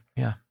 Absolutely.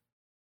 Yeah.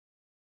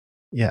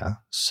 Yeah.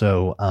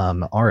 So,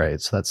 all right.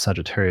 So that's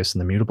Sagittarius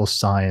and the mutable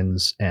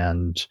signs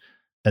and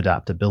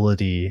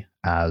adaptability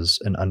as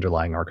an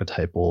underlying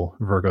archetypal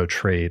Virgo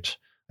trait,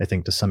 I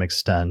think to some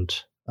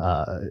extent,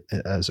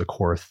 as a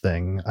core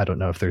thing. I don't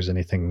know if there's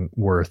anything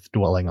worth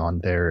dwelling on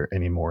there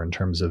anymore in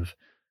terms of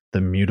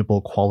the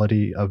mutable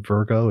quality of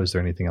Virgo. Is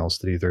there anything else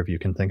that either of you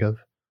can think of?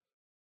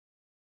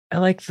 I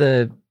like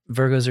the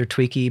Virgos are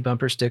tweaky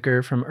bumper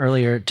sticker from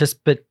earlier,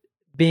 but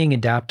being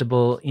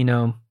adaptable,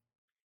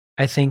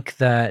 I think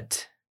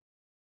that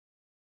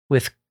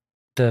with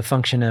the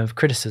function of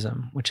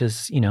criticism, which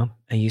is,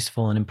 a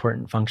useful and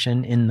important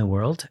function in the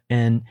world.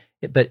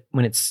 But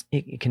when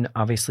it can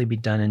obviously be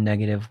done in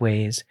negative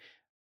ways,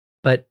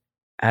 but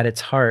at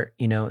its heart,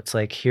 it's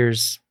like,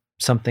 here's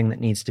something that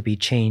needs to be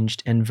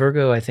changed. And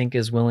Virgo, I think,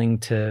 is willing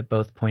to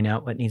both point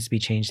out what needs to be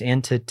changed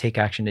and to take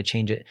action to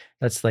change it.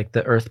 That's like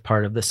the earth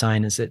part of the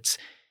sign. Is it's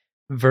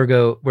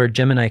Virgo, where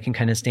Gemini can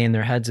kind of stay in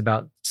their heads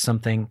about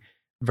something.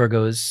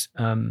 Virgo's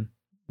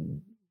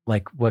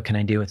like, what can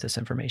I do with this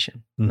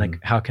information? Mm-hmm. Like,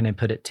 how can I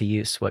put it to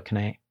use?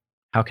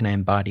 How can I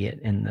embody it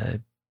in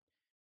the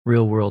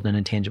real world in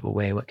a tangible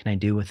way? What can I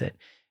do with it?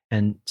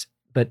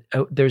 But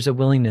there's a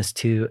willingness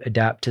to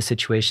adapt to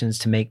situations,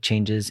 to make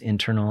changes,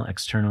 internal,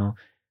 external,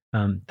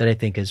 that I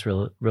think is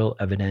real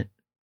evident.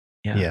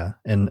 Yeah. Yeah.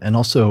 And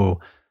also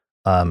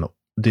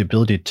the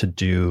ability to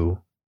do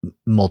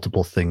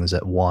multiple things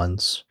at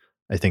once,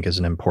 I think, is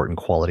an important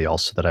quality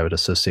also that I would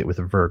associate with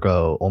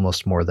Virgo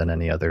almost more than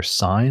any other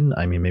sign.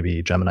 I mean,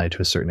 maybe Gemini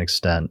to a certain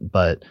extent,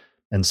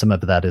 and some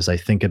of that is I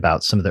think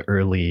about some of the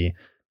early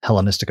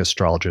Hellenistic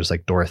astrologers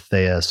like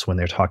Dorotheus when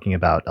they're talking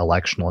about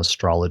electional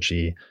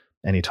astrology.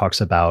 And he talks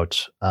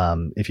about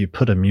if you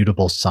put a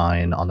mutable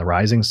sign on the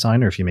rising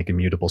sign, or if you make a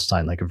mutable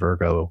sign like a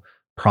Virgo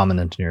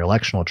prominent in your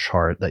electional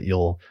chart, that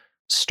you'll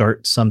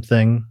start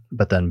something,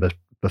 but then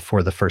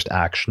before the first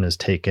action is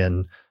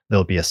taken,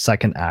 there'll be a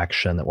second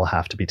action that will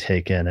have to be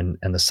taken.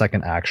 And the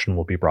second action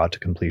will be brought to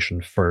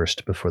completion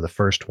first before the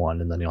first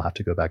one. And then you'll have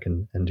to go back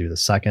and do the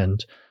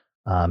second.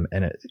 And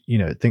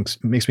it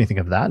makes me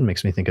think of that, and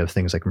makes me think of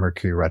things like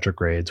Mercury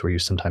retrogrades, where you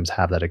sometimes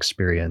have that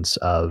experience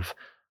of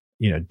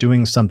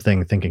doing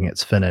something thinking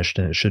it's finished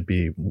and it should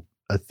be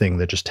a thing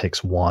that just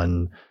takes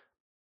one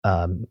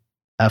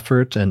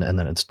effort and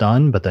then it's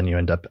done. But then you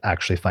end up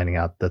actually finding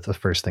out that the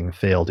first thing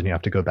failed and you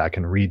have to go back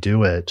and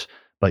redo it.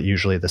 But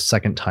usually the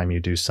second time you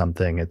do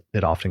something,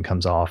 it often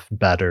comes off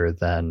better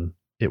than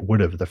it would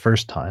have the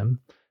first time.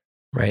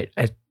 Right.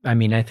 I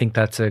mean, I think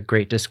that's a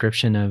great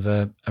description of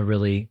a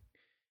really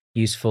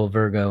useful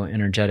Virgo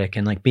energetic,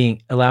 and like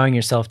allowing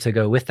yourself to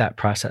go with that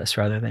process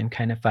rather than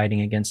kind of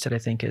fighting against it, I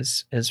think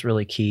is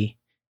really key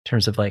in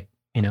terms of like,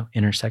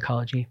 inner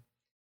psychology.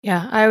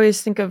 Yeah, I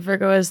always think of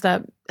Virgo as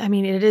that. I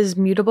mean, it is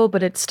mutable,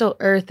 but it's still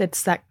earth.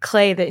 It's that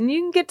clay that, and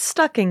you can get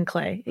stuck in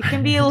clay. It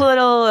can be a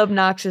little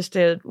obnoxious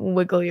to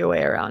wiggle your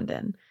way around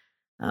in.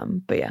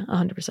 But yeah,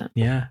 100%.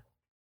 Yeah.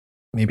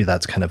 Maybe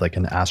that's kind of like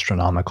an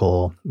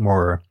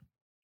more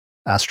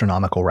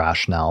astronomical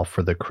rationale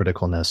for the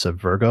criticalness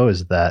of Virgo,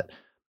 is that,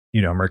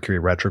 Mercury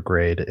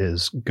retrograde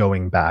is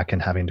going back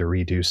and having to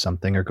redo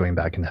something, or going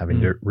back and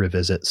having to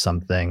revisit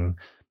something,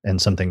 and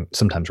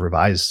sometimes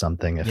revise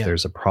something if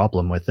there's a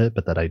problem with it.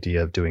 But that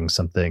idea of doing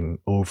something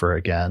over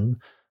again,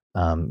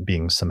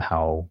 being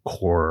somehow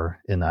core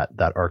in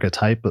that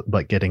archetype,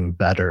 but getting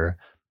better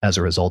as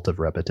a result of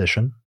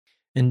repetition.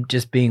 And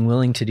just being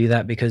willing to do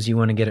that because you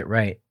want to get it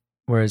right.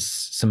 Whereas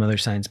some other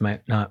signs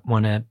might not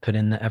want to put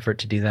in the effort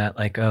to do that.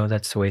 Like, oh,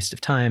 that's a waste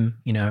of time.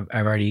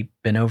 I've already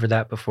been over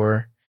that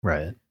before.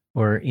 Right.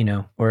 Or,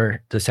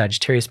 or the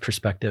Sagittarius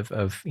perspective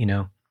of,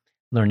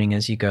 learning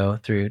as you go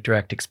through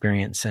direct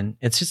experience. And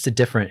it's just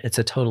it's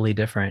a totally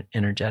different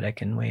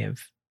energetic and way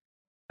of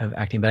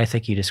acting. But I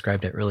think you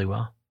described it really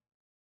well.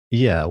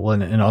 Yeah, well,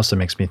 and it also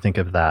makes me think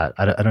of that.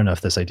 I don't know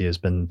if this idea has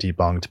been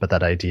debunked, but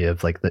that idea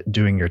of like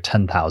doing your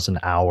 10,000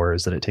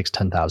 hours, that it takes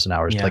 10,000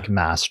 hours to like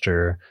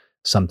master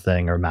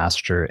something, or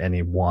master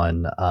any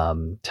one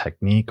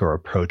technique or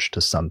approach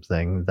to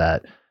something,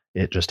 that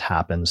it just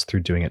happens through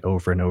doing it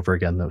over and over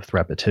again with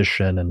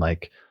repetition. And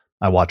like,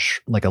 I watch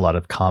like a lot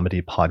of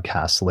comedy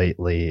podcasts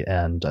lately,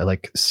 and I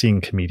like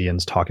seeing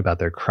comedians talk about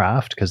their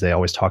craft, because they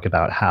always talk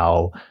about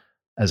how,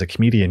 as a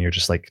comedian, you're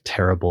just like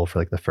terrible for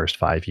like the first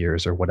 5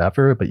 years or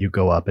whatever, but you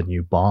go up and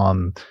you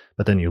bomb,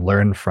 but then you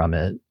learn from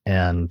it.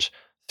 And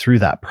through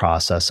that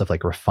process of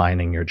like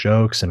refining your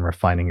jokes and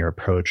refining your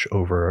approach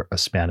over a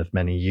span of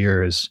many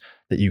years,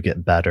 that you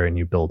get better and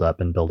you build up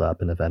and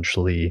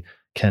eventually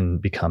can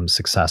become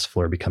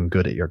successful or become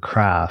good at your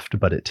craft.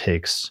 But it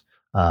takes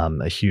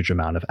a huge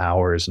amount of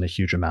hours and a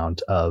huge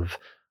amount of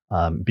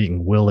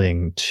being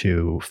willing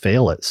to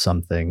fail at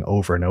something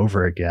over and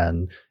over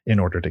again in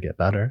order to get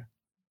better.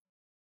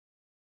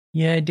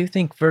 Yeah, I do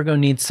think Virgo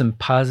needs some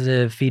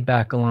positive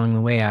feedback along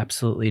the way,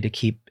 absolutely, to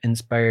keep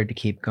inspired, to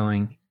keep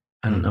going.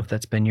 I don't know if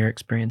that's been your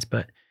experience,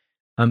 but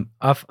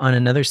off on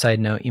another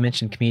side note, you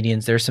mentioned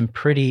comedians. There's some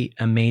pretty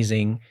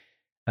amazing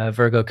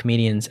Virgo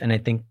comedians, and I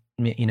think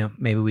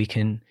maybe we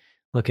can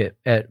look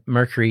at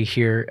Mercury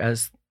here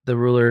as the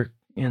ruler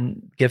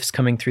and gifts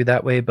coming through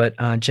that way. But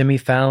Jimmy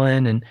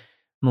Fallon and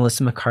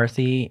Melissa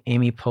McCarthy,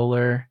 Amy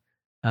Poehler,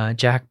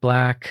 Jack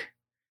Black,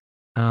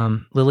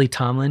 Lily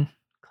Tomlin,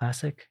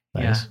 classic.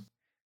 Nice.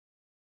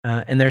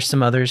 Yeah. And there's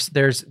some others.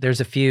 There's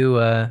a few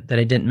that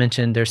I didn't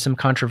mention. There's some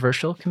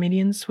controversial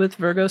comedians with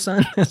Virgo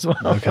Sun as well.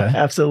 Okay.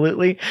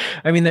 Absolutely.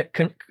 I mean, a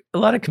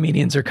lot of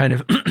comedians are kind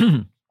of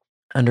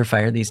under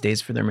fire these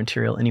days for their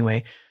material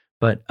anyway.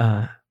 But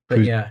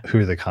yeah. Who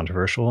are the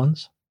controversial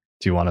ones?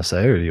 Do you want to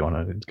say, or do you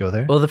want to go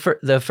there? Well,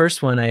 the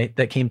first one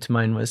that came to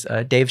mind was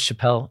Dave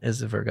Chappelle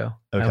is a Virgo.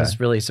 Okay. I was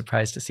really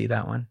surprised to see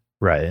that one.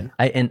 Right.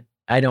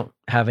 I don't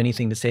have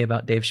anything to say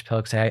about Dave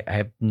Chappelle because I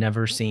have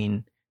never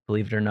seen,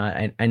 believe it or not,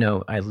 I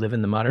know I live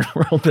in the modern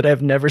world, but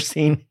I've never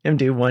seen him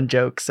do one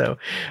joke. So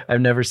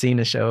I've never seen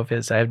a show of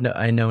his.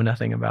 I know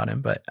nothing about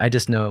him, but I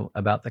just know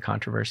about the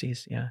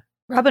controversies. Yeah.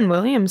 Robin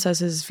Williams has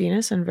his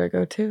Venus in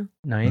Virgo too.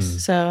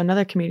 Nice. So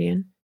another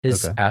comedian.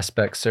 His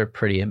aspects are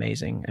pretty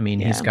amazing. I mean,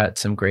 he's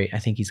got I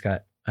think he's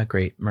got a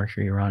great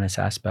Mercury Uranus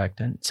aspect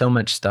and so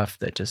much stuff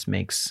that just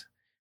makes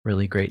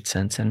really great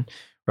sense in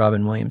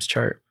Robin Williams'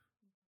 chart.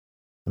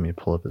 Let me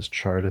pull up his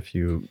chart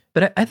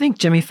But I think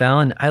Jimmy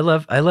Fallon, I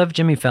love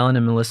Jimmy Fallon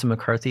and Melissa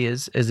McCarthy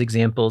as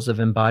examples of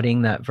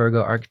embodying that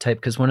Virgo archetype,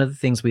 because one of the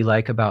things we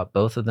like about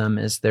both of them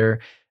is their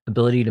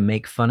ability to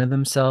make fun of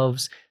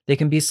themselves. They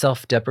can be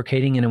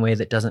self-deprecating in a way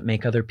that doesn't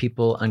make other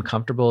people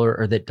uncomfortable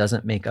or that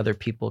doesn't make other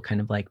people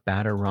kind of like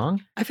bad or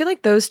wrong. I feel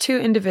like those two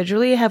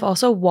individually have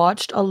also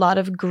watched a lot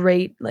of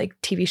great like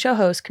TV show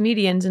hosts,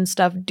 comedians and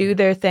stuff do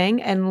their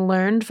thing and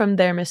learned from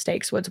their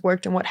mistakes, what's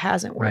worked and what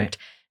hasn't worked. Right.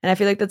 And I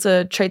feel like that's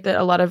a trait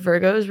that a lot of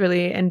Virgos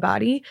really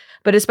embody,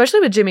 but especially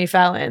with Jimmy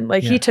Fallon,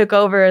 like he took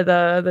over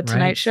the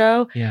Tonight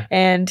Show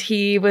and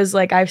he was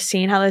like, I've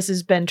seen how this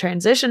has been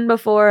transitioned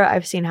before.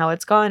 I've seen how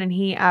it's gone. And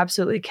he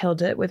absolutely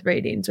killed it with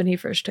ratings when he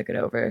first took it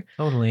over.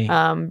 Totally.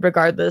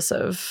 Regardless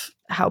of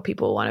how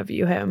people want to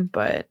view him,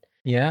 but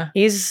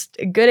he's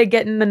good at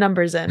getting the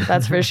numbers in.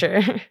 That's for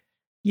sure.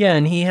 Yeah.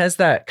 And he has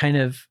that kind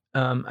of,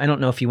 I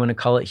don't know if you want to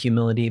call it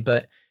humility,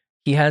 but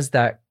he has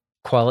that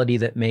quality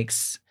that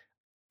makes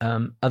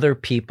other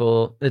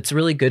people, it's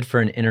really good for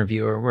an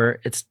interviewer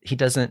where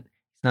he's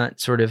not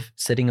sort of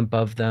sitting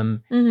above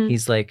them. Mm-hmm.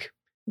 He's like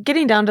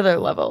getting down to their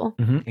level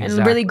and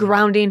really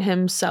grounding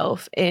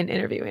himself in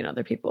interviewing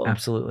other people.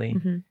 Absolutely.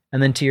 Mm-hmm.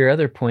 And then to your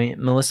other point,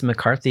 Melissa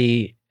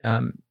McCarthy,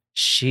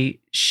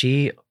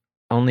 she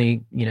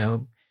only,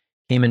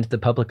 came into the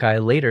public eye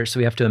later. So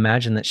we have to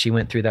imagine that she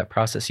went through that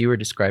process you were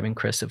describing,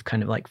 Chris, of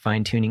kind of like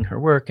fine tuning her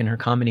work and her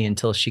comedy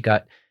until she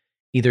got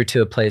either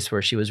to a place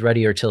where she was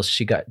ready or till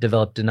she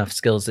developed enough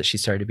skills that she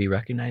started to be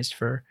recognized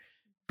for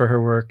her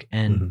work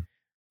and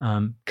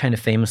kind of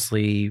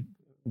famously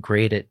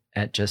great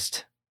at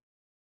just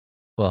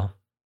well,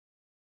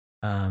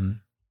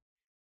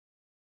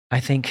 I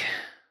think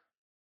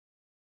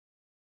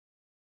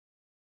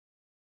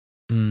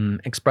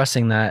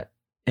expressing that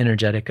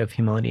energetic of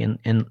humility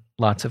in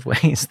lots of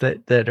ways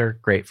that are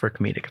great for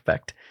comedic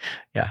effect.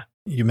 Yeah.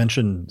 You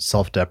mentioned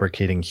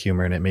self-deprecating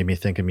humor, and it made me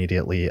think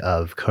immediately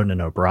of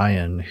Conan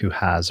O'Brien, who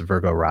has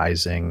Virgo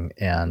rising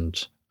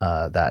and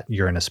that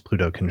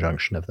Uranus-Pluto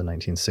conjunction of the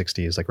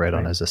 1960s, like right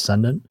on his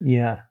ascendant.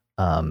 Yeah.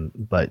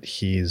 But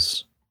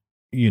he's,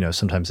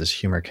 sometimes his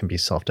humor can be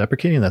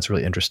self-deprecating. That's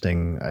really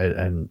interesting. I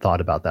hadn't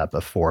thought about that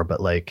before,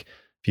 but like,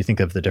 if you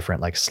think of the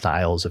different like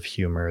styles of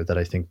humor, that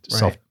I think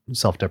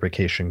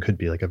self-deprecation could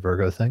be like a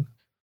Virgo thing.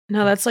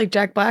 No, that's like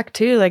Jack Black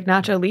too, like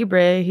Nacho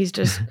Libre. He's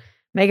just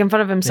making fun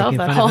of himself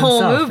that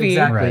whole movie.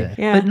 Exactly. Right.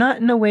 Yeah. But not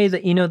in a way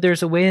that,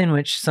 there's a way in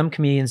which some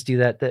comedians do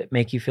that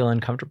make you feel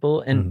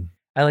uncomfortable. And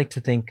I like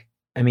to think,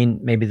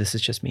 maybe this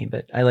is just me,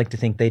 but I like to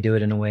think they do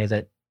it in a way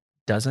that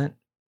doesn't.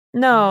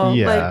 No,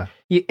 Yeah.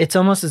 It's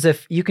almost as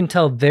if you can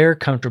tell they're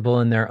comfortable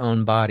in their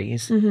own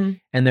bodies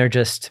and they're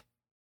just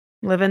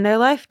living their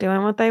life,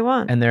 doing what they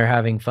want. And they're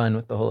having fun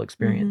with the whole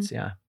experience.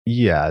 Yeah.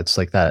 Yeah. It's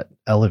like that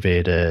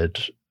elevated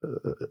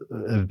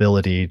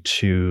ability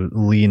to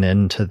lean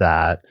into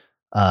that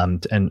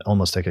and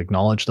almost like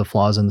acknowledge the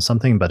flaws in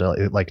something, but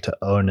like to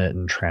own it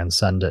and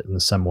transcend it in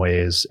some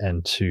ways,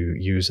 and to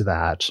use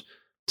that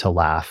to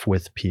laugh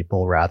with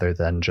people rather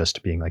than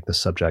just being like the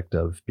subject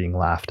of being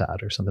laughed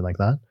at or something like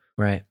that.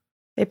 Right.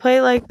 They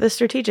play like the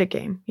strategic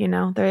game,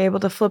 they're able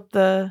to flip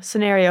the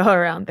scenario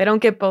around. They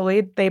don't get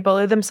bullied, they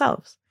bully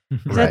themselves.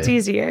 That's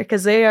easier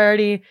because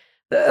a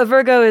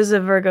Virgo is a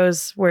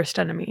Virgo's worst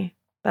enemy.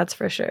 That's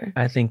for sure.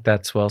 I think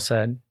that's well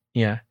said.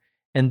 Yeah.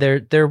 And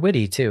they're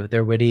witty too.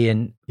 They're witty,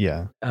 and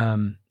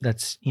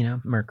that's,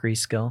 Mercury's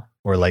skill.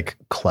 Or like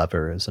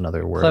clever is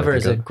another word. Clever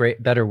is a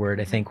better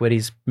word. I think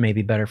witty's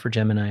maybe better for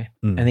Gemini.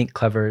 I think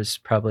clever is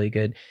probably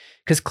good,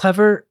 because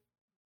clever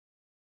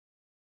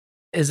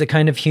is a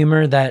kind of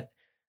humor that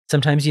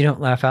sometimes you don't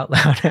laugh out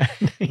loud at.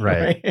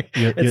 Right.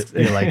 You're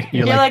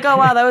like, oh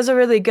wow, that was a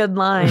really good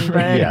line.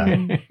 But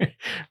yeah.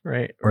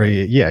 Right. Or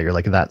you're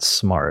like, that's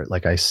smart.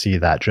 Like, I see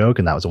that joke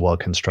and that was a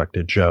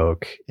well-constructed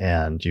joke,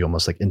 and you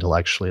almost like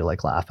intellectually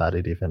like laugh at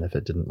it, even if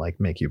it didn't like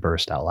make you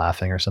burst out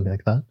laughing or something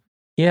like that.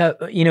 Yeah.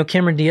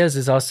 Cameron Diaz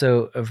is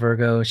also a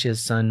Virgo. She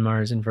has Sun,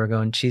 Mars in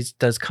Virgo, and she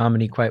does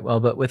comedy quite well.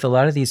 But with a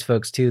lot of these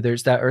folks too,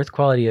 there's that earth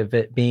quality of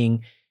it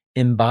being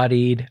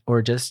embodied,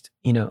 or just,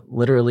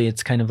 literally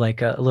it's kind of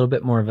like a little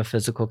bit more of a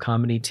physical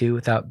comedy too,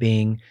 without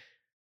being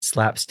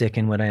slapstick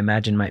in what I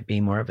imagine might be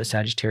more of a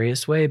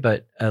Sagittarius way,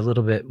 but a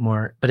little bit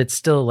more, but it's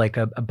still like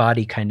a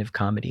body kind of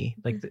comedy.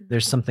 Like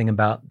there's something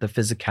about the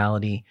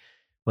physicality,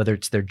 whether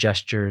it's their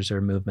gestures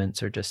or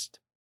movements or just,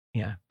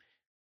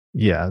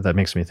 Yeah, that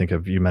makes me think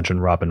of, you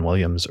mentioned Robin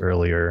Williams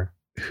earlier,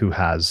 who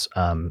has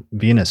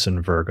Venus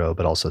in Virgo,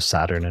 but also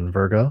Saturn in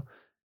Virgo.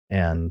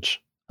 And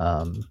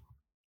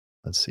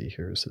let's see,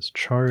 here's his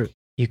chart.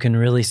 You can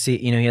really see,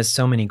 he has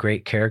so many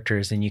great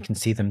characters, and you can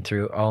see them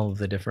through all of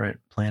the different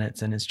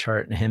planets in his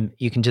chart. And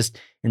you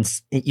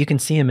can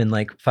see him in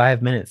like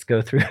 5 minutes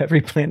go through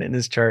every planet in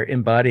his chart,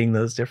 embodying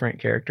those different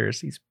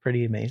characters. He's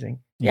pretty amazing.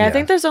 Yeah, I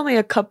think there's only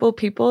a couple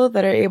people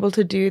that are able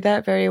to do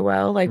that very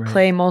well, like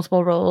play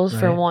multiple roles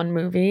for one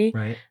movie.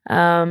 Right.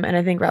 And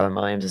I think Robin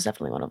Williams is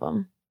definitely one of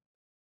them.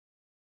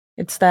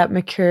 It's that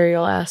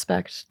mercurial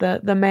aspect,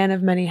 the man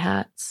of many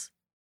hats.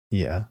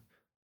 Yeah.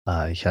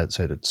 He had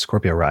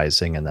Scorpio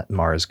rising, and that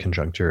Mars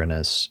conjunct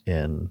Uranus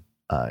in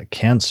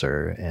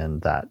Cancer,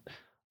 and that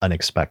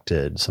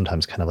unexpected,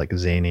 sometimes kind of like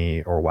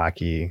zany or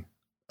wacky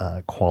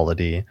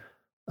quality.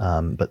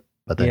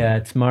 But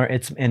then,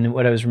 it's and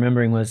what I was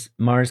remembering was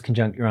Mars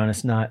conjunct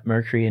Uranus, not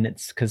Mercury, and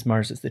it's because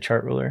Mars is the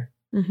chart ruler.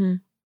 Mm-hmm.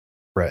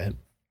 Right.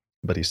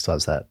 But he still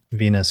has that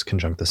Venus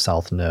conjunct the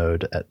South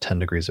Node at 10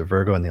 degrees of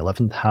Virgo in the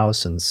 11th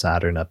house, and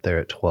Saturn up there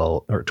at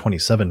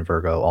 27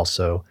 Virgo,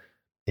 also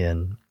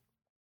in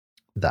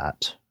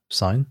that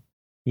sign.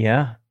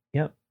 Yeah.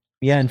 Yep.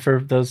 Yeah. And for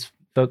those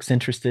folks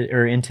interested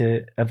or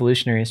into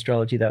evolutionary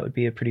astrology, that would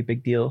be a pretty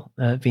big deal.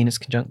 Venus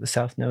conjunct the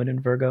South Node in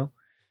Virgo,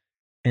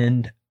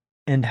 and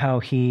how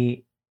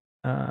he,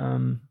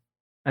 I'm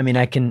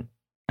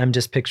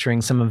just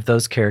picturing some of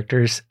those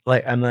characters.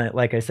 Like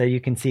I said,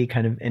 you can see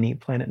kind of any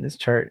planet in this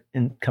chart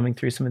and coming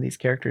through some of these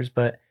characters,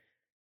 but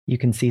you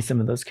can see some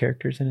of those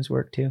characters in his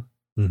work too.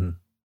 Mm-hmm.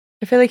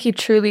 I feel like he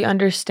truly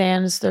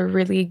understands the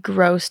really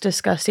gross,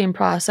 disgusting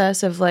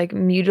process of like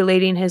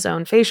mutilating his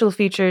own facial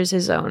features,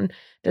 his own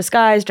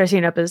disguise,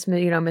 dressing up as,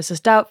 Mrs.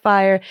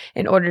 Doubtfire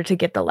in order to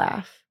get the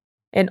laugh,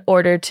 in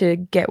order to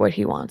get what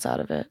he wants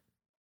out of it.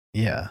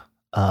 Yeah.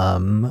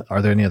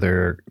 Are there any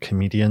other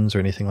comedians or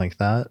anything like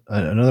that?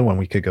 Another one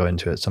we could go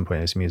into at some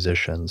point is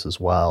musicians as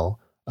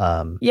well.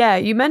 Yeah,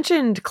 you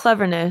mentioned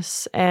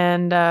cleverness,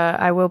 and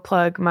I will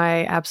plug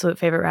my absolute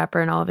favorite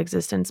rapper in all of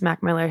existence,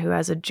 Mac Miller, who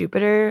has a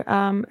Jupiter,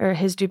 or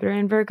his Jupiter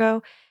in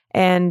Virgo,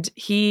 and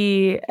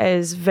he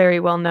is very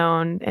well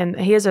known, and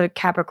he has a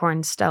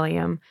Capricorn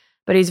stellium,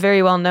 but he's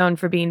very well known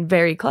for being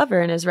very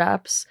clever in his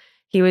raps.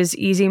 he was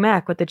Easy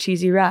Mac with the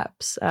cheesy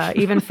raps.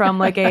 Even from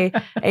like a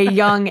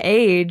young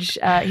age,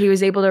 he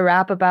was able to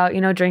rap about,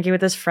 drinking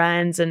with his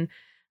friends and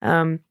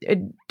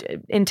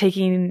in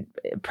taking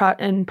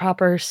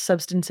improper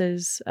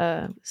substances,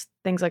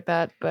 things like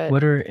that. But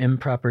what are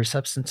improper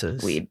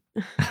substances? Weed.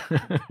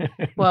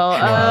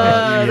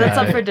 That's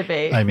up for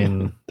debate. I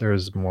mean,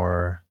 there's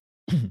more.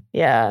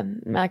 Yeah,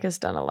 Mac has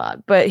done a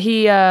lot, but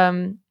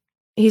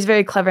he's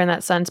very clever in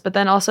that sense. But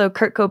then also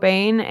Kurt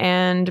Cobain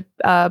and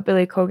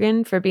Billy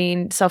Corgan for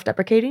being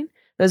self-deprecating.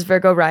 Those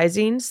Virgo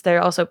risings,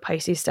 they're also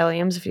Pisces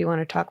stelliums. If you want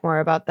to talk more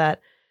about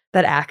that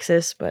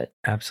axis, but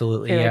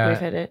absolutely, like we've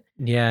hit it.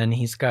 Yeah, and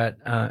he's got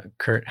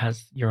Kurt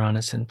has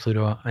Uranus and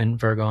Pluto and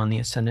Virgo on the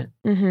ascendant.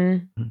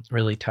 Mm-hmm.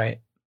 Really tight.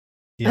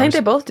 I think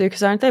they both do,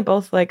 because aren't they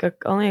both like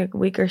only a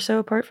week or so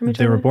apart from each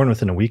other? They were born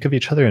within a week of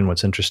each other, and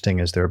what's interesting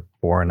is they're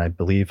born, I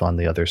believe, on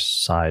the other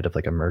side of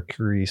like a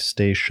Mercury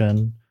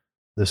station.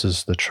 This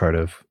is the chart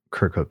of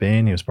Kurt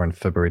Cobain. He was born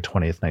February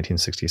 20th,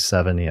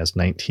 1967. He has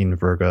 19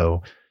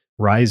 Virgo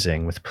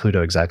rising, with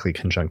Pluto exactly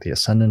conjunct the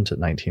ascendant at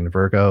 19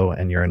 Virgo,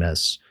 and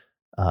Uranus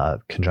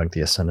conjunct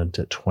the ascendant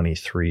at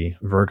 23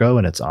 Virgo,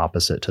 and it's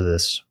opposite to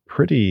this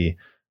pretty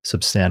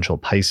substantial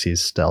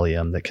Pisces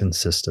stellium that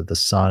consists of the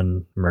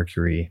Sun,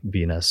 Mercury,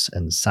 Venus,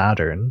 and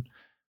Saturn.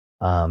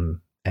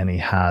 And he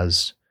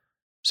has,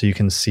 so you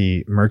can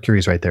see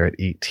Mercury's right there at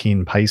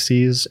 18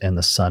 Pisces, and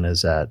the Sun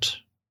is at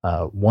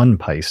 1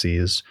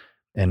 Pisces.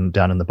 And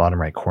down in the bottom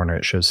right corner,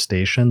 it shows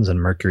stations,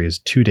 and Mercury is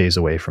 2 days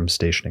away from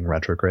stationing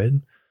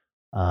retrograde.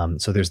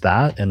 So there's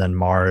that. And then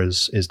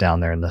Mars is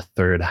down there in the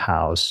 3rd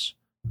house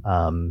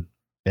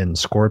in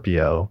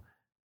Scorpio,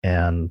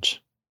 and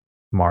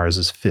Mars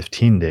is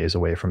 15 days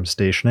away from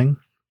stationing.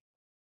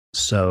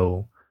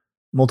 So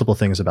multiple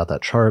things about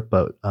that chart,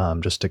 but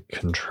just to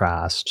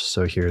contrast.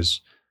 So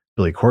here's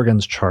Billy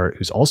Corgan's chart,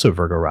 who's also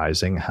Virgo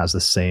rising, has the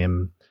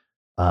same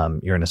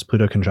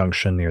Uranus-Pluto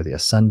conjunction near the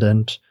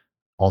ascendant,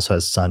 also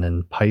has Sun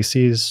in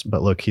Pisces,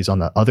 but look, he's on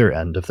the other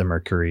end of the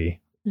Mercury,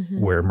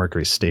 where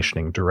Mercury's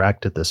stationing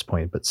direct at this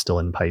point, but still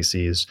in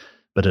Pisces,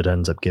 but it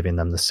ends up giving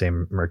them the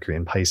same Mercury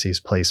and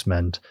Pisces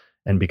placement.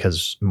 And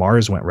because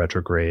Mars went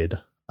retrograde,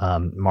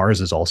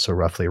 Mars is also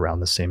roughly around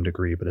the same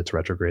degree, but it's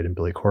retrograde in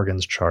Billy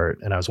Corgan's chart.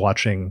 And I was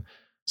watching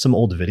some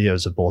old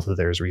videos of both of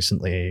theirs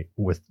recently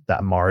with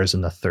that Mars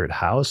in the 3rd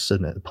house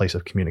and a place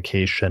of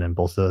communication, and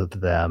both of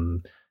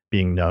them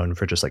being known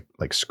for just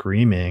like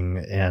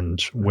screaming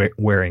and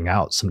wearing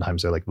out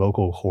sometimes their like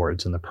vocal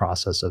cords in the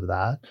process of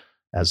that,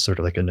 as sort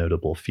of like a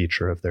notable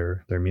feature of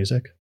their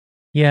music.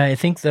 Yeah, I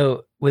think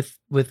though with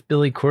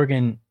Billy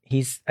Corgan,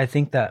 I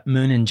think that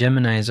Moon in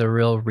Gemini is a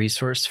real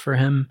resource for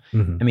him.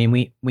 Mm-hmm. I mean,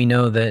 we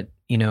know that,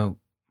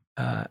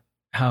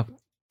 how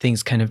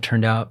things kind of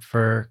turned out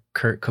for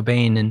Kurt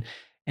Cobain,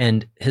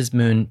 and his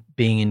Moon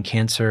being in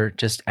Cancer,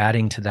 just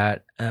adding to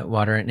that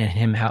water, and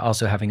him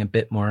also having a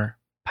bit more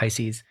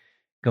Pisces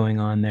going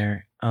on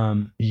there.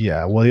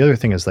 Yeah. Well, the other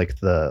thing is like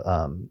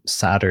the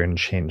Saturn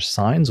changed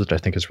signs, which I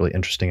think is really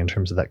interesting in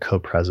terms of that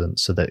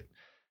co-presence, so that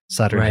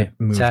Saturn had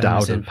moved Saturn out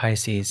was in of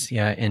Pisces,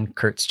 in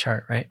Kurt's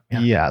chart, right?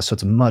 Yeah, so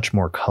it's much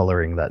more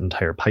coloring that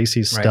entire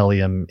Pisces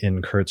stellium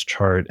in Kurt's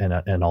chart,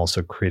 and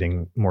also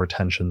creating more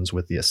tensions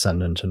with the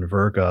ascendant in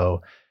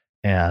Virgo,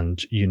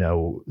 and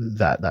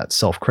that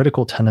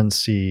self-critical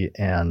tendency.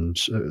 And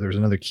there's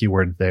another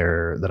keyword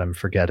there that I'm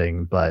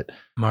forgetting, but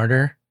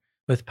martyr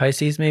with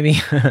Pisces, maybe.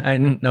 I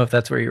didn't know if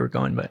that's where you were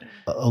going, but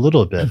a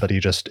little bit. But he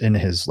just, in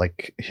his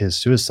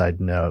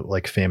suicide note,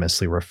 like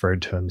famously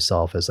referred to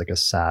himself as like a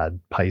sad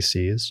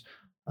Pisces,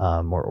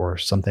 or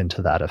something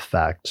to that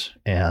effect.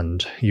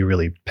 And you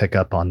really pick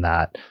up on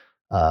that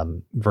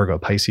Virgo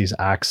Pisces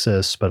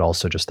axis, but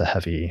also just the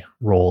heavy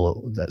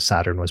role that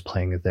Saturn was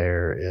playing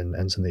there,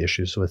 and some of the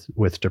issues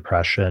with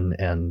depression,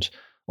 and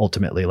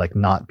ultimately like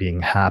not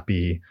being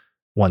happy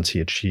once he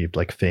achieved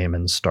like fame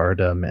and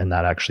stardom, and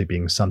that actually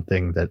being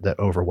something that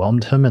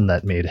overwhelmed him and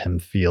that made him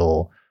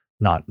feel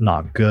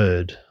not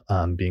good,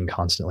 being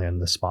constantly in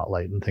the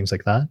spotlight and things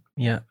like that.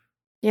 Yeah,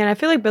 and I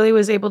feel like Billy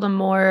was able to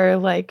more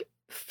like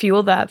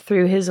fuel that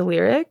through his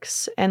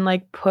lyrics, and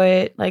like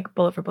put like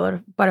bullet for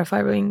bullet,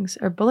 butterfly wings,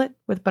 or bullet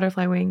with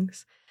butterfly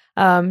wings,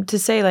 to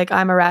say like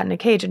I'm a rat in a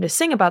cage, and to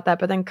sing about that.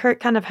 But then Kurt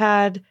kind of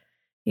had,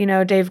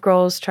 Dave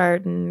Grohl's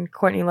chart and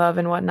Courtney Love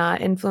and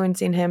whatnot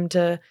influencing him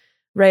to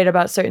write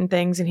about certain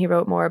things, and he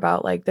wrote more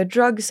about like the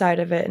drug side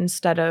of it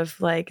instead of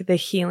like the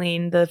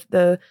healing,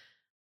 the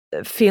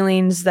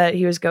feelings that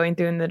he was going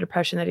through and the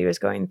depression that he was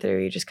going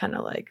through. He just kind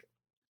of like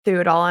threw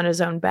it all on his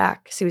own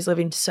back because he was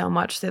living so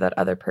much through that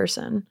other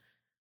person.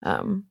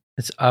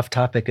 It's off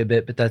topic a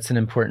bit, but that's an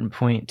important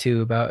point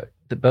too about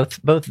both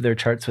of their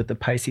charts with the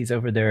Pisces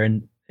over there,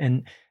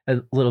 and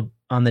a little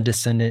on the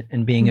descendant,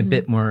 and being a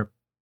bit more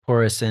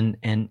porous and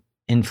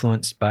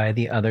influenced by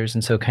the others,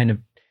 and so kind of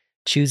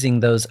choosing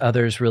those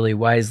others really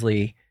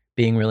wisely,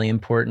 being really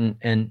important,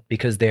 and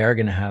because they are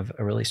going to have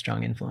a really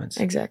strong influence.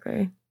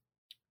 Exactly.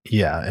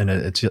 Yeah, and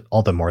it's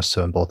all the more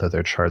so in both of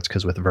their charts,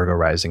 because with Virgo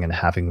rising and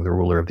having the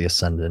ruler of the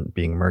ascendant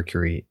being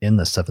Mercury in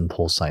the 7th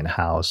whole sign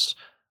house,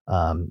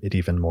 it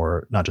even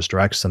more, not just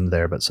directs them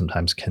there, but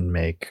sometimes can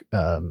make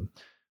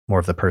more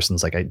of the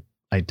person's like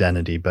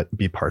identity, but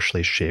be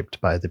partially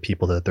shaped by the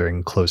people that they're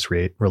in close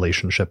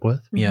relationship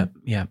with. Yeah,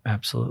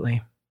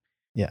 absolutely.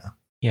 Yeah.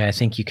 Yeah, I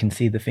think you can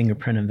see the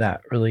fingerprint of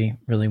that really,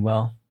 really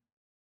well.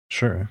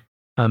 Sure.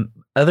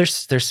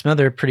 There's some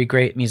other pretty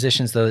great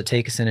musicians though that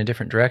take us in a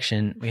different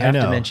direction. We have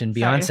to mention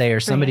Beyonce, or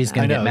somebody's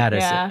going to get mad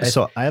at us.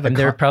 So I have,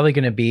 they're probably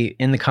going to be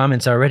in the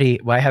comments already.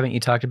 Why haven't you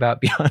talked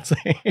about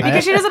Beyonce?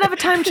 Because she doesn't have a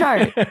time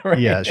chart. Right.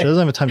 Yeah, she doesn't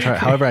have a time chart.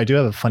 However, I do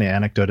have a funny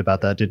anecdote about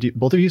that. Did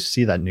both of you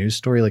see that news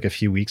story like a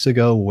few weeks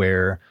ago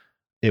where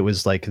it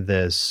was like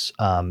this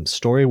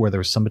story where there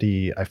was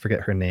somebody, I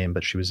forget her name,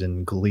 but she was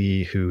in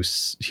Glee who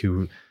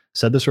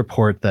said this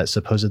report that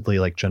supposedly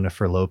like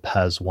Jennifer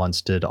Lopez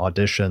once did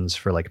auditions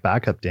for like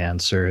backup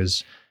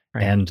dancers.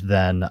 Right. And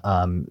then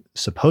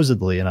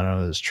supposedly, and I don't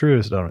know if it's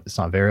true, so it's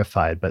not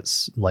verified,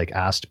 but like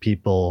asked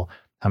people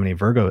how many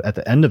Virgo at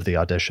the end of the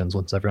auditions,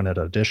 once everyone had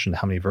auditioned,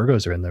 how many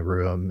Virgos are in the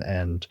room.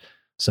 And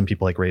some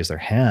people like raised their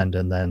hand,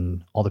 and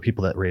then all the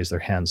people that raised their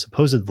hand,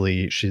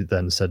 supposedly she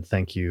then said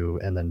thank you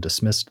and then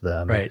dismissed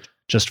them. Right.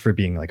 Just for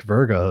being like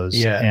Virgos.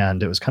 Yeah.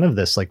 And it was kind of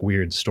this like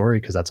weird story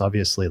because that's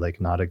obviously like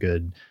not a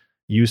good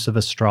use of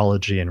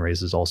astrology and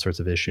raises all sorts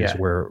of issues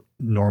where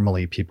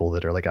normally people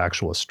that are like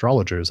actual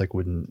astrologers like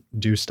wouldn't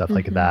do stuff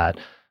like that.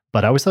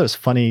 But I always thought it was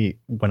funny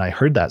when I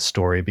heard that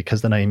story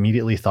because then I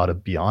immediately thought of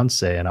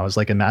Beyonce and I was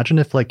like, imagine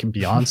if like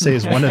Beyonce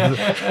is one of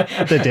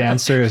the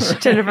dancers.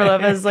 Jennifer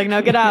Lopez is like,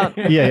 no, get out.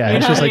 Yeah.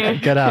 It's just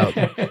like, get out.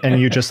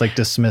 And you just like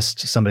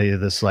dismissed somebody,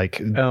 this like,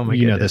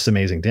 this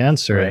amazing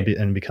dancer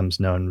and becomes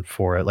known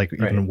for it, like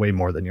even way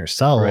more than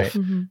yourself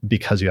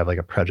because you have like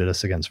a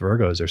prejudice against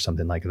Virgos or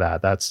something like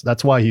that.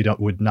 That's why you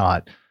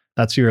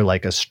that's your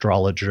like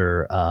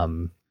astrologer,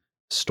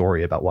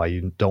 story about why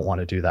you don't want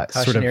to do that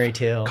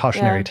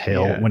cautionary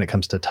tale when it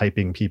comes to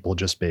typing people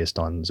just based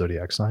on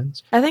zodiac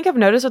signs. I think I've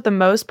noticed with the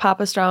most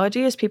pop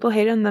astrology is people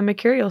hate on the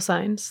mercurial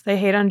signs. They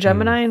hate on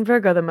Gemini and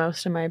Virgo the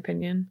most, in my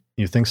opinion.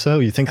 You think so?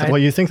 You think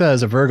you think that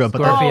as a Virgo,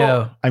 but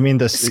Scorpio. I mean,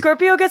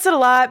 Scorpio gets it a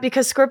lot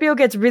because Scorpio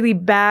gets really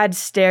bad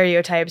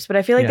stereotypes, but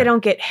I feel like they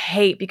don't get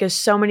hate because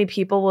so many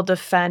people will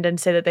defend and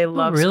say that they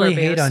love Scorpio. Really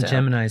hate on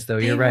Geminis though.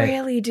 You're right. They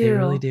really do. They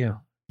really do.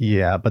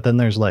 Yeah, but then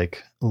there's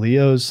like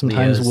Leos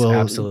sometimes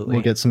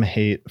will get some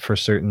hate for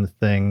certain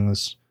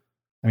things.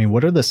 I mean,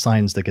 what are the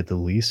signs that get the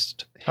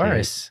least hate?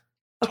 Taurus.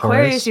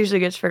 Aquarius usually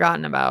gets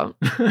forgotten about.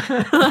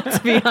 Let's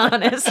be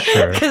honest.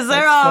 Because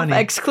they're all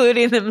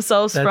excluding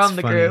themselves from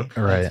the group.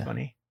 Right. That's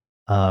funny.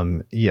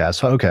 Yeah,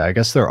 so okay, I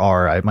guess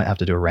I might have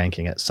to do a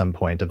ranking at some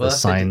point of the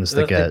signs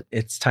that get...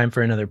 It's time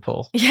for another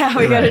poll. Yeah,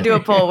 we got to do a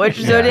poll. Which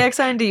zodiac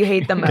sign do you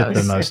hate the most? Get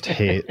the most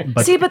hate.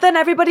 But then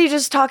everybody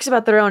just talks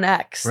about their own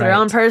ex, their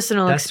own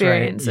personal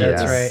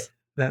experiences.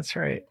 That's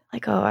right.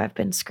 Like, oh, I've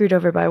been screwed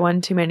over by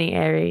one too many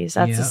Aries.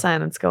 That's a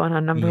sign that's going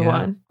on number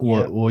one.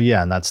 Well,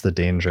 and that's the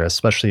danger,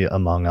 especially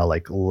among a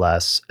like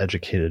less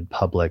educated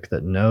public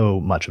that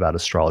know much about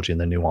astrology and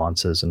the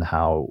nuances and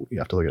how you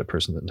have to look at a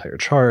person's entire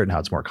chart and how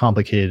it's more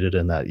complicated,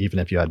 and that even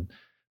if you had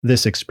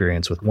this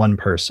experience with one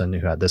person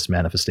who had this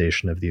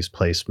manifestation of these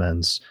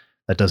placements,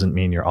 that doesn't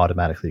mean you're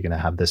automatically going to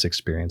have this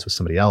experience with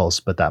somebody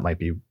else, but that might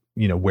be,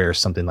 where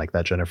something like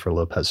that Jennifer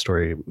Lopez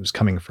story was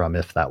coming from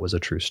if that was a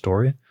true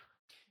story.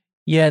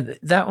 Yeah,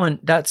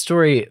 that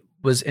story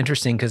was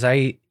interesting because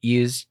I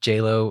used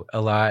JLo a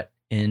lot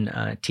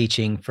in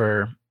teaching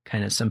for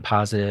kind of some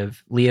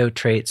positive Leo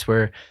traits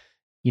where,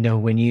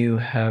 when you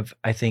have,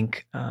 I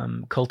think,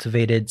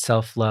 cultivated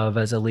self-love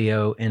as a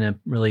Leo in a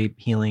really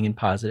healing and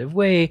positive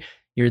way,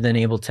 you're then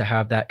able to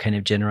have that kind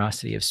of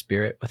generosity of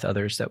spirit with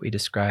others that we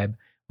describe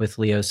with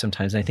Leos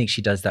sometimes. And I think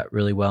she does that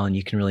really well. And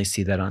you can really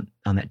see that on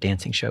that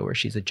dancing show where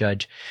she's a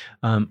judge,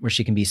 where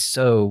she can be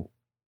so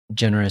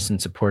generous and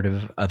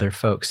supportive of other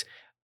folks.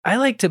 I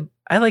like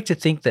to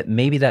think that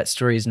maybe that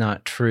story is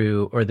not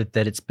true, or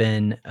that it's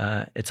been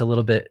it's a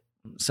little bit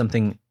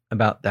something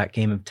about that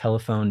game of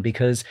telephone,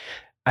 because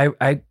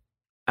I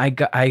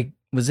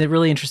was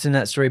really interested in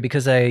that story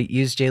because I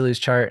used JLo's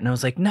chart and I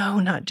was like, no,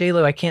 not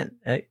JLo. I can't,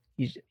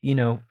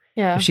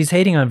 if she's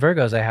hating on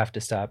Virgos, I have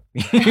to stop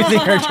using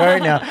her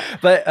chart now.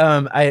 But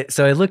I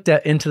looked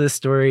into the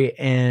story,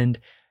 and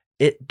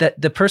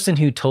the person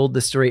who told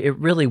the story, it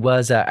really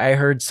was I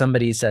heard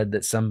somebody said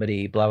that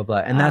somebody blah blah blah,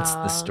 and that's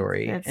the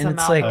story.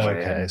 It's like,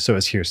 okay, so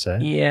it's hearsay.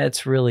 Yeah,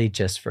 it's really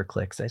just for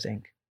clicks, I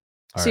think.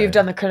 So you've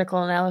done the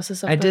critical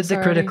analysis of this? I did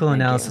the critical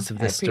analysis of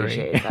this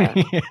story.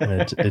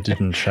 And it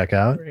didn't check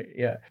out.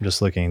 Yeah, I'm just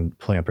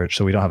pulling up her.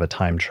 So we don't have a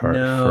time chart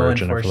for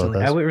Jennifer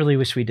Lopez. I really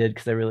wish we did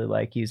because I really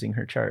like using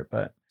her chart.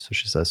 But so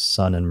she says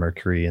Sun and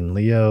Mercury in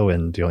Leo,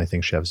 and the only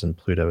thing she has in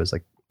Pluto is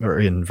or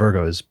in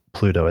Virgo is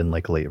Pluto in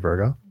like late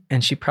Virgo.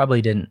 And she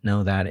probably didn't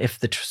know that. If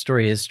the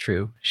story is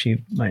true,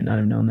 she might not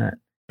have known that.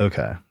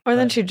 Okay. Or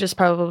then she'd just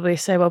probably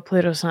say, well,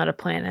 Pluto's not a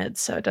planet,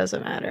 so it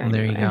doesn't matter. Well,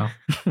 there you go.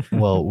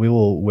 Well, we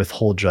will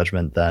withhold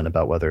judgment then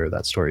about whether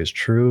that story is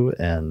true,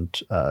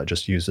 and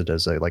just use it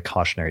as a like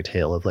cautionary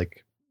tale of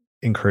like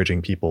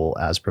encouraging people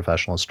as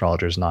professional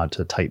astrologers not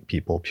to type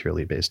people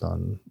purely based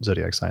on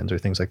zodiac signs or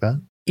things like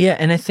that. Yeah,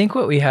 and I think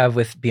what we have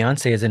with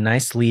Beyonce is a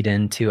nice lead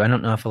into, I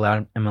don't know if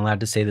I'm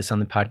allowed to say this on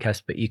the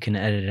podcast, but you can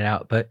edit it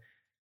out, but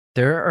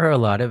there are a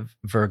lot of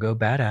Virgo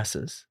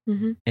badasses.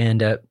 Mm-hmm.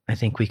 And I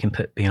think we can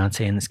put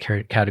Beyonce in this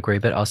category,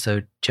 but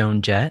also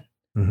Joan Jett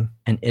and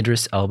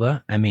Idris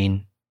Elba. I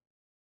mean,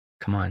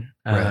 come on.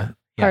 Right.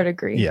 Hard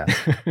agree. Yeah.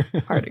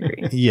 Hard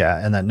agree.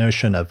 Yeah. And that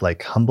notion of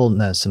like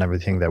humbleness and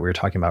everything that we were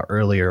talking about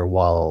earlier,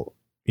 while,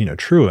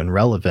 true and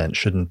relevant,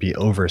 shouldn't be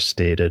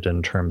overstated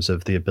in terms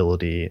of the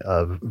ability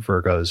of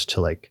Virgos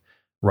to like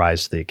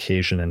rise to the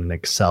occasion and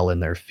excel in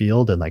their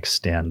field and like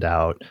stand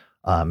out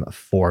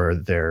for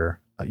their,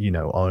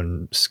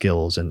 own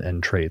skills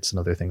and traits and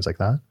other things like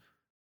that.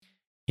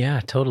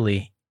 Yeah,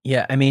 totally.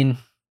 Yeah. I mean,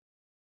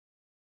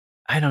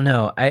 I don't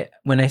know.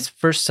 When I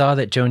first saw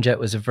that Joan Jett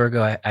was a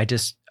Virgo, I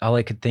just, all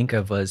I could think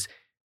of was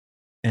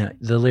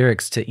the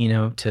lyrics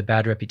to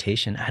Bad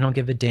Reputation. I don't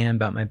give a damn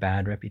about my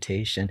bad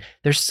reputation.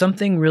 There's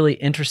something really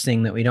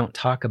interesting that we don't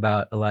talk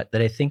about a lot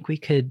that I think we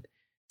could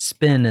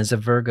spin as a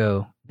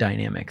Virgo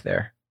dynamic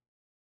there.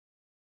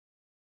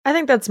 I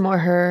think that's more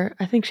her.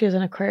 I think she has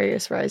an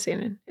Aquarius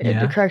rising.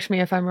 Correct me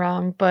if I'm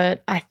wrong,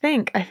 but I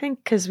think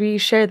because we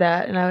share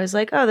that, and I was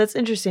like, oh, that's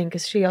interesting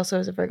because she also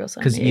has a Virgo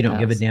sun. Because you don't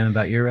give a damn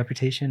about your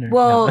reputation, or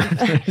well, no?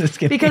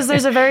 because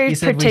there's a very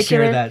particular. We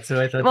share that, so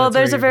I thought. Well,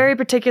 there's a very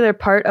particular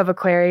part of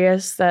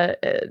Aquarius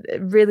that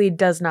really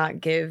does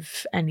not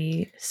give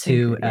any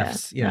two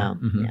Fs. Yeah,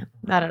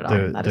 not at all.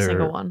 Not a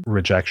single one.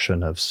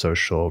 Rejection of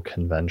social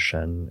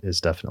convention is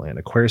definitely an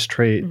Aquarius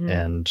trait,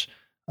 and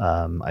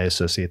I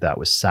associate that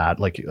with sad.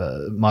 Like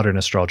modern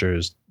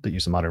astrologers that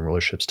use the modern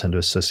rulerships tend to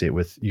associate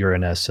with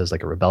Uranus as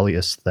like a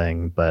rebellious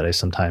thing, but I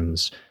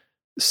sometimes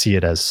see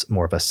it as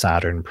more of a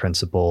Saturn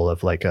principle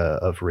of like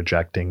of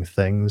rejecting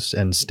things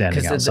and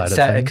standing outside of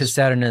things. Because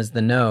Saturn is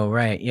the no,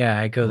 right? Yeah,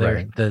 I go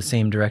there the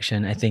same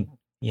direction. I think,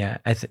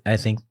 I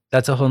think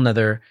that's a whole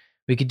nother.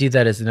 We could do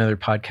that as another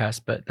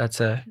podcast, but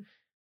that's a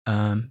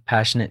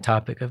passionate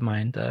topic of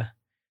mine.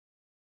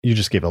 You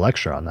just gave a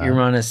lecture on that.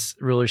 Uranus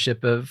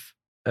rulership of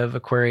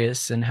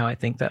Aquarius and how I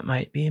think that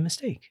might be a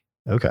mistake.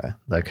 Okay,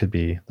 that would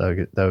be a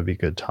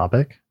good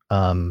topic.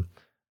 We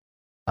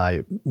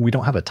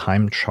don't have a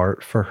time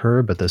chart for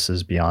her, but this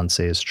is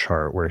Beyonce's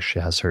chart where she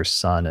has her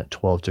sun at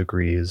 12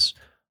 degrees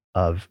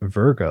of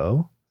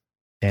Virgo,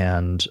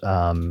 and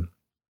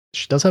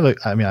she does have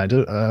I want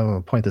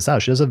to point this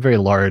out. She does have a very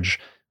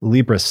large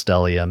Libra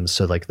stellium,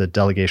 so like the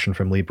delegation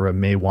from Libra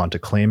may want to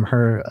claim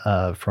her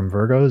from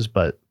Virgos,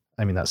 but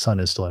I mean that sun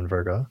is still in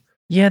Virgo.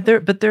 Yeah,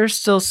 there's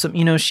still some,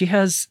 she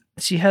has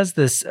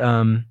this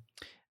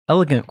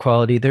elegant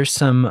quality. There's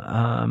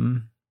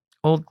some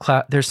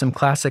there's some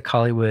classic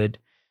Hollywood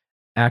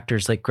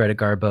actors like Greta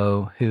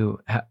Garbo who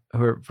are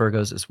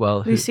Virgos as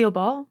well. Lucille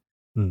Ball?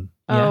 Yeah.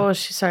 Oh,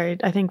 sorry.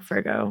 I think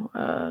Virgo,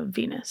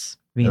 Venus.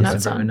 Venus,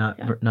 not sun.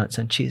 Not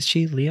sun. Is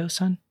she Leo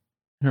sun?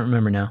 I don't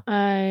remember now.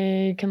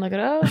 I can look it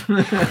up.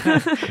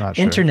 Not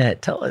sure.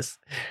 Internet, tell us.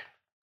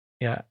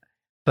 Yeah.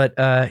 But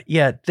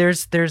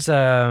there's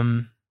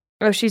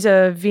Oh, she's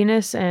a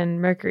Venus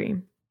and Mercury,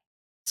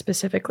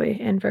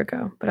 specifically in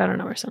Virgo, but I don't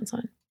know her sun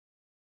sign.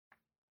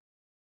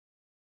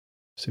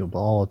 So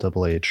ball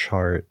AA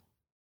chart.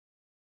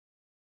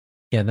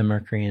 Yeah, the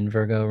Mercury in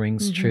Virgo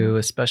rings true,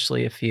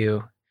 especially if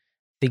you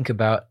think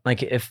about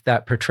like if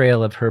that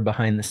portrayal of her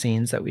behind the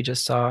scenes that we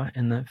just saw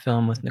in the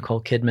film with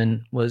Nicole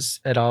Kidman was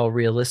at all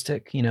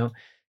realistic.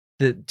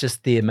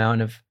 The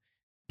amount of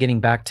getting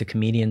back to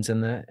comedians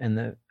and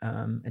the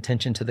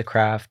attention to the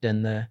craft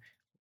and the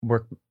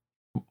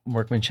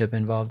workmanship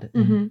involved.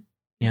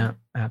 Yeah,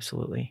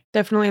 absolutely.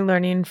 Definitely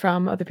learning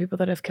from other people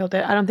that have killed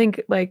it. I don't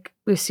think like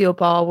Lucille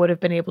Ball would have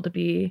been able to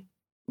be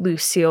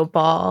Lucille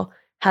Ball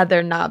had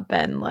there not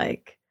been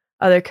like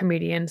other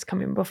comedians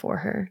coming before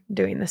her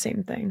doing the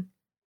same thing.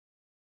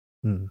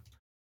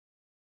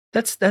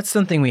 That's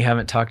something we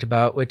haven't talked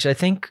about, which I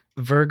think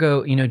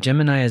Virgo,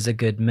 Gemini is a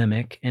good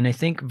mimic. And I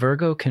think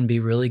Virgo can be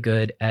really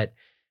good at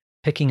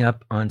picking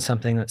up on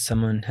something that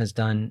someone has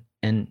done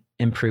and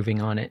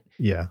improving on it.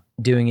 Yeah.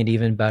 Doing it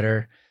even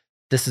better.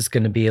 This is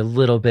going to be a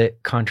little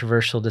bit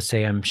controversial to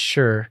say, I'm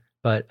sure,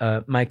 but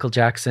Michael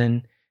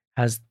Jackson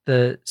has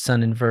the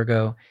sun in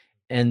Virgo,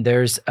 and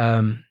there's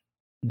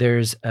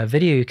a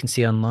video you can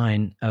see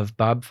online of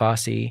Bob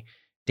Fosse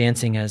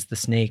dancing as the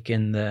snake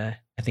in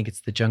I think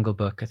it's the Jungle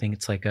Book. I think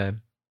it's like a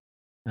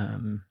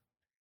kind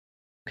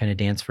of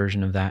dance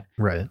version of that.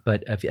 Right.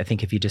 But I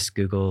think if you just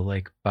Google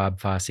like Bob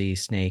Fosse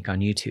snake on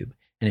YouTube,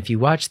 and if you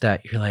watch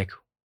that, you're like,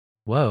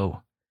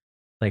 whoa,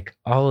 like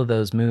all of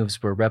those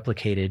moves were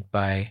replicated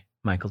by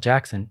Michael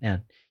Jackson.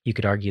 And you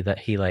could argue that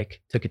he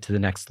like took it to the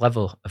next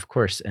level, of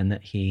course, and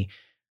that I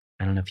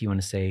don't know if you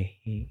want to say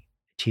he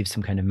achieved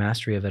some kind of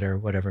mastery of it or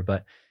whatever,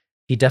 but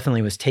he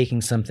definitely was taking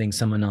something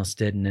someone else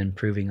did and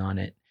improving on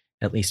it,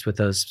 at least with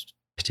those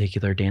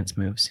particular dance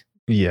moves.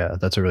 Yeah,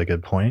 that's a really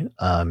good point.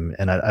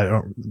 And I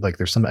don't like.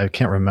 There's some I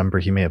can't remember.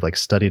 He may have like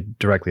studied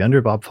directly under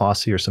Bob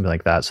Fosse or something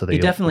like that. So he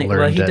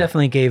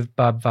definitely gave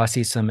Bob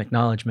Fosse some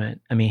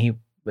acknowledgement. I mean, he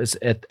was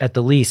at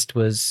the least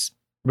was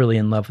really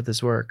in love with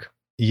his work.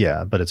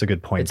 Yeah, but it's a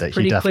good point It's that he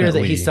pretty definitely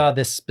clear that he saw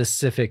this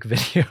specific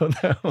video,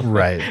 though.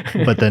 right.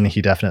 But then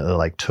he definitely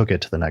like took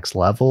it to the next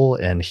level,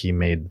 and he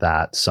made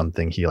that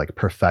something. He like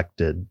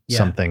perfected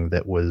something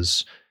that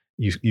was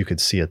you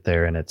could see it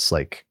there, and it's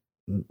like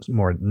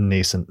more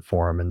nascent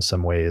form in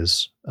some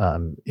ways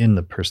in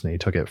the person that he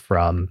took it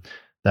from.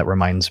 That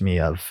reminds me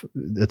of,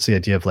 it's the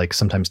idea of like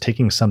sometimes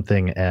taking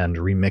something and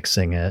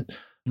remixing it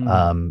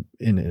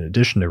in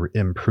addition to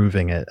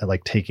improving it,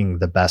 like taking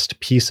the best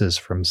pieces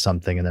from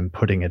something and then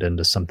putting it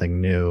into something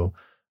new.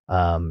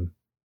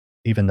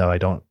 Even though I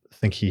don't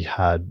think he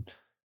had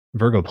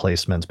Virgo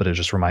placements, but it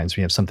just reminds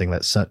me of something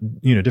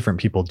that, different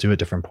people do at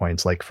different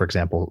points. Like, for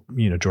example,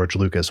 George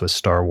Lucas with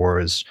Star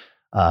Wars,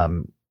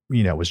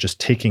 was just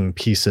taking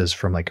pieces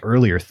from like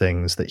earlier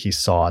things that he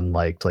saw and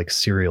liked, like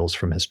serials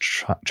from his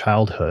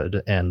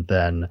childhood, and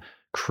then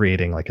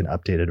creating like an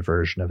updated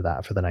version of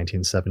that for the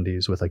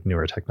 1970s with like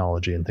newer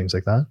technology and things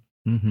like that.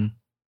 Mm-hmm.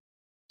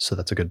 So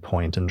that's a good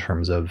point in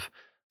terms of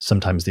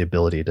sometimes the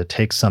ability to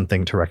take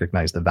something to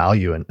recognize the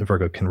value, and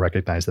Virgo can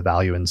recognize the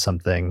value in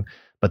something,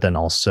 but then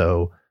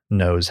also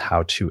knows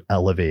how to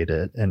elevate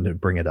it and to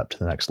bring it up to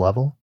the next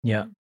level.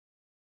 Yeah.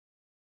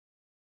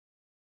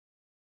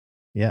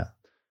 Yeah.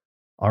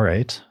 All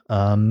right.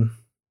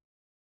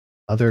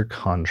 Other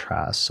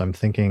contrasts. So I'm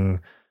thinking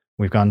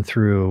we've gone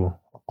through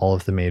all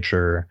of the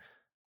major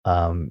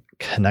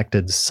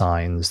connected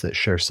signs that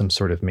share some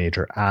sort of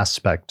major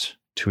aspect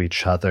to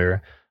each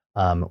other.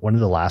 One of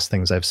the last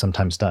things I've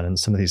sometimes done in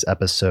some of these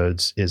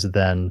episodes is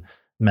then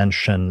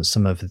mention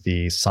some of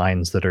the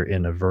signs that are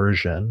in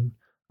aversion.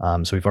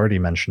 So we've already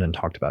mentioned and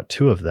talked about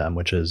two of them,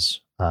 which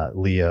is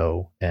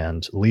Leo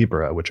and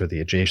Libra, which are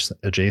the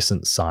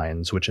adjacent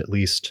signs, which at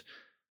least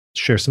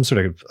share some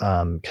sort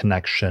of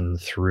connection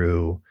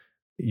through,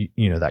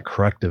 that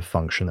corrective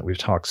function that we've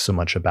talked so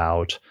much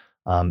about.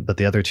 But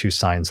the other two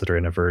signs that are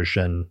in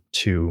aversion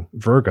to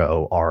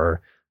Virgo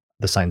are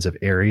the signs of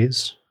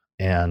Aries,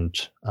 and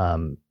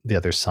the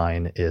other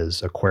sign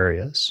is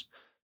Aquarius.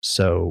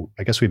 So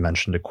I guess we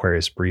mentioned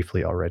Aquarius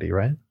briefly already,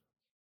 right?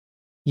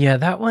 Yeah,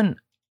 that one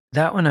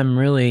I'm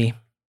really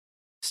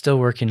still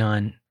working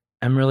on.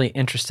 I'm really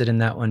interested in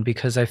that one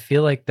because I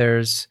feel like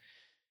there's,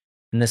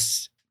 and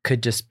this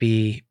could just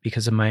be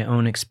because of my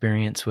own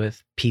experience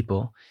with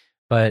people,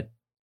 but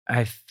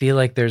I feel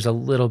like there's a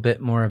little bit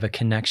more of a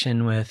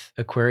connection with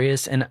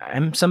Aquarius. And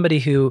I'm somebody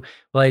who,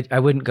 well, I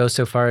wouldn't go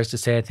so far as to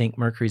say I think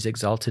Mercury's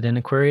exalted in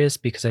Aquarius,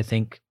 because I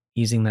think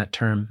using that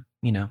term,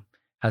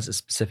 has a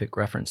specific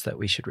reference that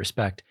we should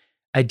respect.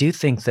 I do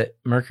think that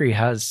Mercury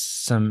has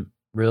some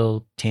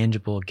real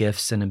tangible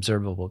gifts and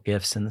observable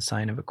gifts in the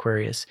sign of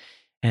Aquarius.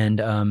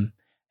 And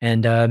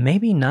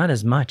maybe not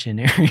as much in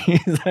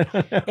Aries.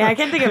 Yeah, I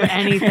can't think of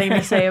anything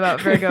to say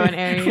about Virgo and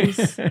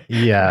Aries.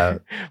 Yeah,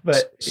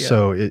 but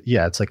so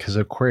it's like, because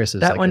Aquarius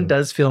is that like one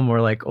does feel more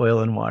like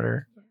oil and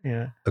water.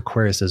 Yeah,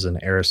 Aquarius is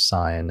an air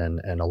sign,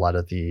 and a lot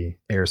of the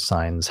air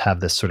signs have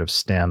this sort of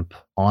stamp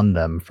on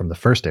them from the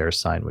first air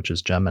sign, which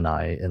is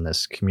Gemini, in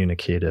this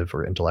communicative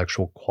or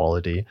intellectual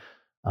quality.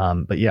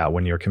 But yeah,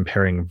 when you're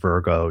comparing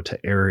Virgo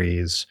to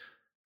Aries,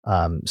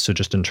 so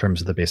just in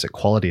terms of the basic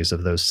qualities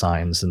of those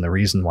signs and the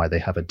reason why they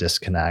have a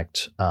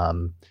disconnect,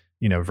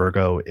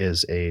 Virgo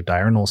is a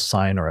diurnal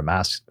sign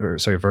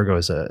Virgo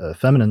is a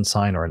feminine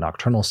sign or a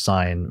nocturnal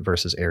sign,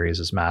 versus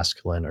Aries is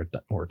masculine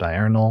or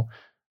diurnal.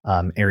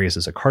 Aries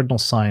is a cardinal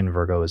sign,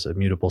 Virgo is a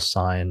mutable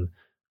sign,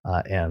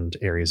 and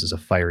Aries is a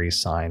fiery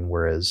sign,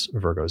 whereas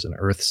Virgo is an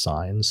earth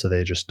sign. So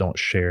they just don't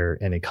share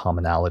any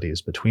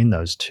commonalities between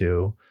those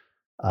two.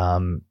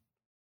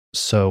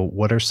 So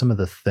what are some of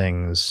the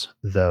things,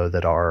 though,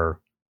 that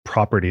are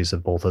properties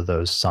of both of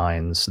those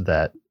signs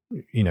that,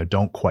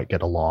 don't quite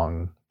get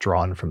along,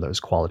 drawn from those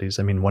qualities?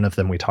 I mean, one of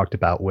them we talked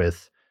about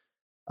with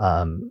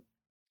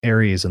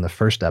Aries in the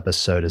first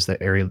episode is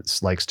that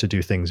Aries likes to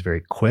do things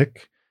very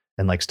quick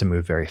and likes to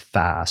move very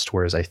fast,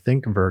 whereas I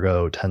think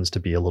Virgo tends to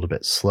be a little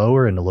bit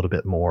slower and a little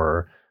bit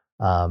more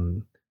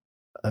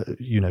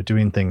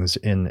doing things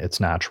in its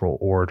natural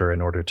order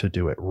in order to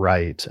do it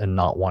right, and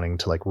not wanting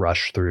to like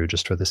rush through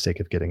just for the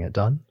sake of getting it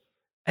done.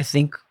 I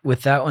think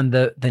with that one,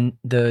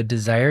 the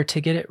desire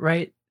to get it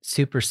right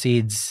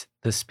supersedes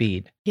the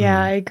speed.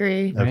 Yeah, I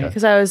agree. Okay.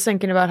 Because I was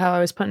thinking about how I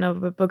was putting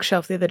up a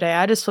bookshelf the other day.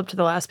 I just flipped to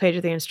the last page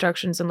of the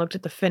instructions and looked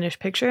at the finished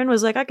picture and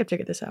was like, I could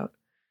figure this out.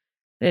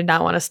 I did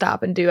not want to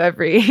stop and do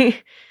every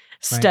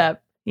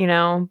step,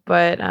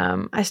 but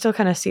I still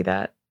kind of see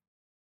that.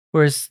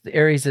 Whereas the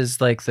Aries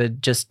is like the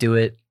just do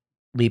it,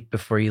 leap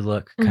before you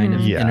look kind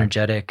of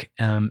energetic,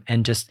 and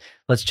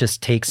let's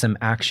just take some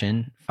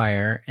action,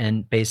 fire,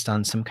 and based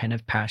on some kind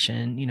of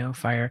passion,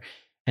 fire.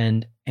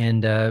 And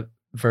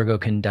Virgo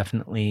can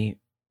definitely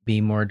be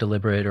more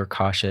deliberate or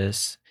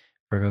cautious.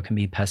 Virgo can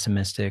be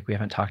pessimistic. We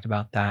haven't talked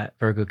about that.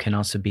 Virgo can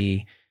also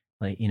be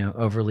like,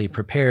 overly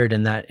prepared,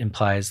 and that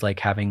implies like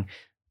having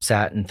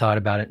sat and thought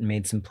about it and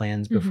made some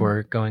plans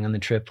before going on the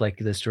trip, like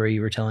the story you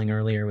were telling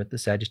earlier with the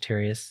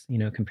Sagittarius,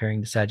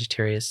 comparing to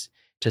Sagittarius,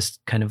 just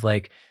kind of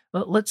like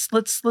well,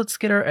 let's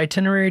get our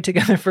itinerary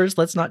together first.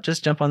 Let's not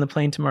just jump on the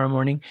plane tomorrow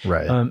morning.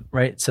 Right.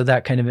 Right. So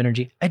that kind of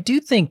energy. I do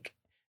think,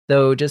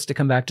 though, just to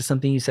come back to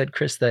something you said,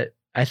 Chris, that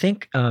I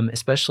think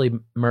especially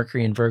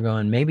Mercury and Virgo,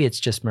 and maybe it's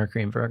just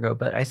Mercury and Virgo,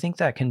 but I think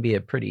that can be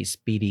a pretty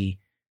speedy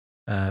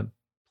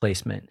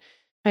placement.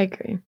 I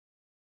agree.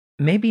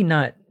 Maybe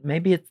not.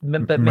 Maybe it's,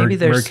 but maybe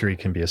there's Mercury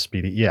can be a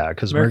speedy,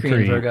 because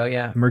Mercury and Virgo,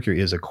 yeah. Mercury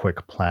is a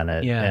quick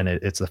planet, Yeah. and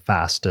it's the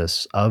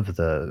fastest of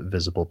the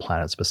visible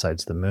planets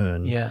besides the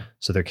moon. Yeah.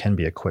 So there can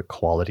be a quick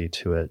quality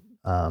to it.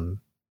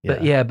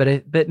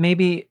 But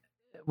maybe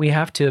we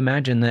have to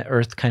imagine that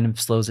Earth kind of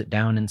slows it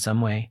down in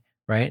some way,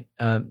 right?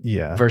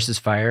 Versus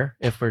fire,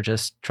 if we're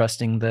just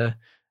trusting the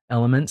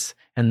elements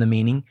and the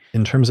meaning.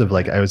 In terms of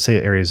I would say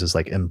Aries is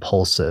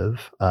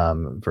impulsive,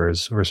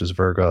 versus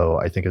Virgo,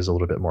 I think is a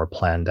little bit more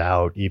planned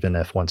out. Even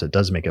if once it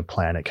does make a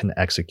plan, it can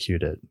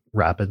execute it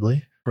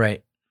rapidly.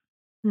 Right.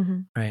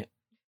 Mm-hmm. Right.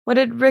 What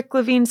did Rick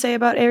Levine say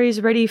about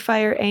Aries? Ready,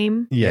 fire,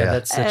 aim. Yeah,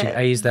 that's such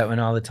I use that one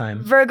all the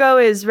time. Virgo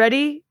is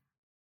ready.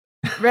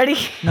 Ready?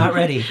 Not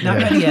ready.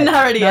 Not ready yet.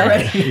 Not ready yet. Not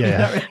ready. Yeah.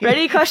 Not ready.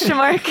 Ready? Question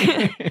mark.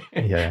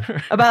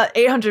 Yeah. About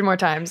 800 more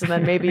times, and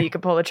then maybe you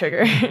could pull the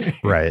trigger.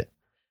 Right.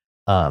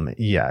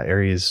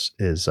 Aries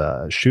is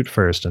shoot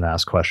first and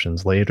ask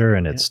questions later,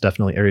 and it's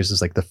definitely Aries is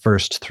the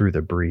first through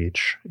the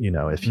breach.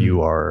 If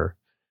you are,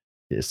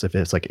 if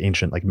it's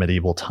ancient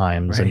medieval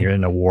times, and you're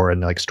in a war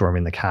and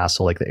storming the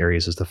castle, the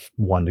Aries is the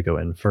one to go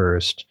in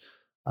first.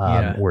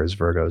 Whereas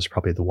Virgo is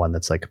probably the one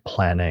that's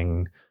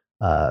planning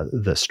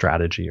the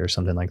strategy or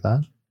something like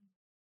that.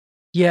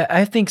 Yeah,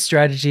 I think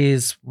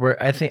strategies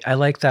I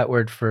like that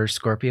word for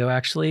Scorpio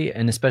actually,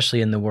 and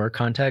especially in the war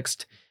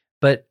context.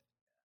 But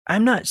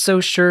I'm not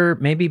so sure,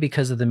 maybe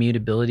because of the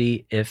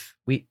mutability, if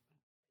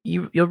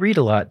you'll read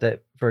a lot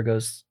that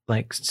Virgo's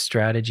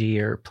strategy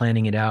or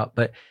planning it out,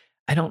 but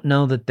I don't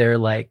know that they're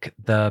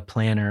the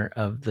planner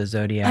of the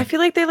zodiac. I feel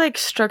like they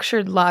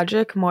structured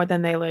logic more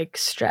than they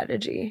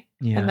strategy.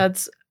 Yeah. And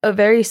that's a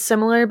very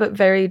similar but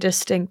very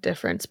distinct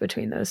difference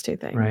between those two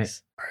things.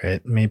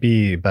 Right.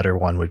 Maybe a better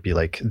one would be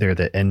they're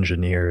the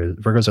engineers.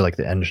 Virgos are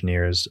the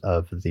engineers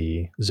of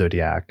the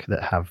zodiac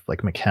that have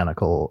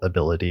mechanical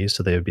abilities.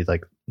 So they would be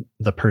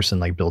the person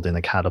building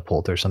the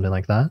catapult or something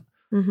like that.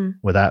 Mm-hmm.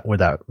 Would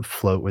that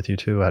float with you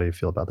too? How do you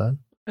feel about that?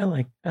 I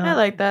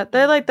like that.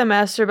 They're the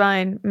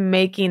mastermind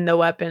making the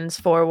weapons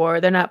for war.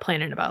 They're not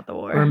planning about the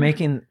war. Or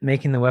making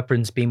the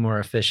weapons be more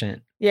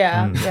efficient.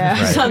 Yeah.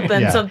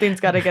 Right. Something's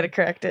got to get it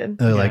corrected.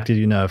 Did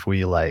you know if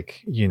we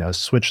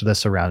switch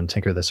this around and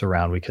tinker this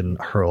around, we can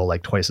hurl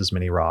twice as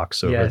many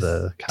rocks over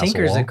the castle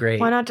Tinker's wall? a great.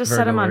 Why not just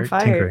Virgo set them on word.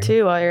 fire Tinkering.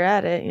 too while you're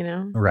at it?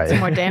 Right. Some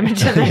more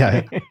damage in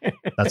there.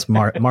 That's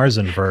Mars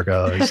and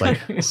Virgo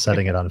is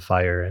setting it on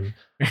fire. And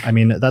I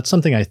mean, that's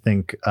something I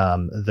think,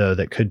 though,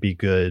 that could be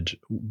good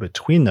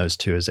between those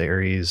two, is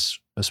Aries,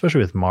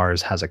 especially with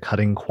Mars, has a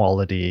cutting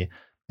quality,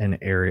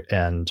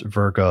 and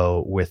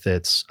Virgo with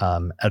its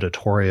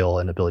editorial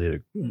and ability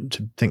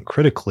to think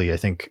critically. I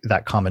think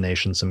that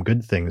combination, some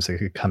good things that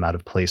could come out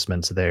of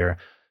placements there,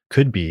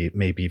 could be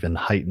maybe even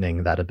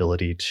heightening that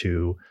ability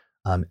to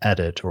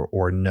edit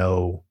or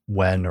know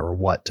when or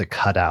what to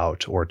cut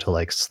out or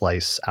to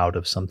slice out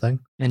of something,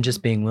 and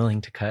just being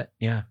willing to cut.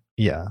 Yeah,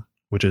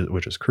 which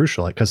is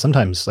crucial, because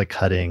sometimes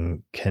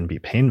cutting can be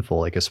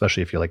painful,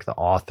 especially if you're the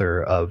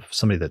author of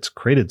somebody that's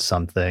created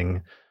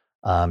something.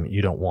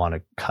 You don't want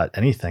to cut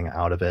anything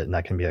out of it, and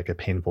that can be a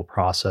painful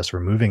process,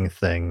 removing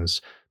things,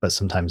 but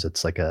sometimes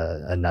it's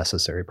a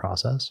necessary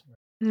process.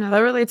 No, that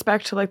relates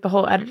back to the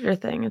whole editor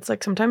thing. It's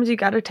sometimes you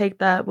got to take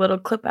that little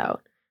clip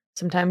out.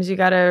 Sometimes you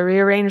got to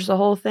rearrange the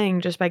whole thing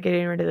just by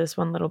getting rid of this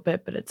one little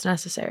bit, but it's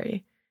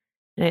necessary.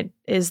 And it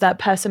is that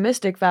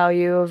pessimistic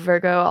value of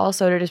Virgo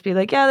also to just be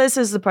yeah, this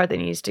is the part that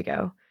needs to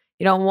go.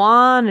 You don't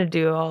want to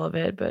do all of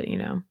it, but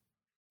you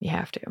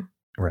have to.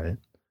 Right.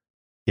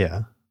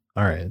 Yeah.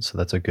 All right. So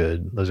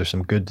those are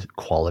some good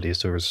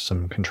qualities. There was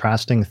some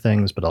contrasting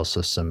things, but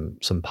also some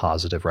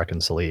positive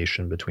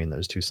reconciliation between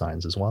those two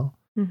signs as well.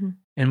 Mm-hmm.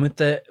 And with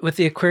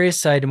the Aquarius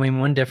side, I mean,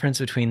 one difference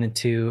between the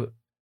two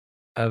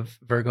of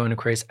Virgo and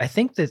Aquarius, I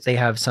think that they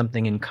have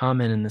something in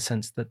common in the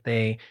sense that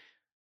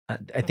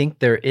I think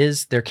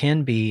there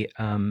can be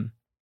an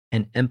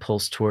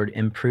impulse toward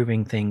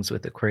improving things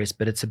with Aquarius,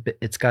 but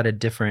it's got a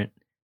different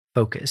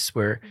focus,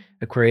 where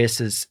Aquarius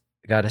has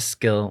got a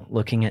skill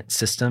looking at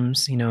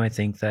systems. I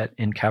think that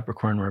in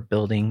Capricorn, we're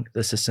building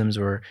the systems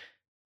or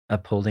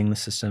upholding the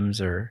systems,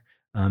 or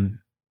and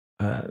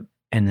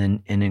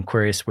then in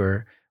Aquarius,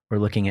 we're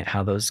looking at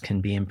how those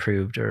can be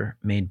improved or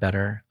made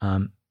better.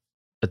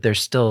 But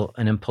there's still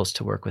an impulse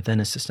to work within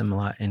a system a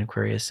lot in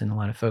Aquarius and a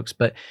lot of folks.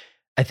 But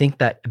I think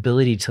that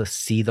ability to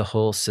see the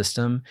whole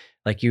system,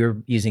 like you're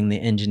using the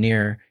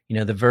engineer,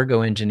 the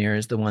Virgo engineer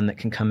is the one that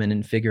can come in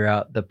and figure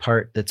out the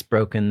part that's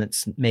broken,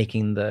 that's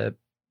making the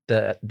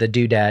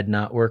doodad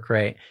not work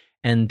right.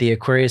 And the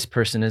Aquarius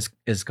person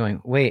is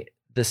going, wait,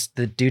 the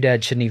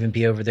doodad shouldn't even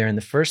be over there in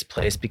the first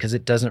place because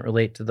it doesn't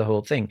relate to the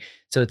whole thing.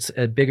 So it's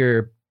a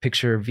bigger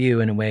picture view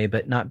in a way,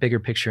 but not bigger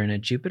picture in a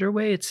Jupiter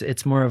way.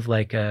 It's more of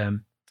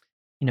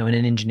in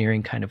an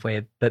engineering kind of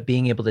way, but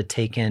being able to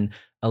take in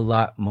a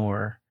lot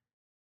more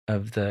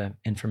of the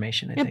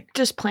information, I think. It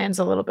just plans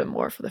a little bit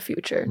more for the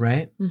future.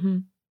 Right? Mm-hmm.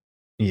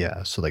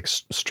 Yeah. So like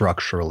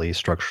structurally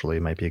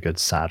might be a good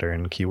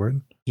Saturn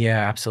keyword. Yeah,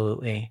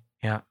 absolutely.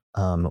 Yeah.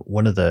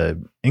 One of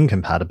the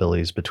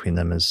incompatibilities between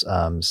them is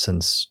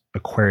since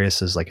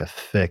Aquarius is like a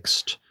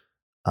fixed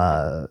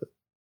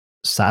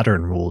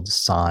Saturn ruled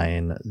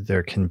sign,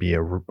 there can be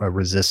a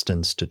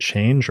resistance to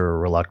change or a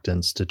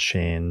reluctance to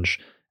change.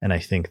 And I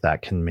think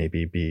that can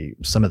maybe be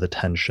some of the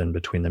tension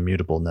between the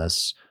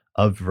mutableness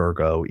of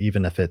Virgo,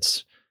 even if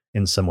it's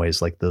in some ways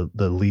like the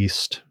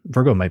least,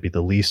 Virgo might be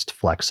the least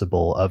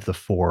flexible of the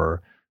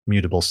four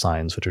mutable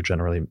signs, which are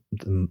generally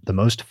the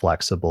most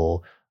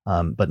flexible.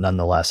 But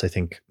nonetheless, I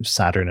think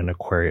Saturn and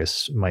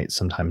Aquarius might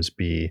sometimes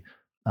be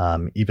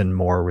even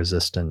more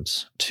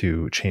resistant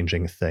to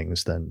changing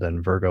things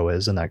than Virgo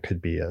is. And that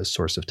could be a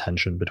source of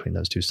tension between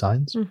those two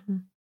signs. Mm-hmm.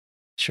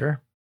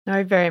 Sure. No,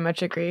 I very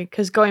much agree.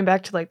 Because going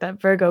back to like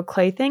that Virgo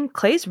clay thing,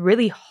 clay's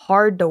really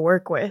hard to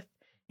work with.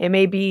 It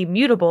may be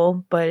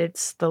mutable, but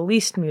it's the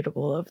least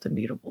mutable of the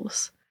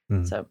mutables.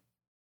 So,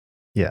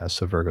 yeah.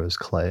 So Virgo is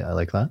clay. I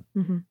like that.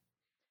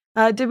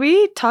 Mm-hmm. Did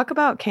we talk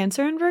about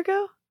Cancer in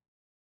Virgo?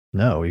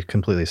 No, we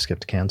completely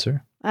skipped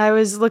Cancer. I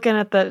was looking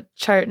at the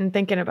chart and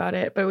thinking about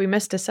it, but we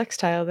missed a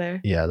sextile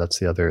there. Yeah, that's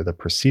the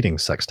preceding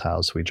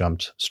sextiles. We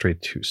jumped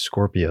straight to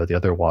Scorpio, the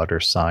other water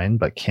sign,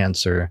 but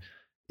Cancer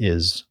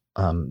is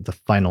the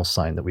final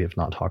sign that we have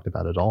not talked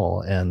about at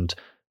all. And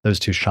those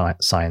two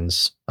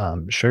signs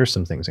share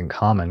some things in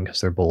common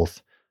because they're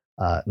both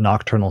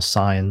nocturnal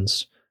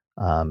signs.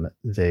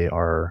 They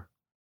are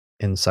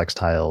in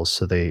sextiles,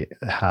 so they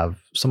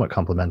have somewhat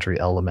complementary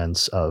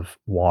elements of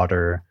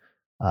water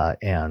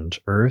and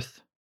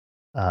earth.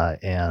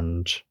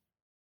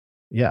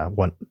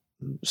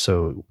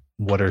 So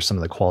what are some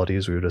of the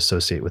qualities we would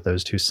associate with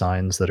those two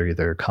signs that are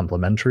either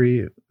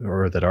complementary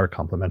or that are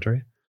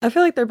complementary? I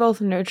feel like they're both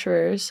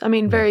nurturers. I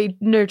mean, very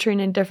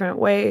nurturing in different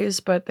ways,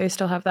 but they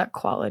still have that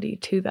quality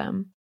to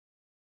them.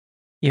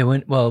 Yeah,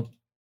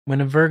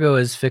 when a Virgo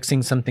is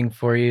fixing something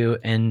for you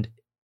and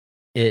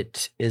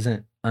it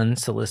isn't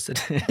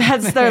unsolicited.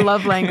 That's their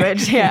love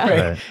language,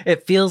 yeah. Right.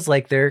 It feels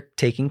like they're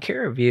taking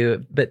care of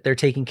you, but they're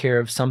taking care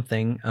of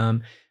something.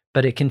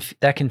 But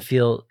that can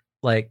feel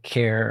like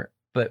care.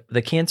 But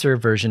the Cancer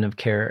version of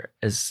care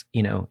is,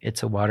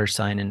 it's a water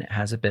sign and it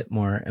has a bit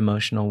more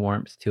emotional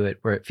warmth to it,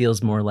 where it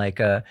feels more like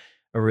a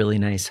really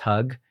nice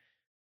hug,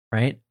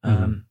 right?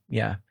 Mm-hmm.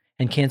 Yeah.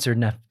 And Cancer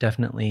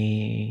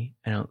definitely,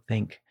 I don't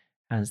think,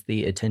 has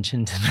the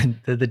attention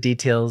to the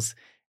details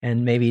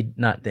and maybe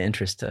not the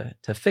interest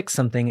to fix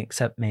something,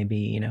 except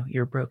maybe,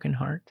 your broken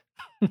heart.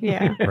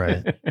 Yeah.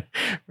 Right.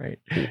 Right.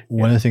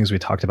 One of the things we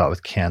talked about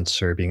with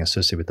Cancer being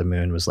associated with the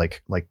moon was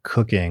like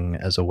cooking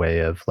as a way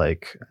of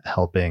like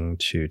helping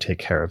to take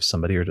care of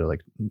somebody or to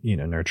like,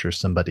 nurture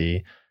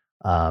somebody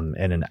and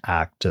an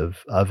act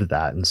of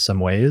that in some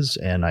ways.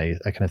 And I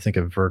kind of think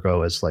of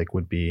Virgo as like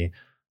would be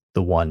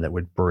the one that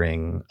would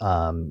bring,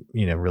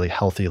 really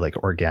healthy, like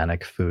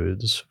organic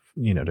foods,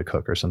 to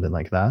cook or something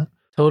like that.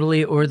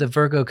 Totally. Or the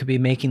Virgo could be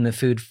making the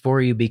food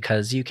for you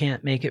because you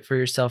can't make it for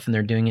yourself and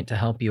they're doing it to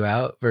help you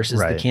out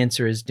versus the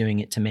Cancer is doing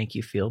it to make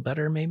you feel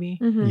better, maybe.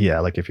 Mm-hmm. Yeah.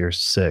 Like if you're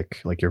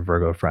sick, like your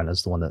Virgo friend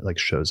is the one that like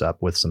shows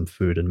up with some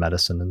food and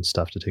medicine and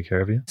stuff to take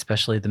care of you.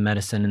 Especially the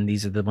medicine. And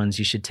these are the ones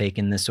you should take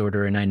in this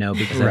order. And I know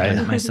because I've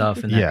done it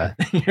myself. And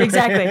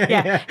Exactly.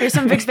 Yeah. Here's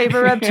some Vicks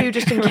Vapor Rub too,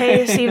 just in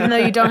case, even though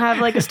you don't have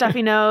like a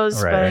stuffy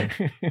nose, but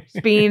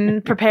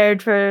being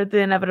prepared for the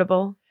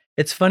inevitable.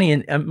 It's funny,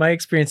 and my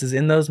experience is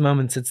in those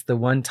moments, it's the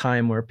one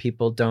time where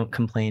people don't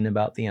complain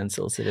about the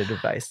unsolicited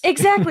advice.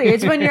 Exactly.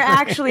 It's when you're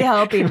actually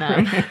helping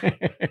them.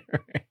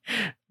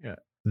 Yeah.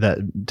 That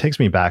takes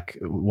me back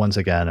once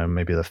again, and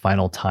maybe the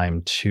final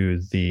time, to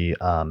the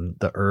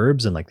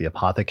herbs and like the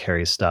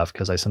apothecary stuff,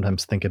 because I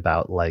sometimes think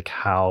about like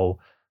how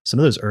some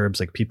of those herbs,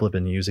 like people have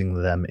been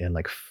using them in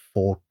like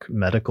folk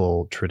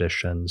medical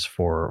traditions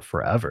for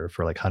forever,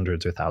 for like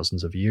hundreds or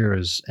thousands of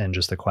years, and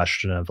just the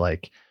question of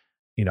like,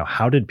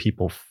 how did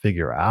people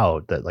figure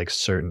out that like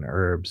certain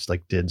herbs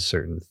like did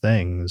certain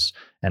things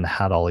and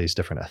had all these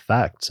different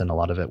effects? And a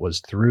lot of it was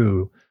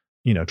through,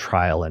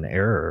 trial and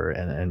error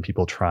and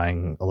people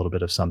trying a little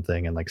bit of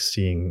something and like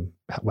seeing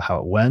how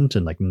it went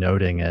and like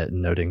noting it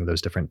and noting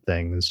those different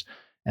things.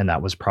 And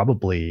that was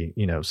probably,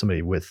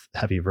 somebody with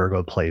heavy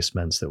Virgo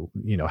placements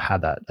that,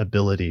 had that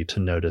ability to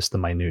notice the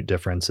minute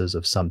differences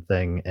of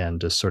something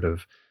and just sort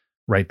of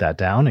write that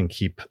down and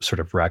keep sort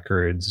of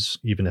records,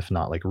 even if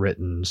not like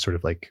written, sort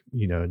of like,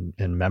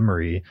 in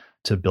memory,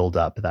 to build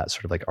up that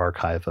sort of like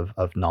archive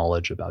of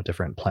knowledge about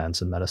different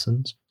plants and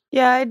medicines.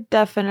 Yeah, I'd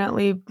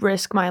definitely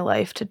risk my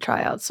life to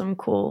try out some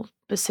cool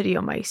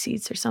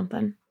basidiomycetes or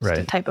something.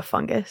 Just a type of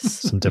fungus.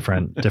 Some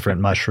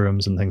different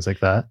mushrooms and things like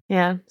that.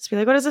 Yeah. Just be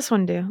like, what does this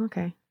one do?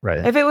 Okay.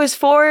 Right.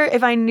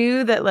 If I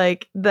knew that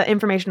like the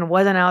information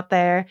wasn't out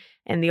there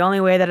and the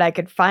only way that I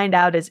could find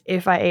out is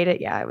if I ate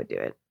it, yeah, I would do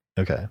it.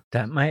 Okay.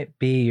 That might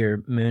be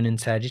your moon and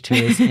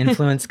Sagittarius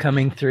influence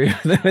coming through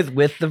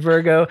with the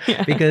Virgo,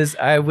 because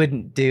I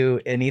wouldn't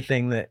do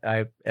anything that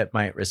it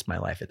might risk my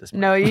life at this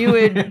point. No, you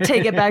would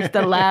take it back to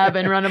the lab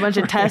and run a bunch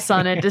of tests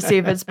on it to see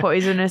if it's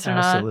poisonous or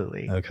not.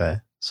 Absolutely. Okay.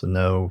 So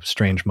no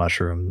strange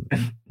mushroom. No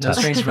test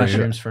strange for you.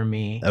 mushrooms for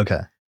me.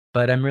 Okay.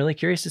 But I'm really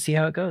curious to see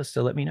how it goes.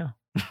 So let me know.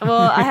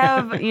 Well, I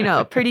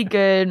have, pretty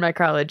good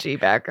micrology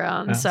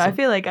background, so I Awesome.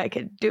 feel like I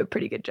could do a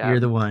pretty good job. You're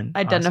the one.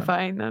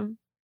 Identifying them.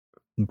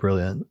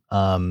 Brilliant.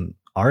 All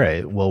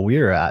right. Well, we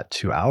are at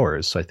 2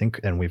 hours. So I think,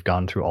 and we've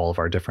gone through all of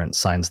our different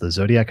signs of the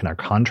zodiac and our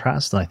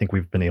contrasts. And I think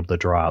we've been able to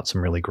draw out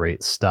some really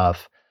great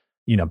stuff,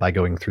 by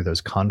going through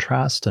those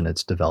contrasts, and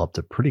it's developed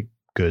a pretty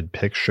good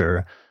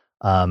picture.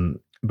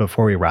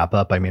 Before we wrap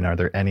up, are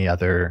there any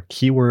other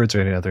keywords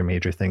or any other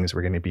major things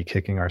we're going to be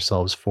kicking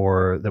ourselves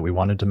for that we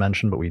wanted to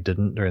mention, but we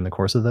didn't during the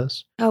course of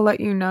this? I'll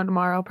let you know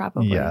tomorrow,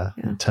 probably. Yeah.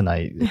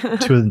 Tonight,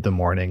 2 in the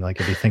morning, like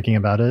you'll be thinking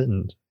about it.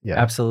 And yeah.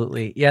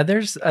 Absolutely. Yeah,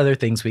 there's other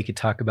things we could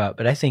talk about,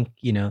 but I think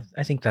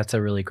that's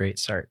a really great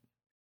start.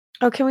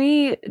 Oh, can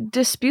we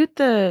dispute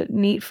the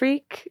neat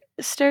freak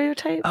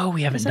stereotype? Oh,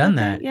 we haven't Is done a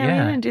that. thing?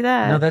 Yeah, we didn't do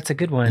that. No, that's a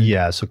good one.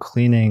 Yeah. So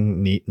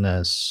cleaning,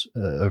 neatness,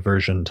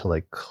 aversion to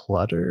like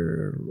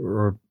clutter,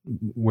 or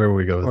where would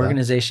we go with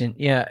Organization.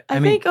 Yeah.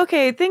 I think,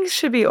 things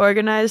should be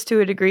organized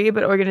to a degree,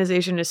 but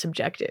organization is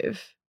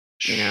subjective.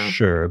 that?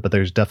 Sure. But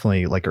there's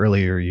definitely, like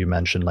earlier you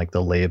mentioned, like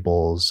the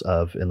labels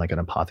in like an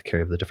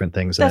apothecary of the different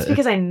things. That's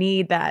because I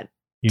need that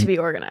to be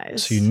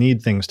organized. So you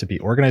need things to be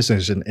organized.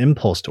 There's an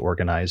impulse to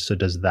organize. So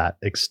does that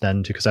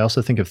extend to, because I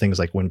also think of things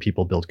like when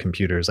people build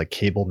computers, like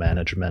cable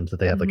management,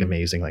 that they have like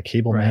amazing like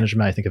cable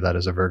management. I think of that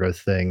as a Virgo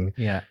thing.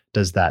 Yeah.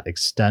 Does that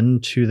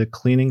extend to the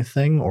cleaning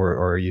thing, or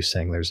are you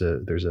saying there's a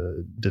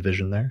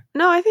division there?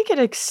 No, I think it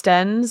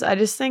extends. I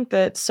just think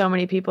that so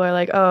many people are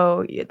like,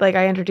 oh, like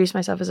I introduce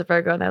myself as a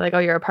Virgo and they're like, oh,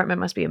 your apartment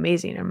must be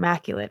amazing,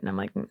 immaculate. And I'm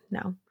like,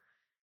 no.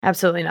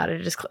 Absolutely not.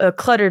 It is a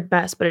cluttered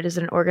mess, but it is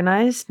an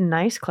organized,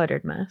 nice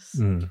cluttered mess.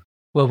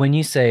 Well, when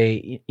you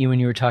say, when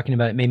you were talking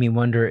about it, made me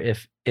wonder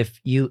if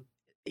you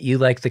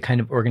like the kind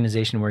of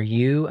organization where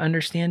you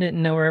understand it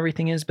and know where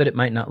everything is, but it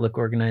might not look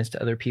organized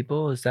to other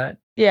people. Is that?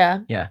 Yeah.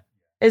 Yeah.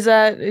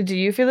 Do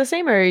you feel the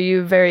same, or are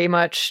you very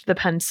much the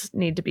pens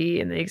need to be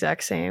in the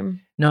exact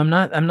same? No,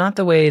 I'm not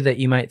the way that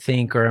you might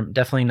think, or I'm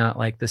definitely not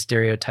like the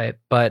stereotype.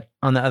 But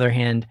on the other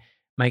hand,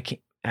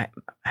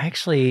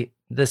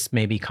 this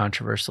may be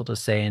controversial to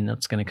say, and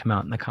it's going to come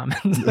out in the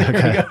comments.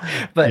 Okay.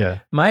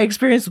 But my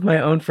experience with my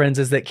own friends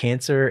is that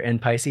Cancer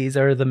and Pisces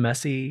are the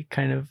messy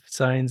kind of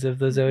signs of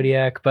the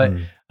zodiac. But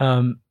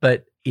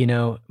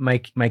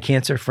my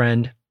Cancer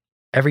friend,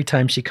 every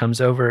time she comes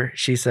over,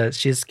 she says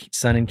she's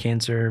Sun in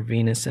Cancer,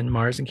 Venus and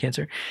Mars in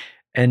Cancer,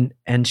 and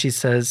she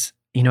says,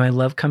 I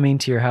love coming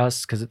to your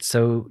house because it's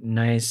so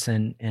nice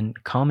and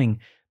calming.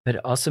 But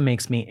it also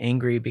makes me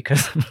angry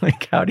because I'm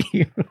like, how do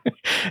you,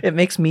 it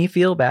makes me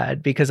feel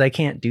bad because I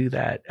can't do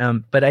that.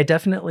 But I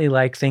definitely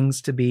like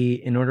things to be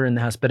in order in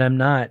the house, but I'm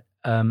not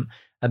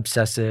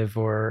obsessive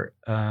or,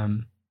 I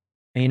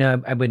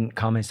wouldn't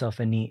call myself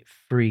a neat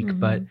freak,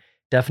 but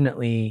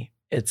definitely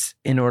it's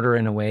in order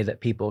in a way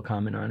that people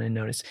comment on and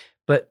notice.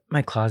 But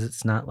my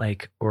closet's not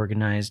like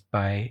organized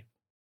by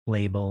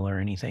label or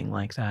anything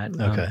like that.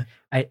 Okay.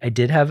 I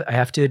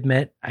have to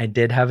admit, I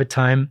did have a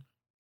time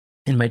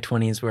in my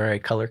 20s where I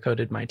color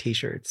coded my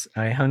t-shirts.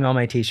 I hung all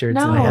my t-shirts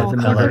and I had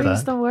them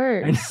coloring's the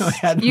worst.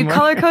 You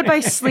color code by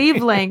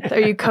sleeve length,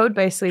 or you code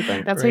by sleeve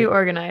length. That's how you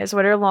organize.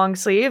 What are long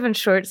sleeve and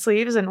short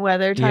sleeves and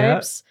weather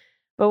types?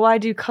 But why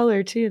do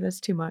color too? That's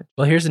too much.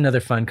 Well, here's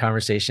another fun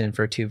conversation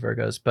for 2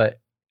 Virgos, but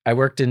I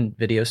worked in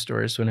video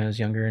stores when I was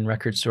younger, in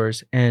record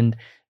stores. And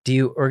do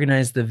you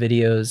organize the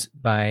videos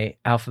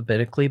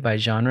alphabetically by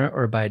genre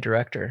or by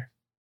director?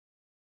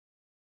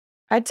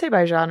 I'd say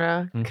by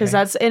genre, because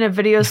that's in a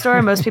video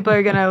store. Most people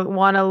are going to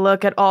want to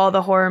look at all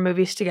the horror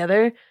movies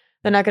together.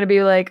 They're not going to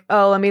be like,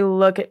 oh, let me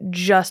look at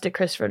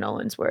Christopher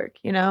Nolan's work,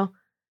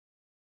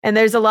 And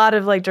there's a lot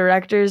of like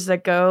directors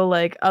that go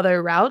like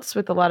other routes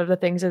with a lot of the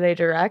things that they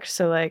direct.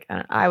 So like,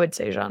 I would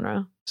say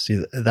genre. See,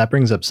 that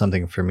brings up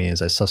something for me.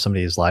 Is I saw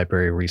somebody's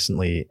library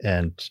recently,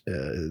 and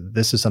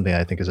this is something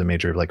I think is a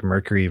major like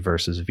Mercury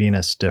versus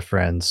Venus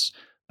difference.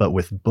 But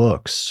with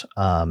books,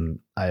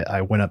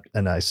 I went up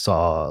and I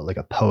saw like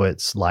a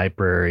poet's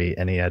library,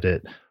 and he had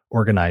it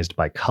organized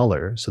by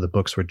color. So the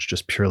books were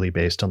just purely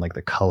based on like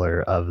the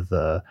color of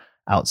the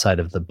outside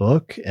of the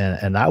book.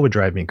 And that would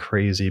drive me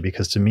crazy,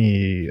 because to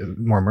me,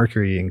 more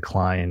Mercury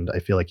inclined, I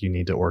feel like you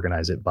need to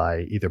organize it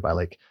by either by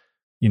like,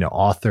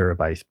 author,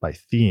 by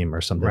theme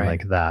or something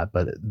like that.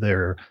 But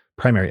their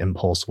primary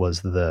impulse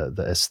was the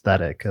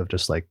aesthetic of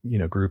just like,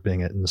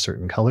 grouping it in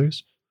certain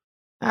colors.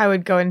 I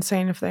would go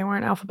insane if they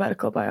weren't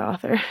alphabetical by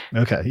author.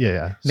 Okay,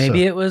 yeah.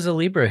 Maybe it was a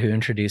Libra who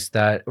introduced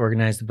that,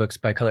 organized the books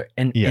by color.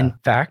 And in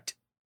fact,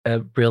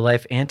 a real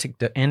life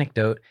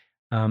anecdote,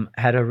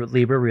 had a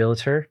Libra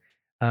realtor,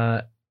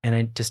 and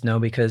I just know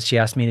because she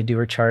asked me to do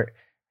her chart,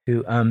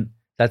 who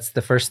that's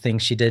the first thing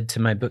she did to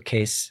my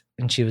bookcase.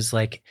 And she was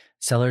like,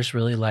 buyers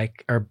really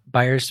like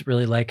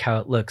how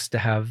it looks to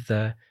have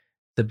the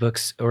the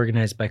books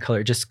organized by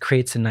color. It just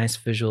creates a nice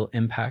visual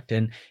impact.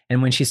 And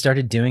when she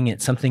started doing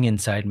it, something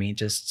inside me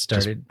just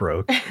started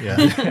broke. Yeah.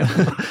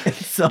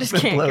 Just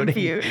can't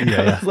compute.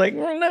 I was like,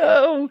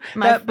 no,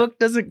 that book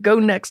doesn't go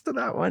next to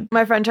that one.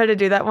 My friend tried to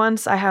do that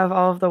once. I have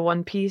all of the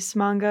One Piece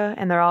manga,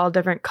 and they're all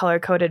different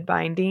color-coded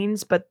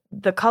bindings, but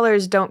the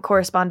colors don't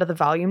correspond to the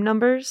volume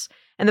numbers.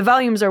 And the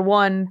volumes are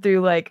 1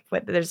 through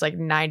there's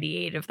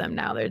 98 of them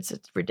now. It's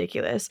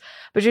ridiculous.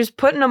 But just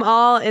putting them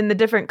all in the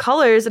different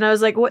colors, and I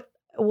was like,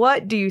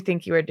 what do you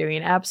think you are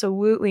doing?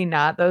 Absolutely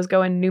not. Those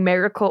go in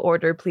numerical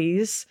order,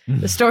 please.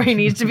 The story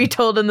needs to be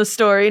told in the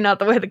story, not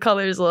the way the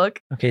colors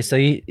look. Okay, so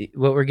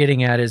what we're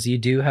getting at is you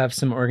do have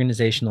some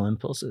organizational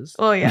impulses.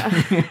 Oh, yeah.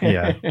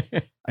 Yeah.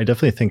 I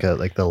definitely think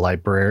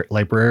the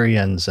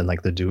librarians and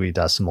the Dewey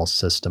Decimal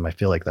System, I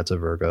feel like that's a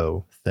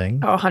Virgo thing.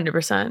 Oh,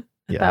 100%.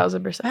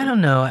 1,000%. I don't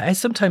know. I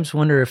sometimes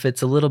wonder if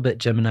it's a little bit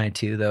Gemini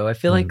too, though. I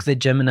feel like the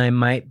Gemini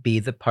might be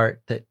the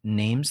part that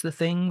names the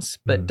things,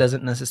 but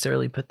doesn't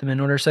necessarily put them in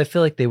order. So I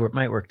feel like they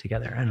might work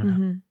together. I don't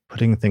know.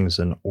 Putting things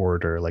in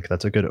order,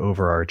 that's a good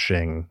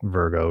overarching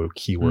Virgo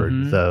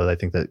keyword, though. I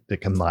think that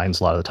it combines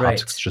a lot of the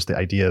topics. It's just the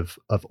idea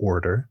of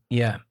order.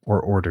 Yeah.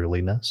 Or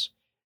orderliness.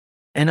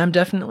 And I'm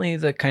definitely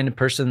the kind of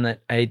person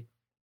that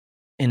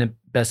in a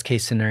best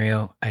case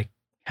scenario, I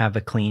have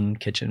a clean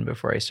kitchen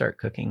before I start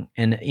cooking.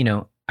 And,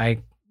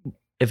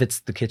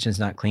 if the kitchen's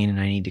not clean and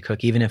I need to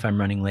cook, even if I'm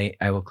running late,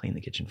 I will clean the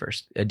kitchen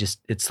first.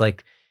 It's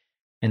like,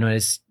 and I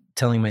was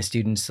telling my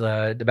students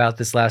about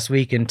this last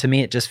week, and to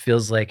me, it just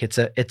feels like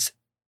it's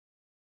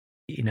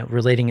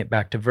relating it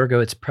back to Virgo,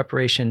 it's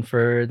preparation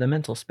for the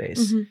mental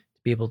space to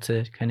be able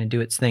to kind of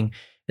do its thing.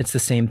 It's the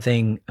same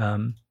thing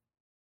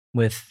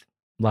with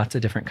lots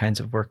of different kinds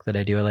of work that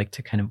I do. I like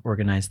to kind of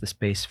organize the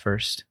space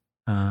first.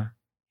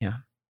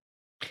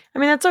 I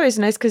mean, that's always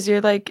nice because your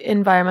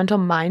environmental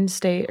mind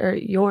state, or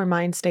your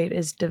mind state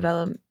is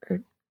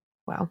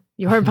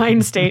your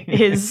mind state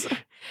is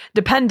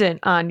dependent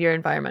on your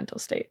environmental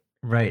state.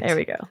 Right. There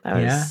we go. That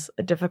was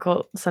a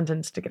difficult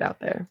sentence to get out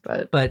there,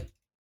 but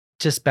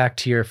just back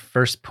to your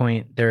first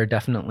point, there are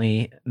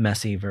definitely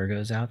messy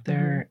Virgos out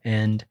there.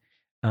 And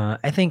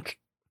I think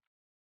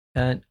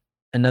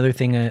another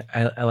thing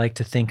I like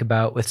to think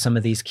about with some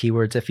of these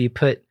keywords, if you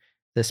put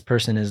this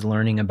person is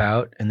learning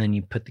about, and then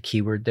you put the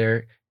keyword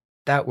there,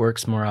 that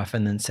works more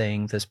often than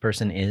saying this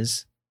person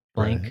is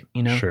blank,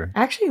 Sure.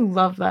 I actually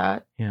love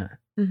that. Yeah.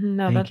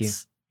 No,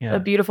 that's a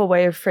beautiful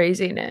way of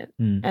phrasing it.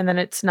 And then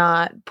it's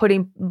not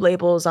putting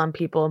labels on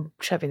people and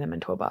shoving them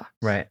into a box.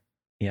 Right.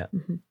 Yeah.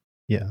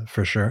 Yeah,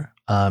 for sure.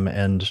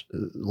 And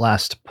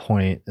last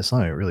point, it's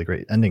not a really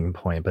great ending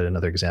point, but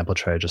another example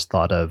I just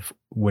thought of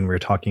when we were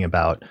talking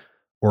about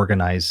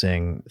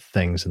organizing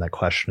things and that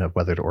question of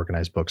whether to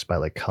organize books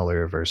by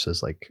color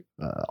versus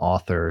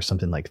author or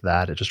something like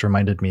that. It just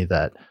reminded me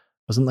that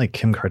wasn't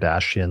Kim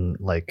Kardashian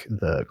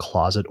the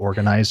closet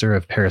organizer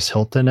of Paris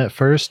Hilton at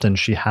first, and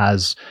she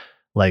has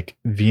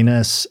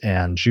Venus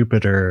and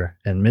Jupiter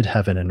and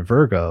midheaven and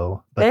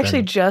Virgo. They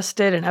actually just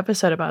did an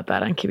episode about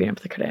that on Keeping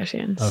Up with the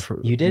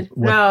Kardashians. You did?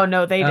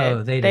 No, they did.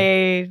 Oh, they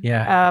did.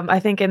 Yeah. I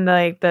think in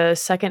the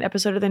second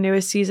episode of the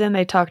newest season,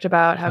 they talked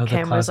about how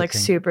Kim was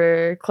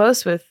super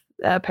close with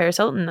Paris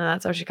Hilton, and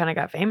that's how she kind of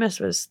got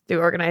famous, was through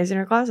organizing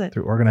her closet.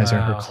 Through organizing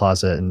her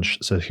closet. And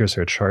so here's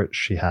her chart.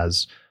 She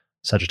has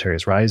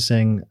Sagittarius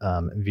rising,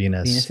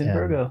 Venus and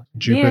Virgo.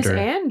 Jupiter.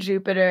 Venus and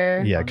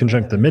Jupiter. Yeah,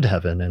 conjunct the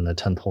midheaven in the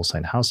 10th whole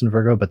sign house in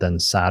Virgo, but then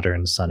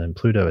Saturn, Sun, and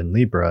Pluto in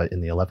Libra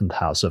in the 11th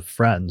house of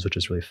Friends, which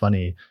is really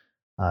funny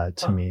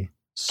to me.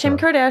 So. Kim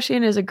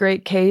Kardashian is a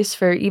great case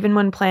for even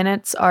when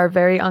planets are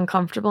very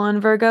uncomfortable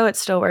in Virgo, it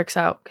still works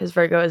out because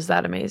Virgo is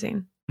that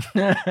amazing.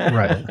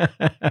 Right.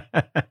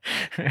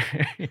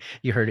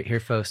 You heard it here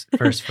first,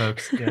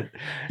 folks.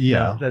 Yeah.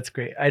 No, that's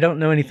great. I don't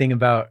know anything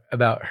about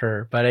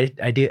her, but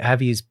I do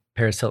have used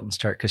Paris Hilton's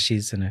chart because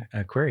she's an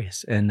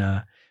Aquarius,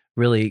 and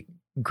really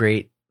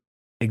great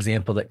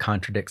example that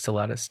contradicts a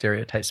lot of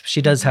stereotypes.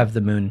 She does have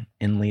the moon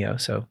in Leo,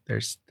 so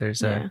there's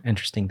a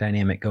interesting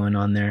dynamic going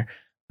on there.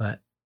 But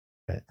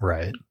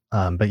right.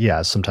 But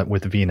yeah, sometimes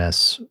with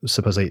Venus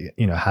supposedly,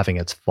 having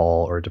its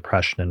fall or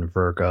depression in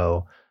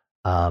Virgo,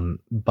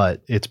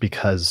 but it's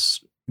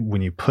because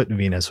when you put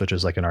Venus, which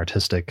is an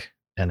artistic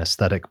and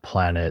aesthetic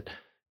planet,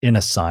 in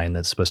a sign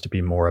that's supposed to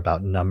be more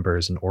about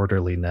numbers and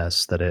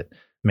orderliness, that it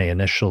may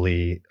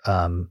initially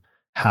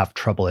have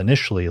trouble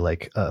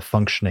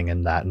functioning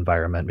in that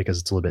environment because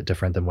it's a little bit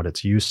different than what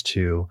it's used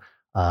to.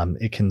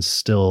 It can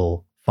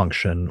still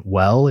function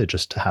well. It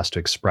just has to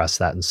express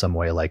that in some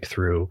way,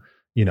 through,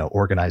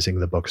 organizing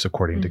the books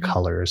according to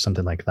color or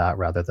something like that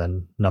rather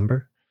than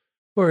number.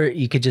 Or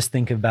you could just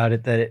think about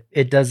it that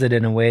it does it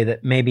in a way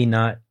that maybe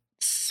not,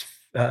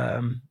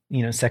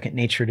 second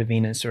nature to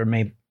Venus, or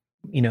maybe,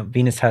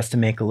 Venus has to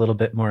make a little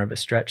bit more of a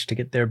stretch to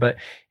get there. But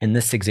in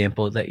this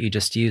example that you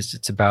just used,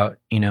 it's about,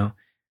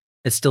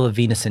 it's still a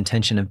Venus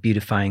intention of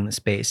beautifying the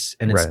space,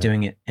 and it's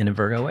doing it in a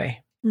Virgo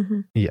way.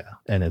 Mm-hmm. Yeah.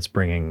 And it's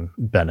bringing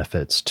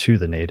benefits to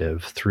the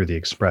native through the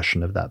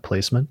expression of that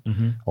placement,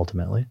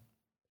 ultimately.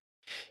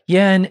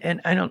 Yeah. And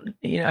I don't,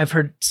 I've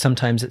heard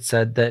sometimes it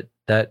said that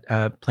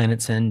that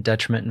planets in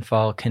detriment and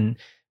fall can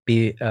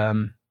be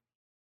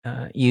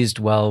used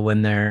well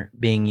when they're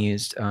being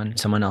used on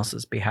someone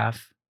else's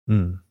behalf.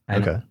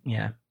 Okay.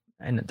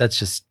 And that's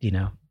just,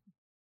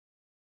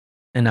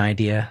 an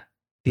idea.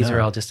 These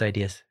are all just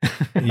ideas.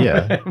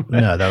 Yeah.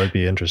 No, that would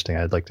be interesting.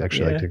 I'd like to like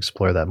to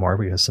explore that more,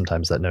 because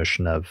sometimes that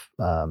notion of,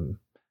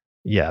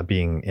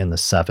 being in the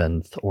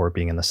seventh or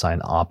being in the sign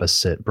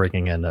opposite,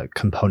 bringing in a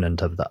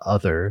component of the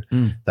other,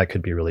 that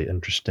could be really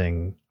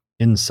interesting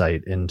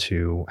insight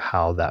into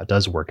how that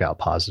does work out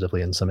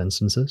positively in some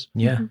instances.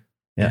 Yeah,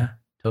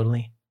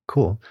 totally.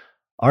 Cool.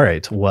 All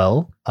right.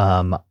 Well,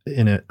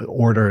 in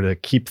order to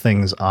keep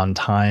things on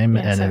time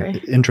and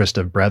in interest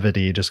of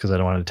brevity, just because I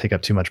don't want to take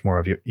up too much more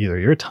of either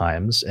your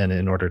times, and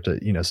in order to,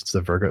 since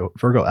the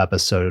Virgo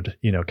episode,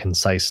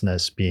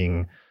 conciseness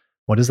being,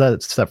 what is that?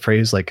 It's that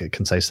phrase, like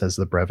concise as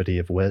the brevity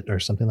of wit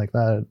or something like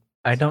that.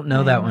 I don't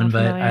know that one,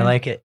 but I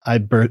like it. I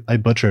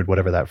butchered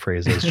whatever that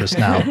phrase is just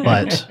now,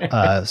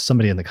 but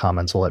somebody in the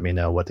comments will let me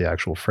know what the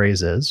actual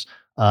phrase is.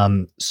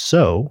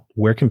 So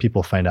where can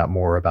people find out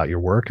more about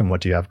your work, and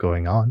what do you have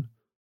going on?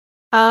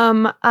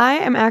 I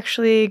am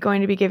actually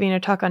going to be giving a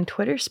talk on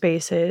Twitter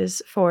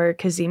Spaces for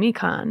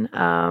KazimiCon.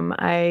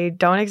 I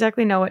don't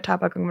exactly know what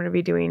topic I'm going to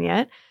be doing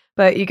yet,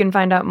 but you can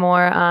find out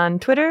more on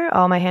Twitter.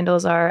 All my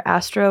handles are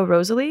Astro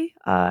Rosalie,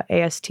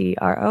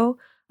 ASTROROSALIE,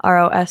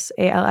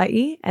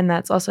 and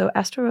that's also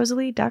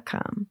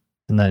astrorosalie.com.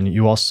 And then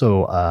you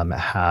also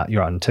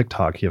you're on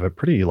TikTok. You have a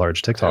pretty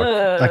large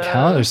TikTok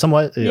account, or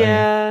somewhat.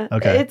 Yeah.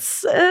 Okay.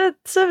 It's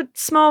a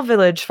small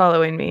village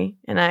following me,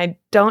 and I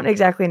don't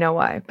exactly know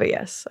why, but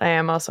yes, I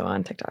am also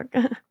on TikTok.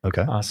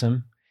 Okay.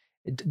 Awesome.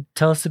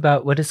 Tell us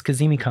about, what is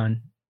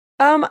KazimiCon?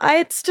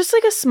 It's just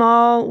like a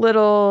small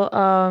little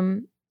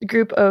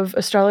group of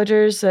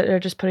astrologers that are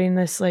just putting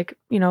this, like,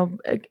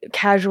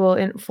 casual,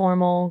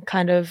 informal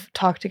kind of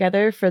talk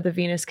together for the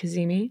Venus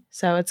Kazemi.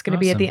 So it's going to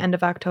be at the end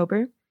of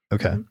October.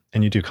 Okay. Mm-hmm.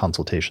 And you do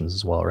consultations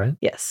as well, right?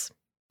 Yes.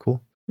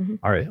 Cool. Mm-hmm.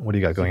 All right. What do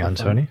you got going on,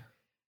 Tony?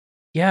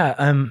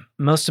 Yeah.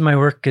 Most of my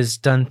work is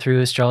done through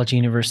Astrology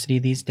University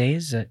these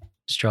days at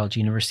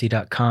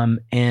astrologyuniversity.com.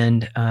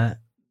 And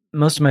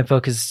most of my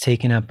focus is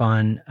taken up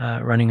on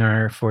running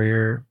our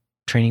 4-year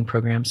training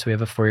program. So we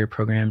have a 4-year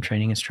program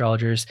training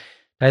astrologers to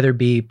either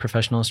be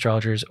professional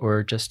astrologers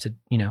or just to,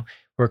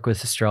 work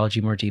with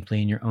astrology more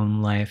deeply in your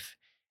own life.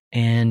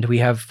 And we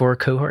have 4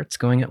 cohorts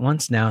going at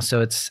once now.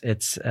 So it's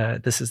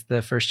this is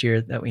the first year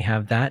that we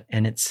have that,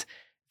 and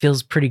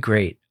feels pretty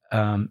great.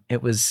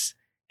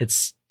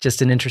 It's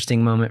just an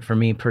interesting moment for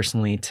me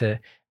personally to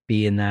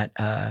be in that,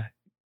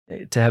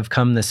 to have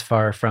come this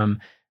far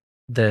from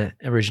the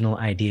original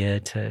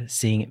idea to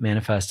seeing it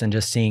manifest, and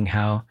just seeing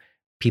how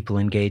people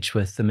engage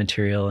with the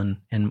material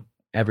and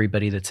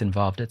everybody that's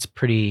involved. It's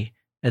pretty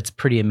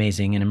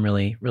amazing, and I'm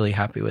really, really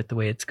happy with the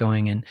way it's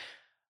going. And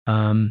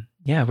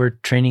we're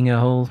training a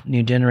whole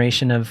new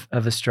generation of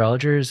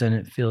astrologers, and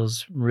it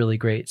feels really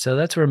great. So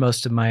that's where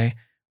most of my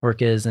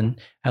work is. And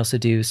I also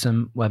do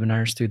some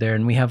webinars through there.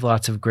 And we have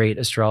lots of great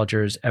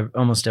astrologers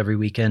almost every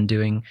weekend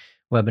doing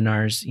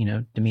webinars,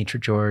 Demetra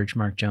George,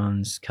 Mark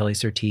Jones, Kelly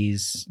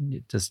Surtees,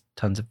 just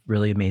tons of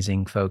really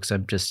amazing folks.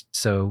 I'm just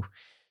so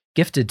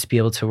gifted to be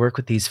able to work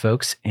with these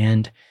folks.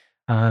 And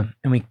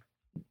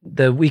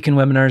the weekend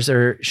webinars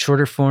are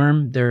shorter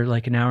form. They're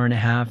like an hour and a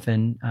half,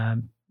 and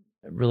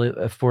really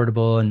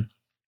affordable and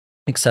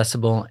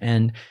accessible,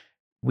 and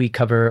we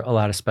cover a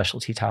lot of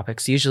specialty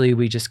topics. Usually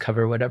we just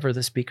cover whatever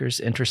the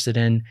speaker's interested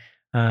in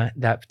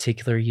that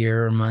particular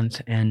year or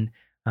month, and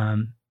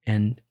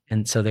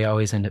so they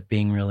always end up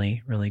being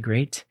really, really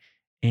great.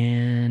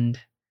 And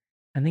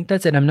I think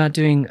that's it. I'm not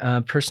doing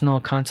personal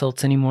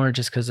consults anymore,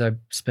 just because I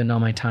spend all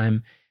my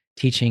time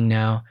teaching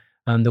now.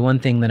 The one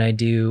thing that I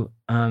do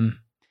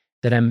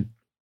that I'm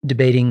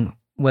debating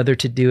whether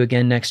to do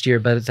again next year,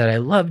 but that I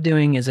love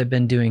doing, is I've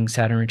been doing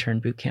Saturn return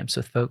boot camps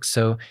with folks.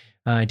 So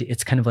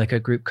it's kind of like a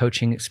group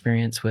coaching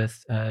experience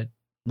with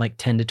like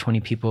 10 to 20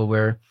 people,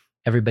 where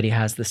everybody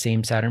has the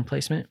same Saturn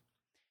placement.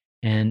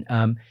 And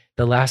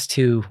the last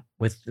 2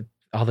 with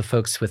all the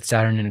folks with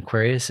Saturn and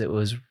Aquarius, it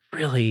was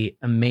really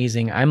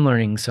amazing. I'm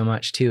learning so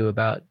much too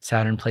about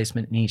Saturn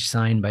placement in each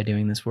sign by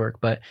doing this work,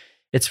 but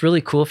it's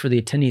really cool for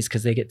the attendees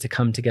because they get to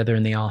come together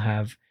and they all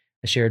have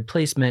a shared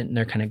placement, and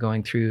they're kind of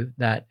going through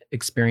that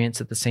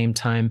experience at the same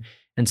time.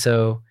 And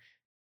so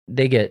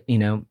they get,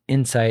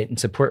 insight and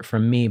support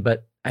from me,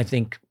 but I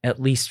think at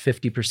least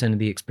 50% of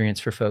the experience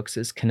for folks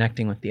is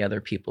connecting with the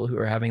other people who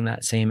are having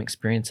that same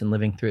experience and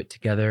living through it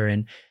together,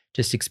 and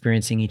just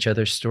experiencing each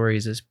other's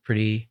stories is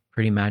pretty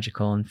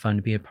magical and fun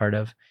to be a part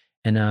of.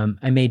 And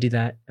I may do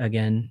that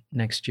again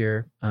next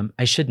year.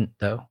 I shouldn't,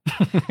 though.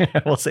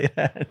 I will say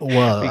that.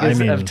 Well, because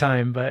of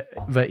time, but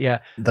yeah.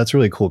 That's a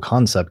really cool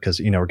concept, because,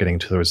 we're getting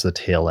towards the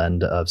tail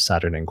end of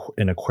Saturn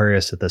in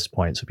Aquarius at this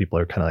point. So people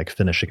are kind of like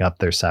finishing up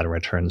their Saturn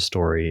return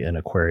story in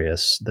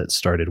Aquarius that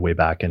started way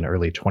back in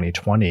early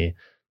 2020.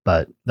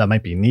 But that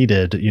might be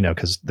needed,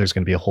 because there's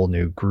going to be a whole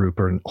new group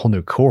or a whole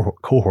new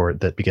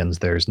cohort that begins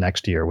theirs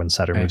next year when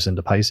Saturn moves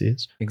into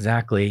Pisces.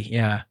 Exactly.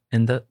 Yeah.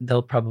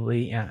 they'll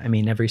probably, I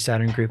mean, every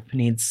Saturn group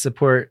needs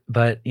support,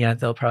 but yeah,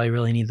 they'll probably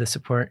really need the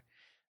support.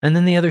 And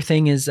then the other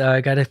thing is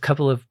I got a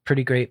couple of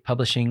pretty great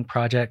publishing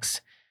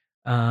projects.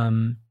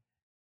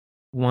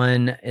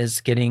 One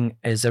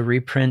is a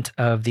reprint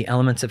of The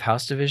Elements of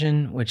House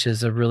Division, which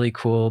is a really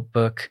cool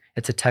book.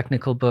 It's a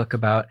technical book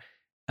about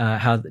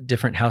how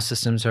different house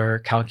systems are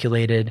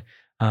calculated.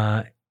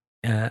 I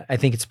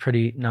think it's a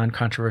pretty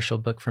non-controversial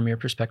book from your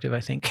perspective, I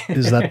think.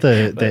 Is that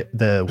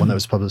the one that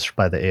was published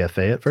by the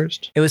AFA at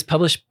first? It was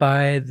published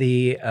by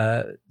the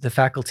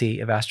Faculty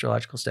of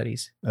Astrological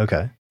Studies.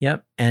 Okay.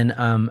 Yep.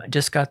 And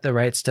just got the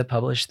rights to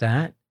publish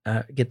that,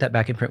 get that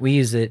back in print.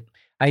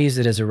 I use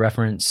it as a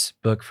reference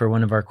book for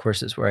one of our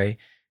courses where I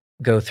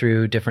go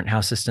through different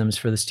house systems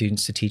for the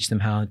students to teach them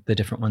how the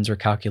different ones were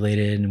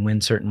calculated and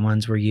when certain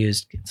ones were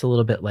used. It's a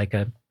little bit like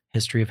a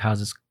history of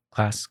houses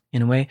class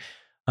in a way.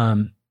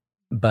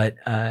 But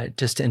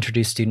just to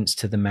introduce students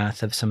to the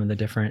math of some of the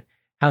different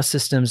house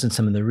systems and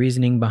some of the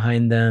reasoning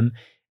behind them.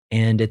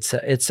 And it's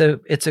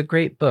a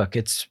great book.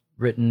 It's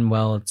written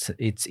well.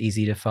 It's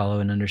easy to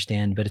follow and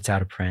understand, but it's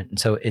out of print. And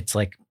so it's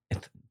like,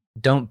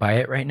 don't buy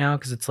it right now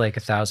because it's like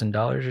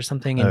 $1,000 or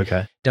something. And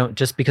okay. Don't,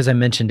 just because I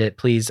mentioned it,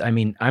 please. I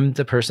mean, I'm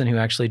the person who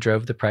actually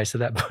drove the price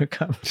of that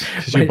book up.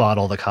 Because you bought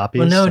all the copies?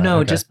 Well, no,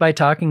 Okay. just by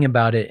talking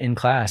about it in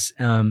class.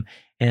 And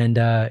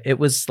it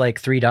was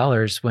like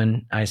 $3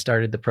 when I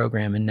started the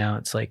program, and now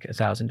it's like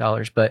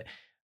 $1,000. But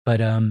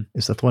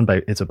is that the one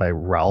is it by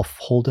Ralph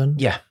Holden?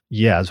 Yeah.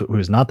 Yeah, it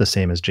was not the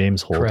same as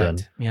James Holden.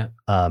 Correct. Yeah.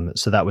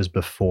 So that was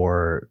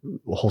before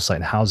Whole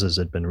Site Houses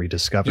had been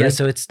rediscovered. Yeah,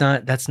 so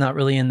that's not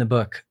really in the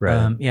book.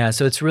 Right. Yeah,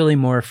 so it's really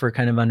more for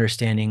kind of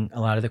understanding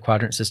a lot of the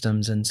quadrant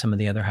systems and some of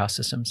the other house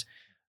systems.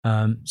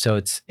 So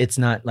it's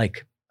not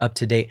like up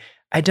to date.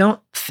 I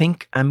don't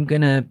think I'm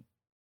gonna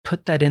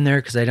put that in there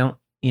because I don't,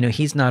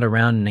 he's not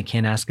around and I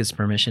can't ask his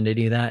permission to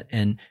do that,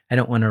 and I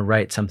don't want to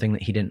write something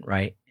that he didn't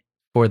write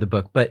for the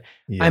book. But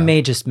Yeah. I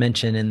may just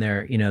mention in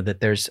there, that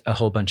there's a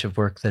whole bunch of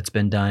work that's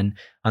been done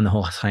on the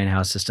whole sign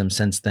house system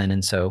since then.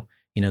 And so,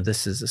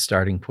 this is a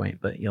starting point,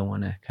 but you'll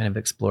want to kind of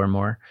explore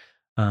more.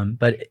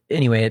 But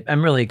anyway,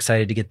 I'm really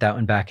excited to get that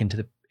one back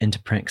into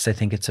print because I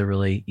think it's a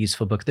really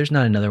useful book. There's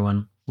not another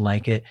one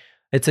like it.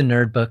 It's a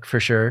nerd book for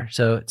sure,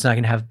 so it's not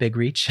going to have big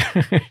reach.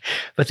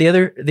 But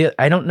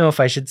I don't know if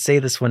I should say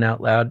this one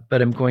out loud,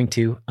 but I'm going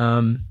to.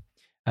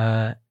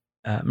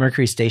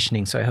 Mercury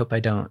stationing, so I hope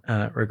I don't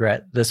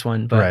regret this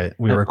one. But right,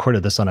 we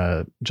recorded this on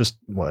a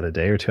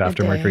day or two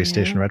after Mercury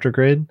station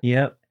retrograde.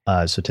 Yep.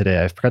 So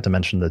today, I forgot to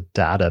mention the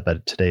data,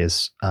 but today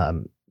is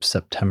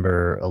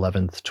September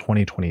 11th,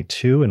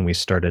 2022, and we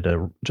started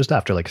just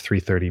after like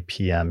 3:30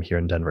 p.m. here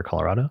in Denver,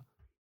 Colorado.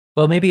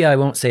 Well, maybe I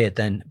won't say it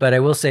then, but I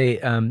will say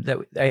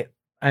that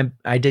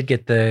I did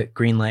get the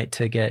green light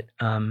to get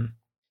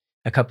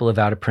a couple of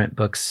out of print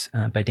books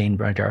by Dane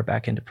Brajar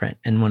back into print,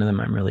 and one of them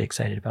I'm really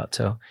excited about.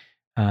 So.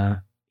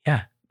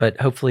 Yeah, but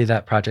hopefully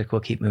that project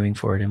will keep moving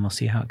forward and we'll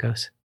see how it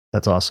goes.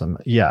 That's awesome.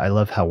 Yeah, I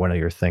love how one of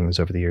your things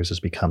over the years has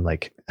become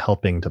like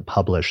helping to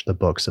publish the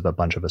books of a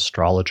bunch of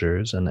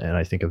astrologers. And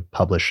I think of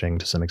publishing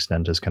to some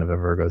extent as kind of a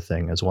Virgo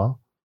thing as well.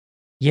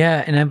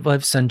 Yeah, and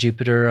I've Sun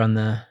Jupiter on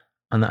the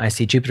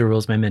IC. Jupiter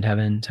rules my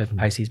midheaven, so I have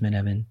Pisces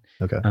midheaven.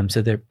 Okay.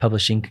 So their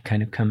publishing can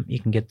kind of come, you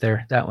can get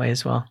there that way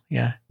as well.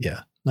 Yeah.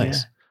 Yeah,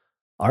 nice. Yeah.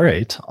 All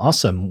right.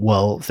 Awesome.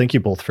 Well, thank you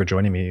both for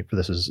joining me for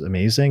this. Is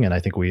amazing. And I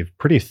think we've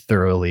pretty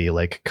thoroughly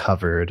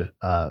covered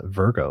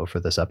Virgo for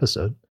this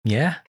episode.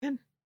 Yeah. Good.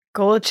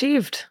 Goal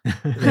achieved.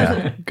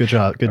 Yeah. Good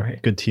job. Good, Right.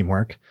 Good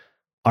teamwork.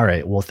 All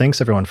right. Well, thanks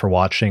everyone for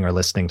watching or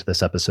listening to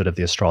this episode of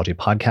the Astrology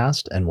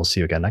Podcast, and we'll see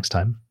you again next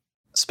time.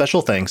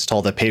 Special thanks to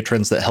all the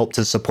patrons that helped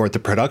to support the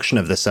production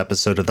of this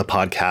episode of the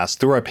podcast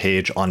through our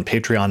page on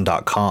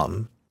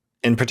patreon.com.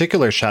 In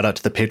particular, shout out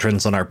to the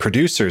patrons on our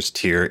producers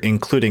tier,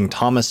 including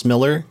Thomas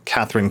Miller,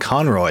 Catherine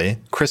Conroy,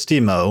 Christy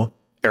Moe,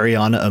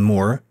 Ariana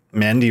Amour,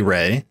 Mandy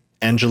Ray,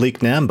 Angelique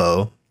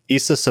Nambo,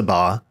 Issa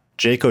Sabah,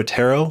 Jake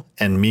Otero,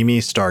 and Mimi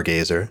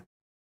Stargazer.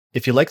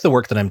 If you like the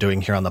work that I'm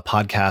doing here on the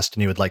podcast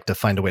and you would like to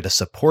find a way to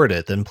support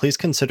it, then please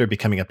consider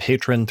becoming a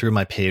patron through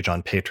my page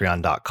on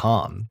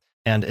patreon.com.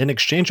 And in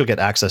exchange, you'll get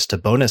access to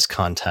bonus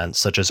content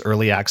such as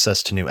early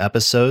access to new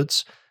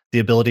episodes, the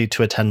ability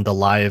to attend the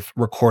live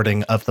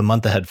recording of the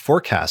month ahead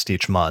forecast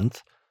each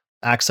month,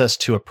 access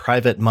to a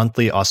private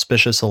monthly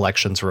auspicious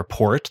elections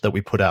report that we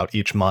put out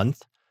each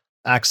month,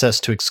 access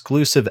to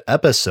exclusive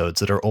episodes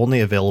that are only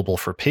available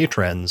for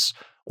patrons,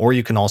 or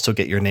you can also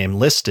get your name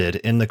listed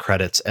in the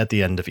credits at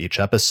the end of each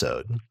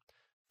episode.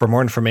 For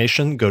more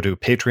information, go to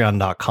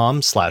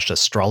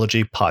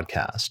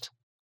patreon.com/astrologypodcast.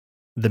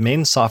 The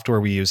main software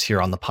we use here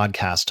on the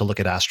podcast to look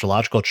at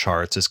astrological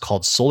charts is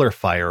called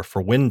SolarFire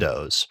for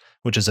Windows,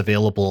 which is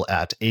available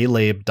at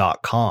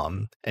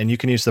alabe.com, and you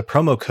can use the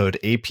promo code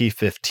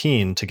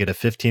AP15 to get a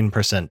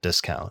 15%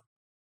 discount.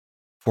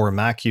 For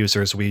Mac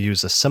users, we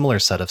use a similar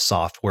set of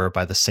software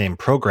by the same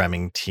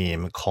programming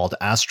team called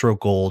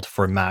AstroGold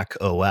for Mac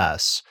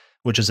OS,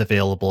 which is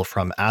available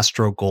from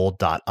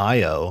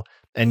astrogold.io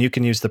And you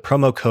can use the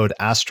promo code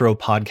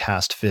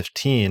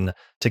AstroPodcast15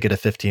 to get a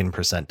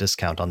 15%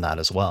 discount on that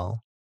as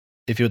well.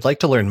 If you would like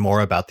to learn more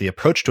about the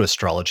approach to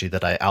astrology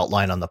that I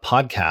outline on the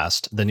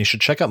podcast, then you should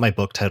check out my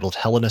book titled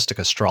Hellenistic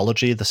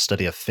Astrology, The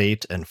Study of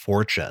Fate and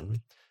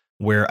Fortune,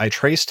 where I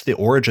traced the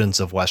origins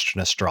of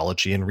Western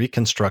astrology and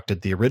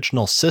reconstructed the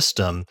original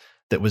system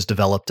that was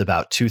developed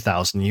about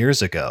 2,000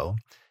 years ago.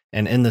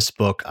 And in this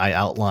book, I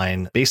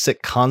outline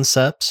basic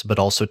concepts, but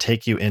also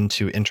take you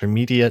into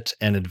intermediate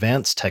and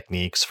advanced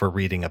techniques for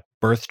reading a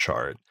birth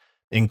chart,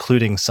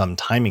 including some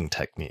timing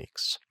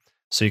techniques.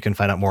 So you can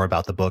find out more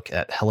about the book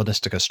at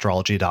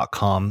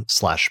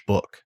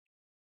HellenisticAstrology.com/book.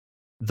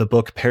 The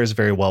book pairs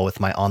very well with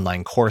my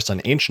online course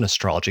on ancient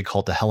astrology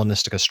called the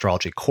Hellenistic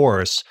Astrology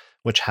Course,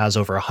 which has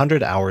over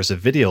 100 hours of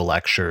video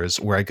lectures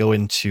where I go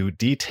into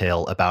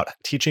detail about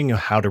teaching you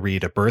how to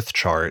read a birth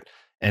chart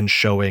and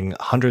showing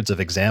hundreds of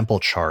example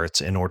charts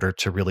in order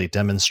to really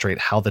demonstrate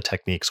how the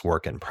techniques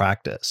work in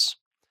practice.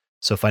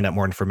 So find out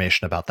more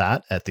information about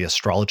that at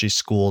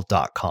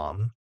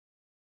theastrologyschool.com.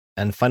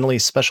 And finally,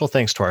 special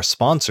thanks to our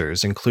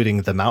sponsors,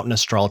 including the Mountain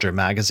Astrologer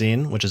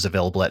magazine, which is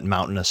available at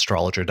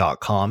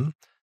mountainastrologer.com,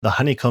 the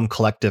Honeycomb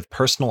Collective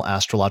Personal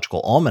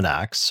Astrological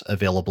Almanacs,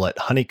 available at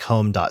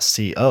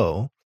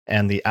honeycomb.co,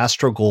 and the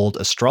AstroGold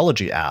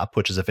Astrology app,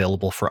 which is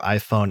available for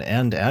iPhone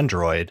and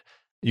Android.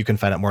 You can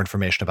find out more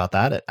information about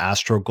that at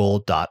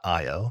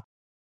astrogold.io.